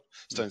as well.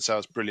 Stone Sour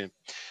is brilliant.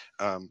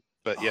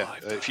 But yeah,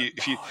 if you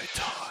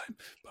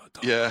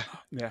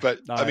but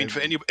I mean,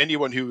 for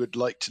anyone who would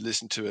like to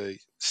listen to a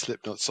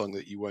Slipknot song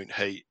that you won't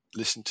hate,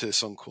 listen to a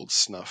song called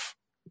Snuff,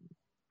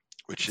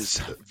 which is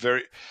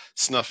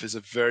Snuff is a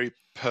very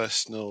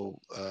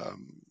personal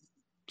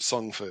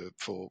song for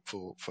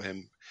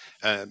him,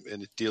 and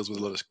it deals with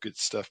a lot of good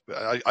stuff.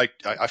 But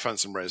I found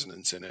some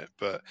resonance in it,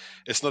 but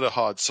it's not a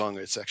hard song.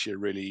 It's actually a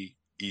really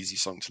easy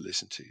song to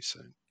listen to.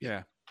 So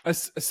yeah.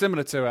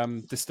 Similar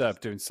to Disturbed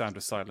doing Sound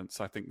of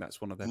Silence, I think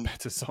that's one of their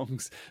better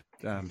songs.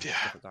 Like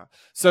that.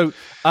 So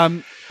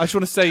I just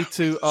want to say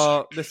to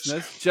our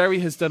listeners, Jerry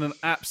has done an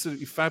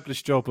absolutely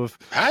fabulous job of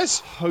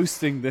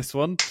hosting this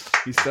one.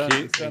 He's done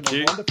a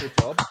wonderful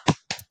job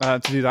to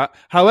do that.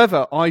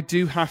 However, I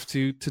do have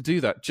to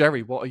do that.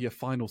 Jerry, what are your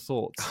final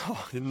thoughts?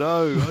 Oh,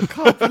 no, I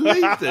can't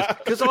believe this.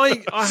 Because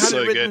I had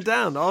it written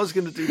down. I was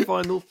going to do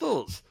final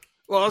thoughts.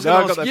 Well, I was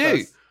going to ask you.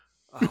 First.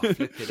 Oh,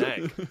 flipping heck.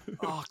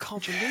 Oh, I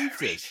can't believe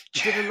this.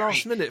 You did a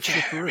last minute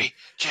flipperoo.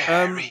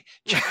 Jerry.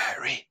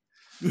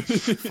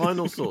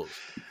 Final thoughts.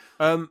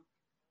 Are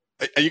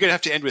you going to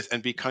have to end with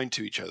and be kind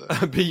to each other?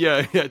 But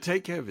yeah,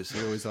 take care of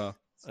yourself. We always are.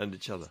 And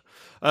each other.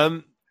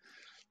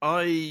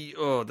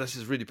 This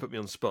has really put me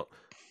on the spot.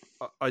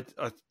 I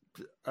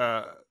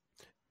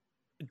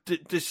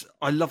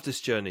love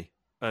this journey,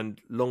 and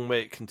long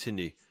may it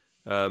continue.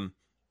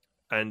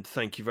 And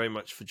thank you very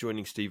much for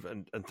joining, Steve,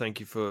 and thank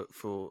you for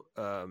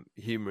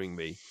humouring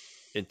me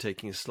in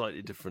taking a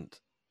slightly different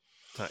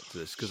tack to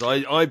this, because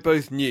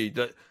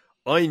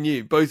I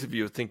knew both of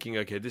you were thinking,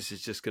 okay, this is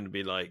just going to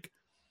be like,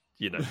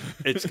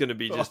 it's going to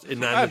be just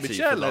inanity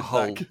for the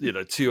whole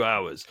 2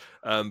 hours.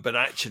 But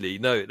actually,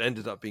 no, it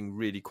ended up being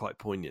really quite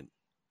poignant.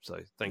 So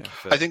thank you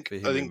for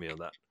humouring me on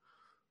that.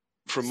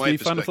 From my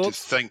perspective,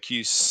 thank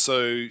you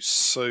so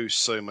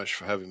much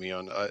for having me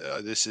on.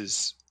 This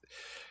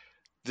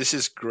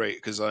is great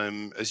because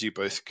I'm, as you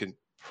both can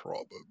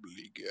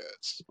probably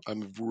guess,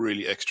 I'm a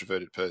really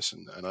extroverted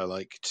person, and I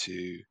like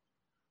to.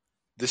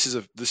 This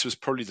was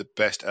probably the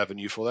best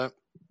avenue for that,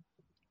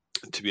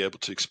 to be able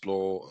to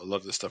explore a lot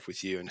of the stuff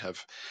with you and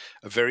have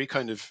a very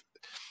kind of,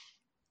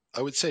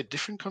 I would say,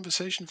 different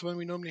conversation from the one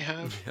we normally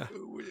have. Yeah.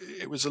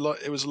 It was a lot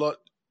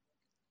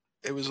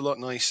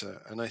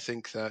nicer, and I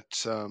think that.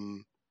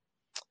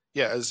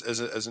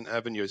 As an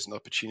avenue, as an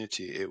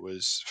opportunity, it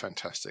was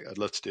fantastic. I'd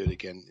love to do it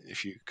again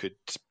if you could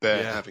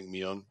bear having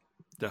me on.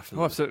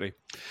 Definitely. Oh, absolutely.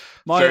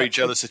 Very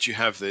jealous that you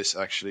have this.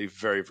 Actually,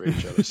 very, very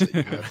jealous that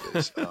you have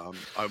this.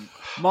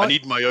 I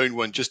need my own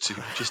one just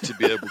to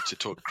be able to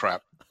talk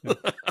crap and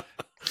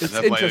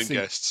have my own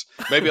guests.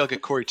 Maybe I'll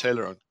get Corey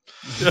Taylor on.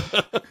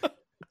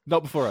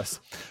 Not before us.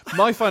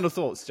 My final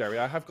thoughts, Jerry.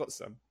 I have got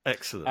some.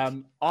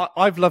 Excellent.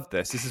 I've loved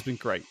this. This has been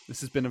great.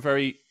 This has been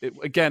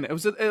it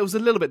was a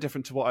little bit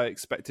different to what I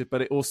expected,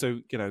 but it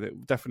also,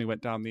 it definitely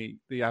went down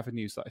the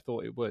avenues that I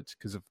thought it would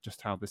because of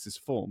just how this is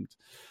formed.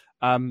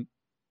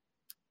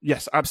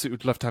 Yes, absolutely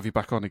would love to have you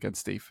back on again,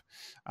 Steve.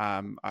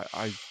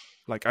 I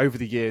like over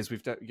the years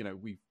we've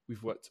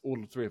worked. All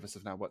three of us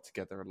have now worked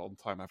together a long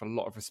time. I have a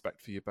lot of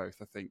respect for you both.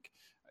 I think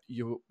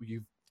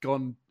you've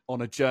gone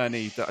on a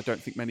journey that I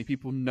don't think many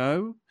people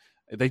know.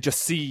 They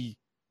just see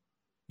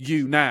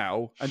you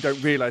now and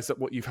don't realize that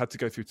what you've had to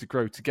go through to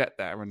grow to get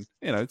there. And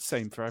it's the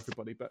same for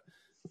everybody, but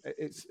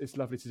it's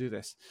lovely to do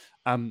this.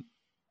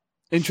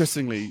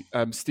 Interestingly,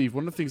 Steve,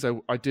 one of the things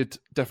I did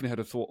definitely had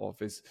a thought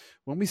of is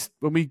when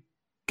we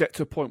get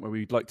to a point where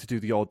we'd like to do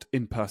the odd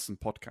in-person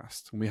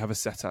podcast, when we have a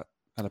setup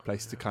and a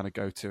place to kind of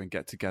go to and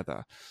get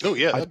together. Oh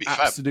yeah, that'd be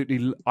fab.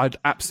 I'd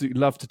absolutely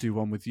love to do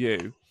one with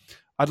you.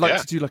 I'd like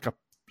to do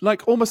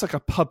almost like a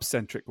pub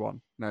centric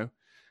one.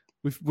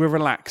 We're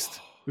relaxed.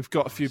 We've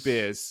got a few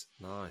beers.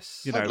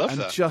 Nice.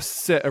 Just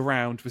sit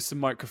around with some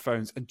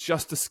microphones and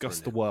just discuss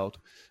the world.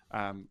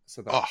 Fab.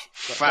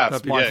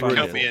 That's my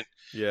count me in.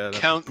 Yeah,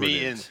 count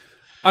me in.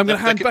 I'm going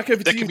to hand back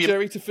over to you,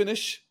 Jerry, to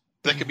finish.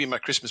 That could be my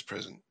Christmas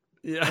present.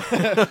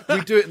 Yeah,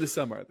 we do it in the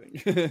summer, I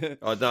think.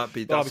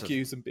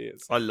 Barbecues and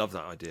beers. I love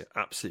that idea.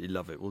 Absolutely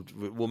love it.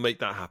 We'll make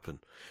that happen.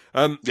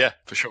 Yeah,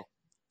 for sure.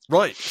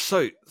 Right,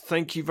 so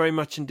thank you very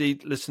much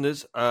indeed,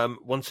 listeners.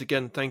 Once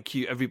again, thank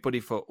you everybody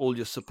for all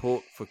your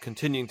support, for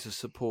continuing to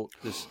support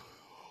this.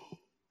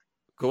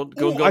 Go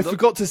on. I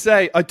forgot to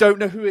say, I don't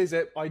know who is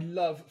it. I'm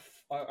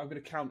going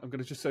to count. I'm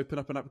going to just open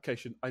up an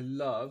application. I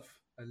love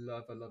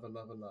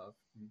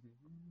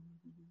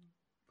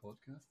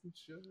podcasting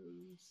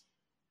shows.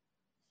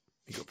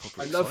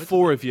 I love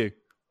 4 of you.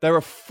 There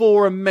are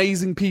 4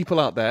 amazing people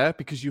out there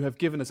because you have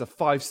given us a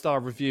 5-star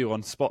review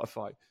on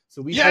Spotify.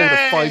 So we hold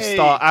a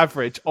 5-star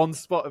average on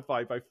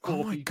Spotify by 4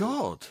 people. Oh my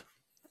God.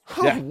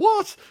 Oh,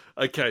 what?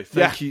 Okay,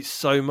 thank you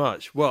so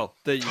much. Well,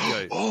 there you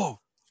go. Oh,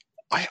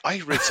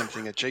 I read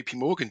something that JP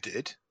Morgan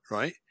did,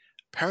 right?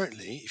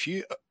 Apparently, if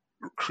you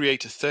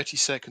create a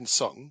 30-second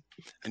song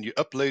and you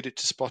upload it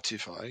to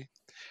Spotify,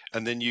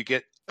 and then you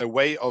get a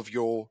way of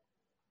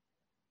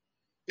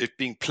it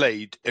being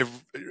played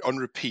on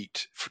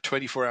repeat for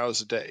 24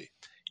 hours a day,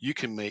 you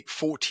can make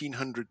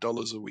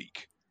 $1,400 a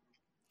week.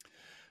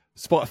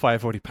 Spotify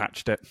have already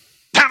patched it.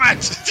 Damn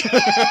it!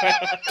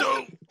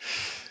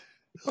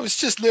 I was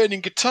just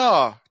learning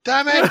guitar.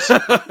 Damn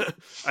it!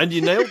 And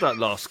you nailed that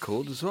last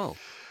chord as well.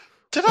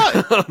 Did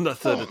I? On the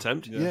third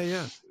attempt.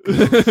 Yeah.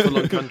 Full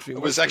on country.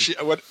 It was actually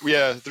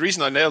the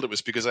reason I nailed it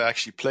was because I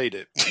actually played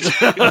it.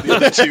 The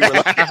other 2 were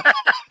like,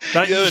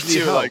 that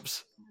usually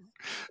helps.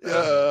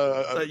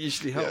 That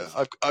usually helps.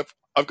 Yeah,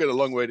 I've got a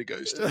long way to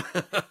go still.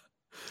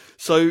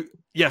 So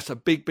yes, a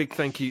big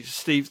thank you,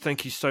 Steve.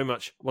 Thank you so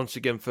much once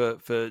again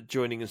for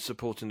joining and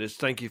supporting this.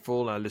 Thank you for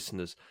all our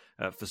listeners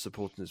for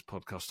supporting this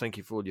podcast. Thank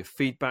you for all your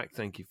feedback.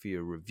 Thank you for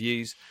your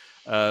reviews.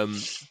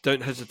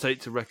 Don't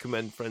hesitate to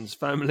recommend friends,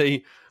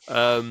 family,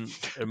 and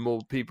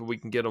more people we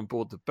can get on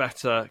board, the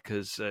better,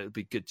 because it'd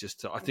be good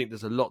just to. I think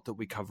there's a lot that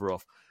we cover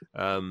off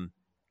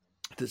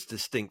that's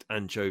distinct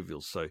and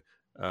jovial. So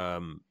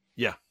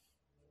yeah,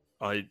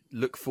 I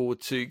look forward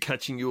to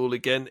catching you all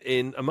again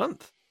in a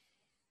month.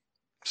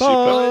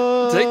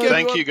 Super. Take care.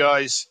 Thank you,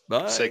 guys.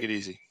 Bye. Take it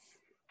easy.